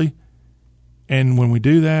shopping early. And when we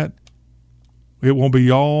do that, it won't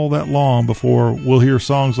be all that long before we'll hear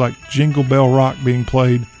songs like Jingle Bell Rock being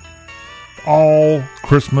played all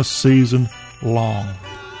Christmas season long.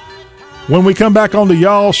 When we come back on the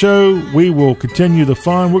Y'all Show, we will continue the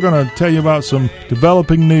fun. We're going to tell you about some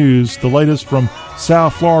developing news, the latest from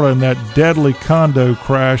South Florida and that deadly condo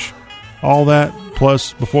crash, all that.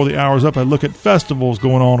 Plus, before the hour's up, I look at festivals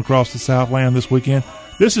going on across the Southland this weekend.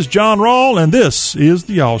 This is John Rawl, and this is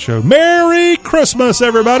the Y'all Show. Merry Christmas,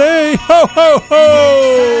 everybody! Ho, ho,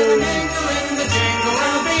 ho! That's the jingle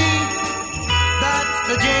bell. That's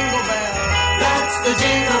the jingle bell. That's the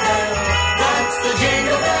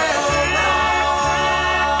jingle bell.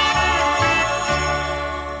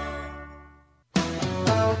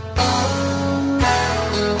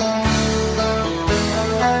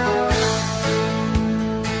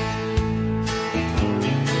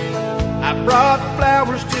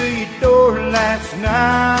 your door last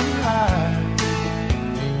night.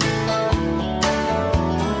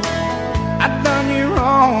 I done you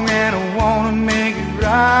wrong and I wanna make it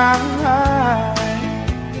right.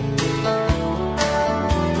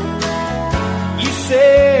 You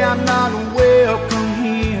say I'm not welcome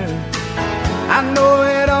here. I know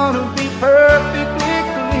it ought to be perfectly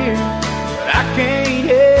clear, but I can't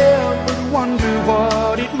help but wonder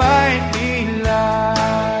what it might be like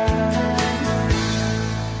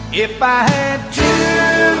if I had 2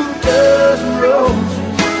 dozen roses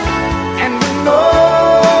and an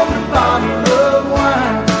open bottle of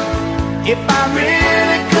wine. If I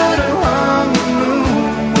really could have hung the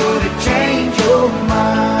moon, would it change your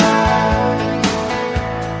mind?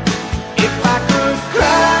 If I could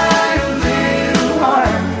cry a little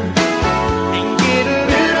harder and get a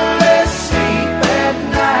little less sleep at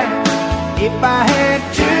night. If I had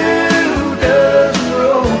 2 dozen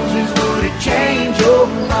roses, would it change your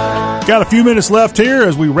mind? Got a few minutes left here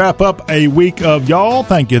as we wrap up a week of y'all.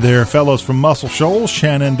 Thank you there, fellows from Muscle Shoals,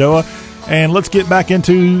 Shenandoah. And let's get back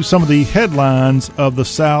into some of the headlines of the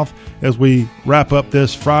South as we wrap up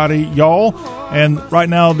this Friday, y'all. And right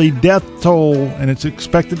now, the death toll, and it's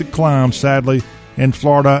expected to climb, sadly, in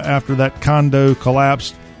Florida after that condo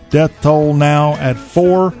collapsed. Death toll now at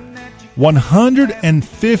 4.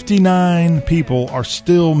 159 people are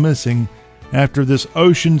still missing after this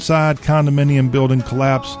Oceanside condominium building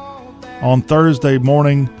collapsed on Thursday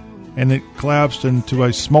morning, and it collapsed into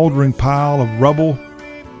a smoldering pile of rubble.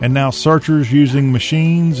 And now searchers using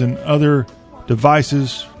machines and other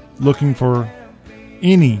devices looking for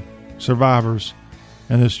any survivors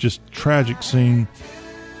in this just tragic scene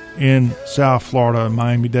in South Florida,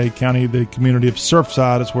 Miami-Dade County, the community of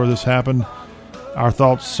Surfside is where this happened. Our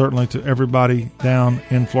thoughts certainly to everybody down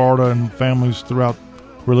in Florida and families throughout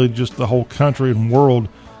really just the whole country and world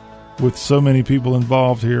with so many people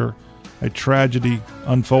involved here. A tragedy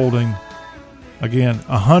unfolding. Again,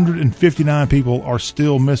 159 people are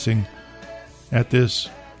still missing at this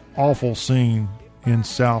awful scene in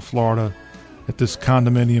South Florida at this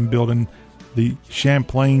condominium building, the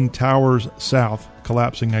Champlain Towers South,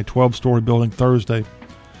 collapsing a 12-story building Thursday.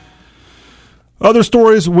 Other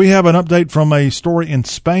stories, we have an update from a story in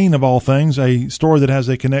Spain, of all things, a story that has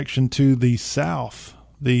a connection to the South.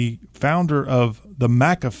 The founder of the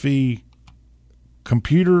McAfee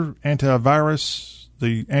computer antivirus,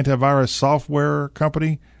 the antivirus software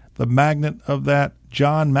company, the magnate of that,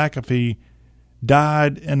 John McAfee,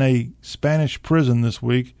 died in a Spanish prison this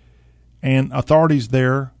week, and authorities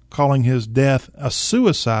there calling his death a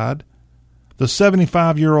suicide. The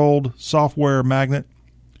 75-year-old software magnate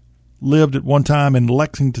lived at one time in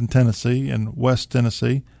Lexington, Tennessee, and West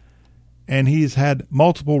Tennessee, and he's had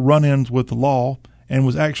multiple run-ins with the law and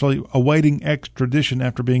was actually awaiting extradition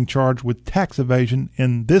after being charged with tax evasion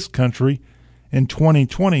in this country in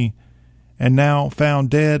 2020, and now found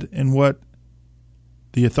dead in what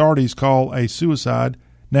the authorities call a suicide.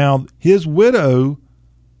 Now, his widow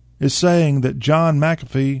is saying that John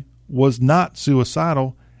McAfee was not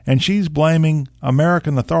suicidal, and she's blaming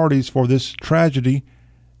American authorities for this tragedy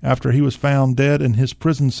after he was found dead in his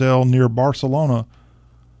prison cell near Barcelona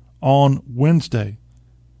on Wednesday.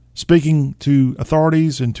 Speaking to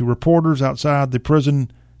authorities and to reporters outside the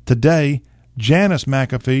prison today, Janice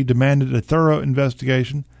McAfee demanded a thorough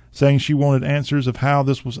investigation, saying she wanted answers of how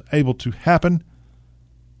this was able to happen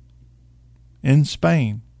in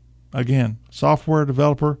Spain. Again, software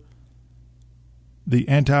developer, the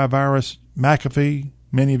antivirus McAfee.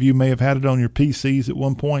 Many of you may have had it on your PCs at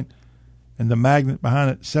one point. And the magnet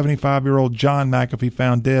behind it, 75-year-old John McAfee,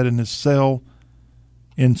 found dead in his cell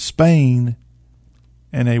in Spain,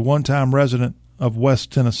 and a one-time resident of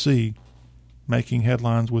West Tennessee, making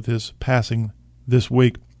headlines with his passing this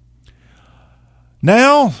week.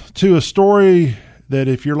 Now to a story that,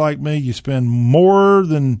 if you're like me, you spend more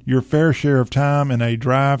than your fair share of time in a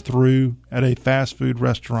drive-through at a fast food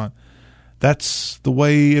restaurant. That's the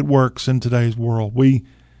way it works in today's world. We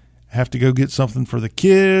have to go get something for the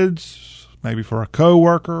kids, maybe for a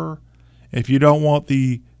coworker. If you don't want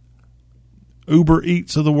the Uber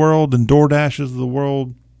Eats of the world and DoorDashes of the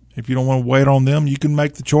world, if you don't want to wait on them, you can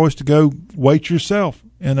make the choice to go wait yourself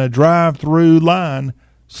in a drive-through line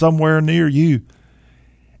somewhere near you.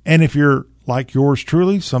 And if you're like yours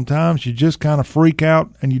truly, sometimes you just kind of freak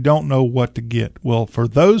out and you don't know what to get. Well, for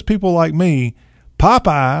those people like me,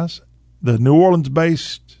 Popeyes, the New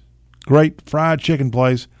Orleans-based great fried chicken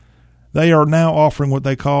place, they are now offering what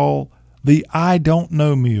they call the I Don't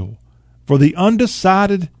Know meal for the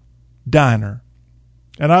undecided diner.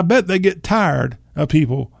 And I bet they get tired of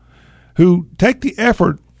people who take the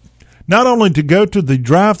effort not only to go to the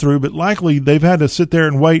drive-thru, but likely they've had to sit there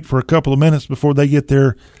and wait for a couple of minutes before they get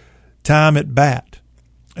their time at bat.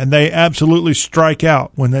 And they absolutely strike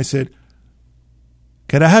out when they said,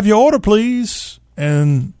 "Can I have your order, please?"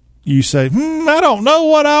 And you say, "I don't know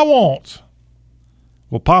what I want."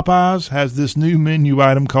 Well, Popeyes has this new menu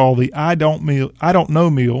item called the I don't know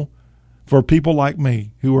meal for people like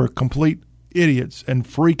me who are complete idiots and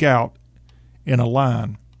freak out in a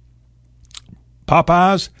line.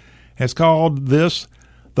 Popeyes has called this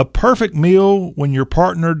the perfect meal when your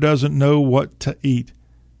partner doesn't know what to eat.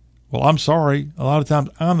 Well, I'm sorry. A lot of times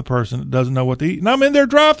I'm the person that doesn't know what to eat, and I'm in their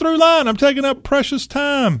drive-thru line. I'm taking up precious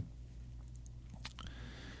time.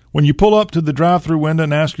 When you pull up to the drive-thru window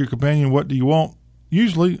and ask your companion, "What do you want?"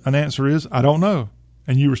 usually an answer is, "I don't know."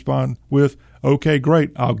 And you respond with, "Okay,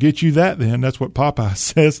 great. I'll get you that then." That's what Popeye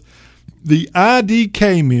says. The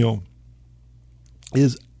IDK meal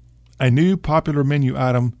is a new popular menu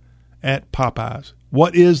item at Popeyes.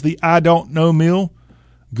 What is the I don't know meal?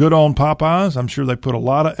 Good on Popeyes. I'm sure they put a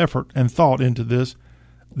lot of effort and thought into this.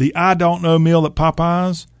 The I don't know meal at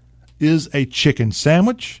Popeyes is a chicken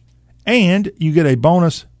sandwich, and you get a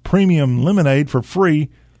bonus premium lemonade for free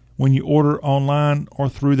when you order online or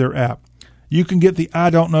through their app. You can get the I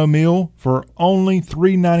don't know meal for only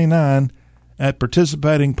 $3.99 at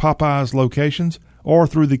participating Popeyes locations or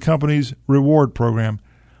through the company's reward program.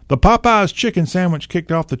 The Popeyes chicken sandwich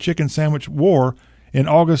kicked off the chicken sandwich war in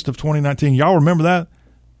August of 2019. Y'all remember that?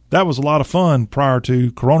 That was a lot of fun prior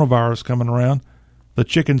to coronavirus coming around, the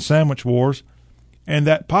chicken sandwich wars. And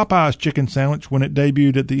that Popeyes chicken sandwich, when it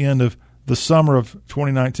debuted at the end of the summer of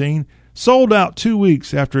 2019, sold out 2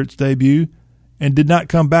 weeks after its debut and did not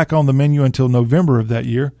come back on the menu until November of that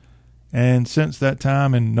year. And since that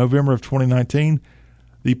time, in November of 2019,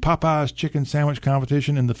 the Popeyes chicken sandwich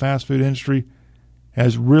competition in the fast food industry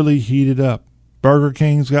has really heated up. Burger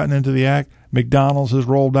King's gotten into the act. McDonald's has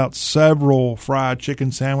rolled out several fried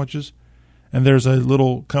chicken sandwiches. And there's a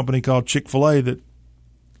little company called Chick-fil-A that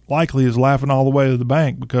likely is laughing all the way to the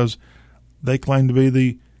bank because they claim to be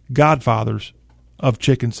the godfathers of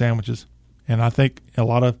chicken sandwiches. And I think in a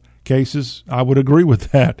lot of cases I would agree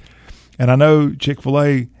with that. And I know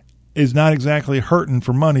Chick-fil-A is not exactly hurting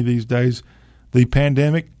for money these days. The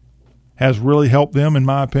pandemic has really helped them, in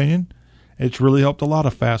my opinion. It's really helped a lot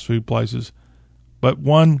of fast food places. But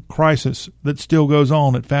one crisis that still goes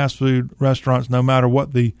on at fast food restaurants, no matter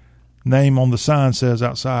what the name on the sign says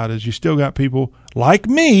outside, is you still got people like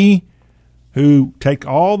me who take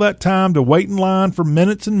all that time to wait in line for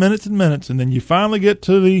minutes and minutes and minutes, and then you finally get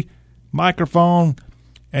to the microphone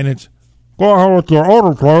and it's, "Go ahead with your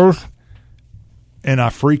order, please." And I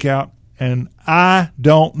freak out and I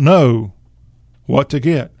don't know what to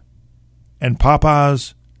get. And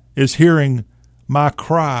Popeyes is hearing my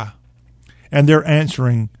cry, and they're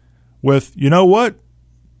answering with, "You know what,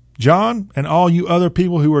 John, and all you other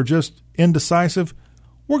people who are just indecisive,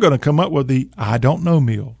 we're going to come up with the I don't know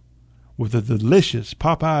meal with a delicious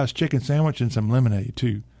Popeyes chicken sandwich and some lemonade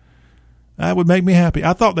too." That would make me happy.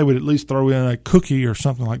 I thought they would at least throw in a cookie or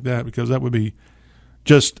something like that, because that would be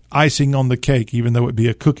just icing on the cake, even though it be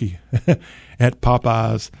a cookie at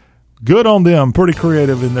Popeyes. Good on them. Pretty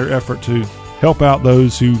creative in their effort to help out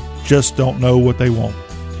those who just don't know what they want.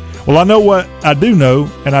 Well, I know what I do know,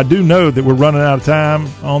 and I do know that we're running out of time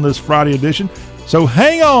on this Friday edition. So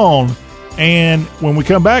hang on. And when we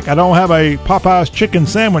come back, I don't have a Popeyes chicken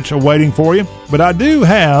sandwich awaiting for you, but I do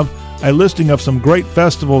have a listing of some great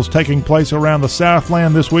festivals taking place around the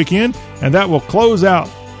Southland this weekend, and that will close out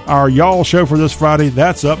our Y'all Show for this Friday.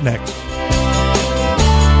 That's up next.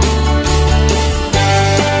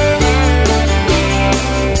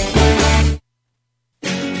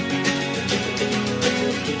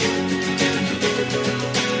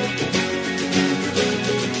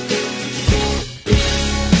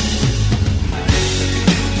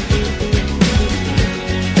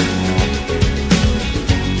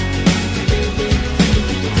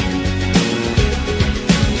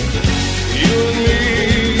 You and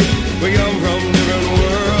me, we come from different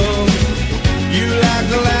worlds.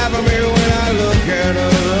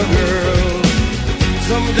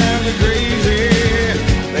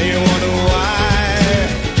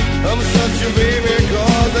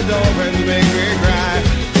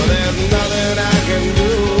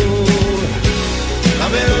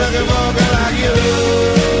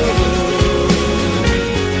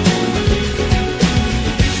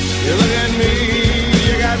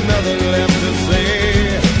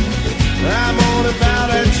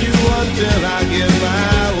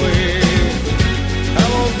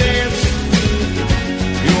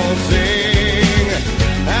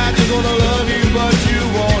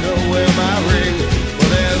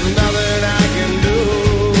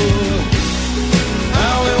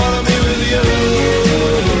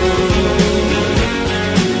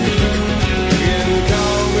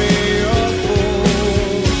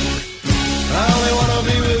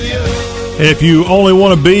 If you only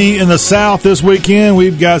want to be in the South this weekend,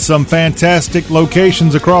 we've got some fantastic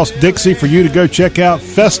locations across Dixie for you to go check out.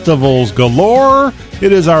 Festivals galore.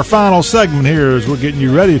 It is our final segment here as we're getting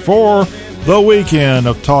you ready for the weekend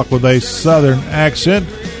of Talk with a Southern Accent.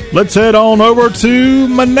 Let's head on over to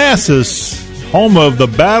Manassas, home of the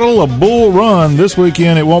Battle of Bull Run. This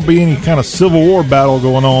weekend, it won't be any kind of Civil War battle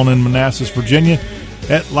going on in Manassas, Virginia.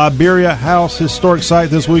 At Liberia House Historic Site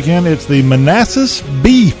this weekend, it's the Manassas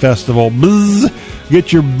Bee Festival. Buzz.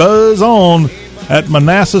 Get your buzz on at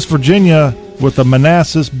Manassas, Virginia with the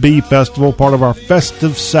Manassas Bee Festival, part of our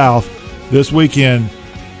Festive South this weekend.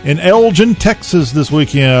 In Elgin, Texas this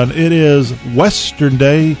weekend, it is Western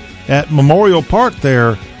Day at Memorial Park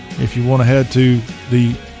there. If you want to head to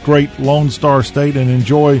the great Lone Star State and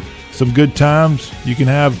enjoy some good times, you can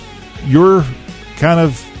have your kind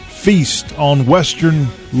of feast on Western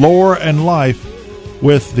lore and life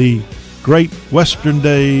with the great Western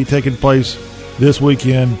Day taking place this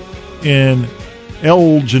weekend in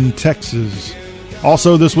Elgin, Texas.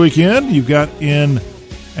 Also this weekend, you've got in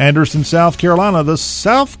Anderson, South Carolina, the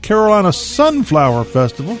South Carolina Sunflower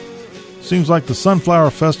Festival. Seems like the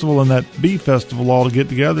Sunflower Festival and that Bee Festival all to get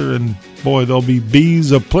together, and boy, there'll be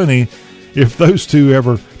bees aplenty if those two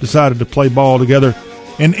ever decided to play ball together.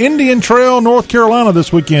 In Indian Trail, North Carolina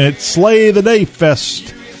this weekend, it's Slay the Day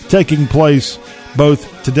Fest taking place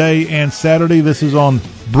both today and Saturday. This is on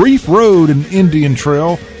Brief Road in Indian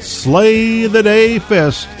Trail. Slay the Day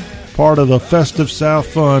Fest, part of the Festive South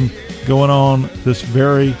Fun going on this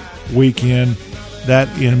very weekend. That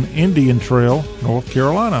in Indian Trail, North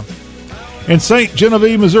Carolina. In St.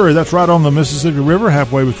 Genevieve, Missouri, that's right on the Mississippi River,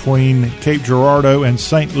 halfway between Cape Girardeau and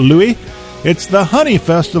St. Louis. It's the Honey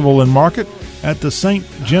Festival and Market at the St.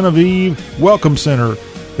 Genevieve Welcome Center.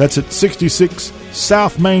 That's at 66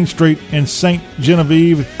 South Main Street in St.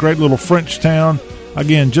 Genevieve. Great little French town.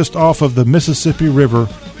 Again, just off of the Mississippi River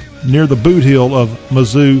near the boot heel of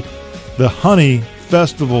Mizzou. The Honey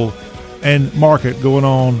Festival and Market going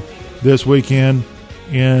on this weekend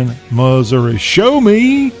in Missouri. Show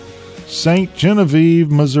me St.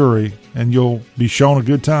 Genevieve, Missouri, and you'll be shown a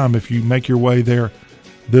good time if you make your way there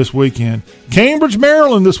this weekend. Cambridge,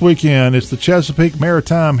 Maryland this weekend. It's the Chesapeake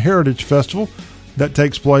Maritime Heritage Festival that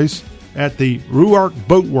takes place at the Ruark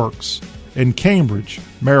Boat Works in Cambridge,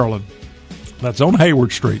 Maryland. That's on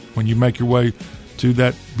Hayward Street when you make your way to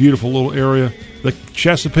that beautiful little area. The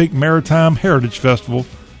Chesapeake Maritime Heritage Festival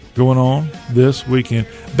going on this weekend.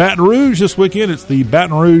 Baton Rouge this weekend. It's the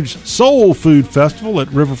Baton Rouge Soul Food Festival at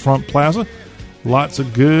Riverfront Plaza. Lots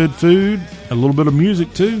of good food, a little bit of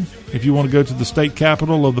music too. If you want to go to the state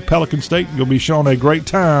capital of the Pelican State, you'll be shown a great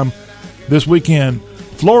time this weekend.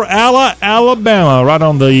 Florala, Alabama, right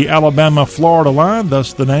on the Alabama-Florida line,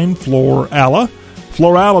 thus the name Florala.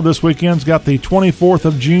 Florala this weekend's got the 24th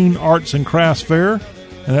of June Arts and Crafts Fair,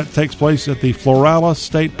 and that takes place at the Florala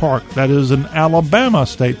State Park. That is an Alabama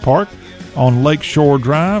state park on Lakeshore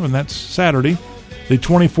Drive, and that's Saturday, the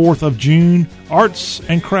 24th of June Arts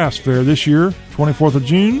and Crafts Fair this year. 24th of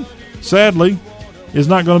June, sadly, is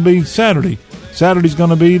not going to be Saturday. Saturday's going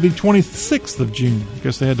to be the 26th of June. I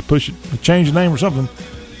guess they had to push it, change the name or something,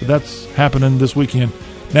 but that's happening this weekend.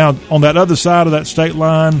 Now, on that other side of that state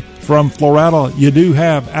line from Florida, you do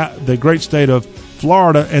have the great state of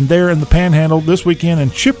Florida, and there in the Panhandle this weekend in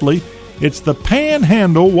Chipley, it's the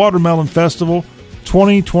Panhandle Watermelon Festival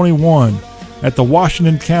 2021 at the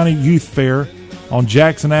Washington County Youth Fair on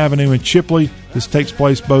Jackson Avenue in Chipley. This takes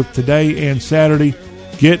place both today and Saturday.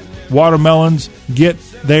 Get watermelons, get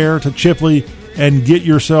there to Chipley, and get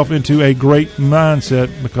yourself into a great mindset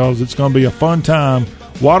because it's going to be a fun time.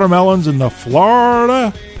 Watermelons in the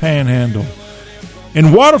Florida Panhandle.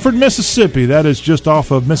 In Waterford, Mississippi, that is just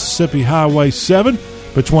off of Mississippi Highway 7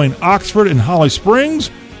 between Oxford and Holly Springs.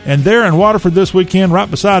 And there in Waterford this weekend, right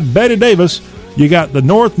beside Betty Davis, you got the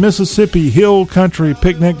North Mississippi Hill Country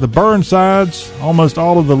Picnic, the Burnsides, almost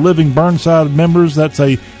all of the living Burnside members. That's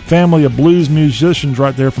a family of blues musicians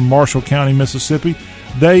right there from Marshall County, Mississippi.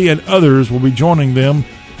 They and others will be joining them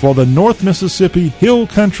for the North Mississippi Hill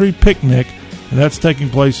Country Picnic, and that's taking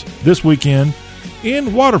place this weekend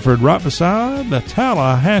in Waterford, right beside the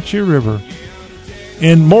Tallahatchie River.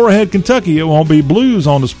 In Moorhead, Kentucky, it won't be blues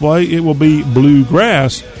on display. It will be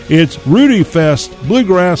bluegrass. It's Rudy Fest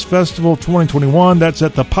Bluegrass Festival 2021. That's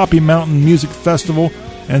at the Poppy Mountain Music Festival,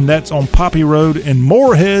 and that's on Poppy Road in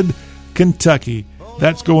Moorhead, Kentucky.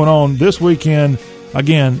 That's going on this weekend.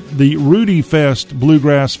 Again, the Rudy Fest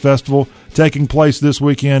Bluegrass Festival taking place this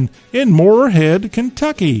weekend in Moorhead,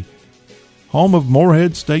 Kentucky. Home of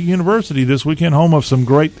Moorhead State University this weekend, home of some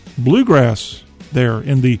great bluegrass there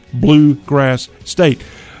in the Bluegrass State.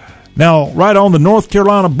 Now, right on the North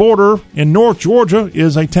Carolina border in North Georgia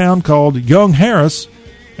is a town called Young Harris.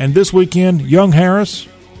 And this weekend, Young Harris,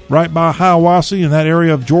 right by Hiawassee in that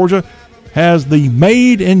area of Georgia, has the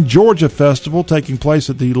Made in Georgia Festival taking place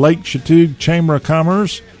at the Lake Chattooga Chamber of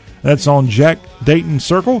Commerce. That's on Jack Dayton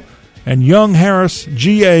Circle. And Young Harris,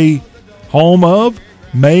 GA, home of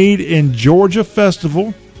Made in Georgia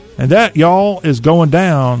Festival. And that, y'all, is going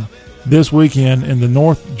down this weekend in the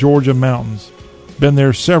North Georgia mountains. Been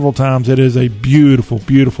there several times. It is a beautiful,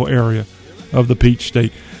 beautiful area of the Peach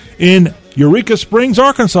State. In Eureka Springs,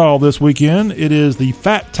 Arkansas this weekend, it is the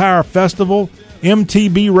Fat Tire Festival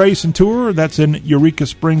MTB Race and Tour. That's in Eureka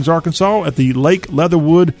Springs, Arkansas at the Lake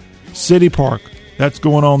Leatherwood City Park. That's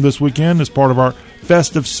going on this weekend as part of our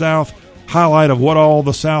Festive South highlight of what all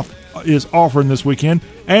the South is offering this weekend.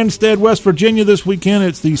 Anstead, West Virginia this weekend,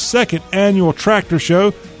 it's the second annual tractor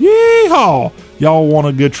show. Yeehaw! Y'all want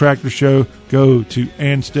a good tractor show, go to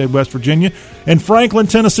Anstead, West Virginia. In Franklin,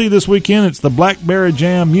 Tennessee this weekend, it's the Blackberry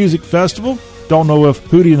Jam Music Festival. Don't know if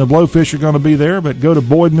Hootie and the Blowfish are going to be there, but go to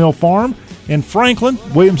Boyd Mill Farm in Franklin,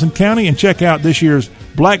 Williamson County, and check out this year's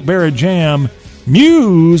Blackberry Jam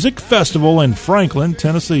Music Festival in Franklin,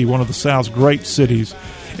 Tennessee, one of the South's great cities.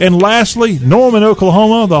 And lastly, Norman,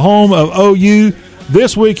 Oklahoma, the home of OU.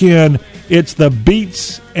 This weekend, it's the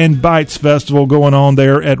Beats and Bites Festival going on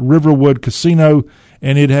there at Riverwood Casino,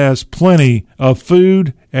 and it has plenty of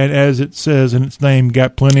food, and as it says in its name,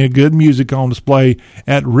 got plenty of good music on display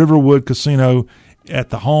at Riverwood Casino at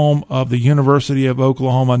the home of the University of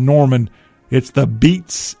Oklahoma, Norman. It's the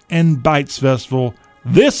Beats and Bites Festival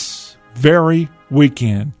this very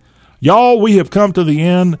weekend. Y'all, we have come to the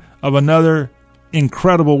end of another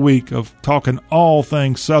incredible week of talking all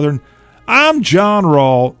things Southern. I'm John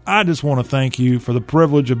Rawl. I just want to thank you for the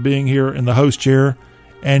privilege of being here in the host chair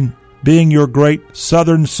and being your great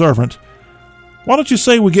Southern servant. Why don't you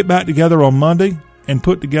say we get back together on Monday and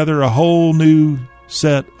put together a whole new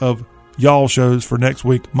set of y'all shows for next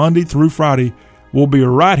week. Monday through Friday, we'll be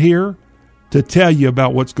right here to tell you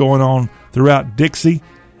about what's going on throughout Dixie,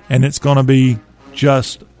 and it's going to be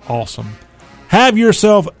just awesome. Have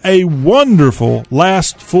yourself a wonderful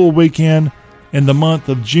last full weekend in the month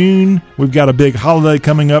of June. We've got a big holiday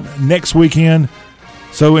coming up next weekend,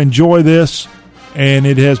 so enjoy this, and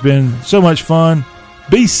it has been so much fun.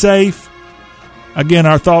 Be safe. Again,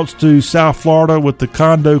 our thoughts to South Florida with the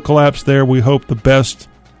condo collapse there. We hope the best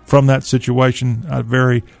from that situation, a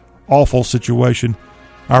very awful situation.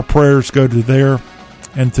 Our prayers go to there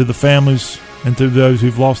and to the families and to those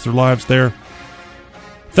who've lost their lives there.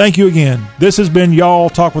 Thank you again. This has been Y'all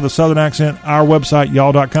Talk with a Southern Accent. Our website,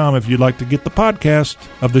 y'all.com, if you'd like to get the podcast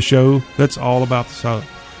of the show that's all about the South.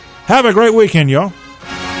 Have a great weekend, y'all.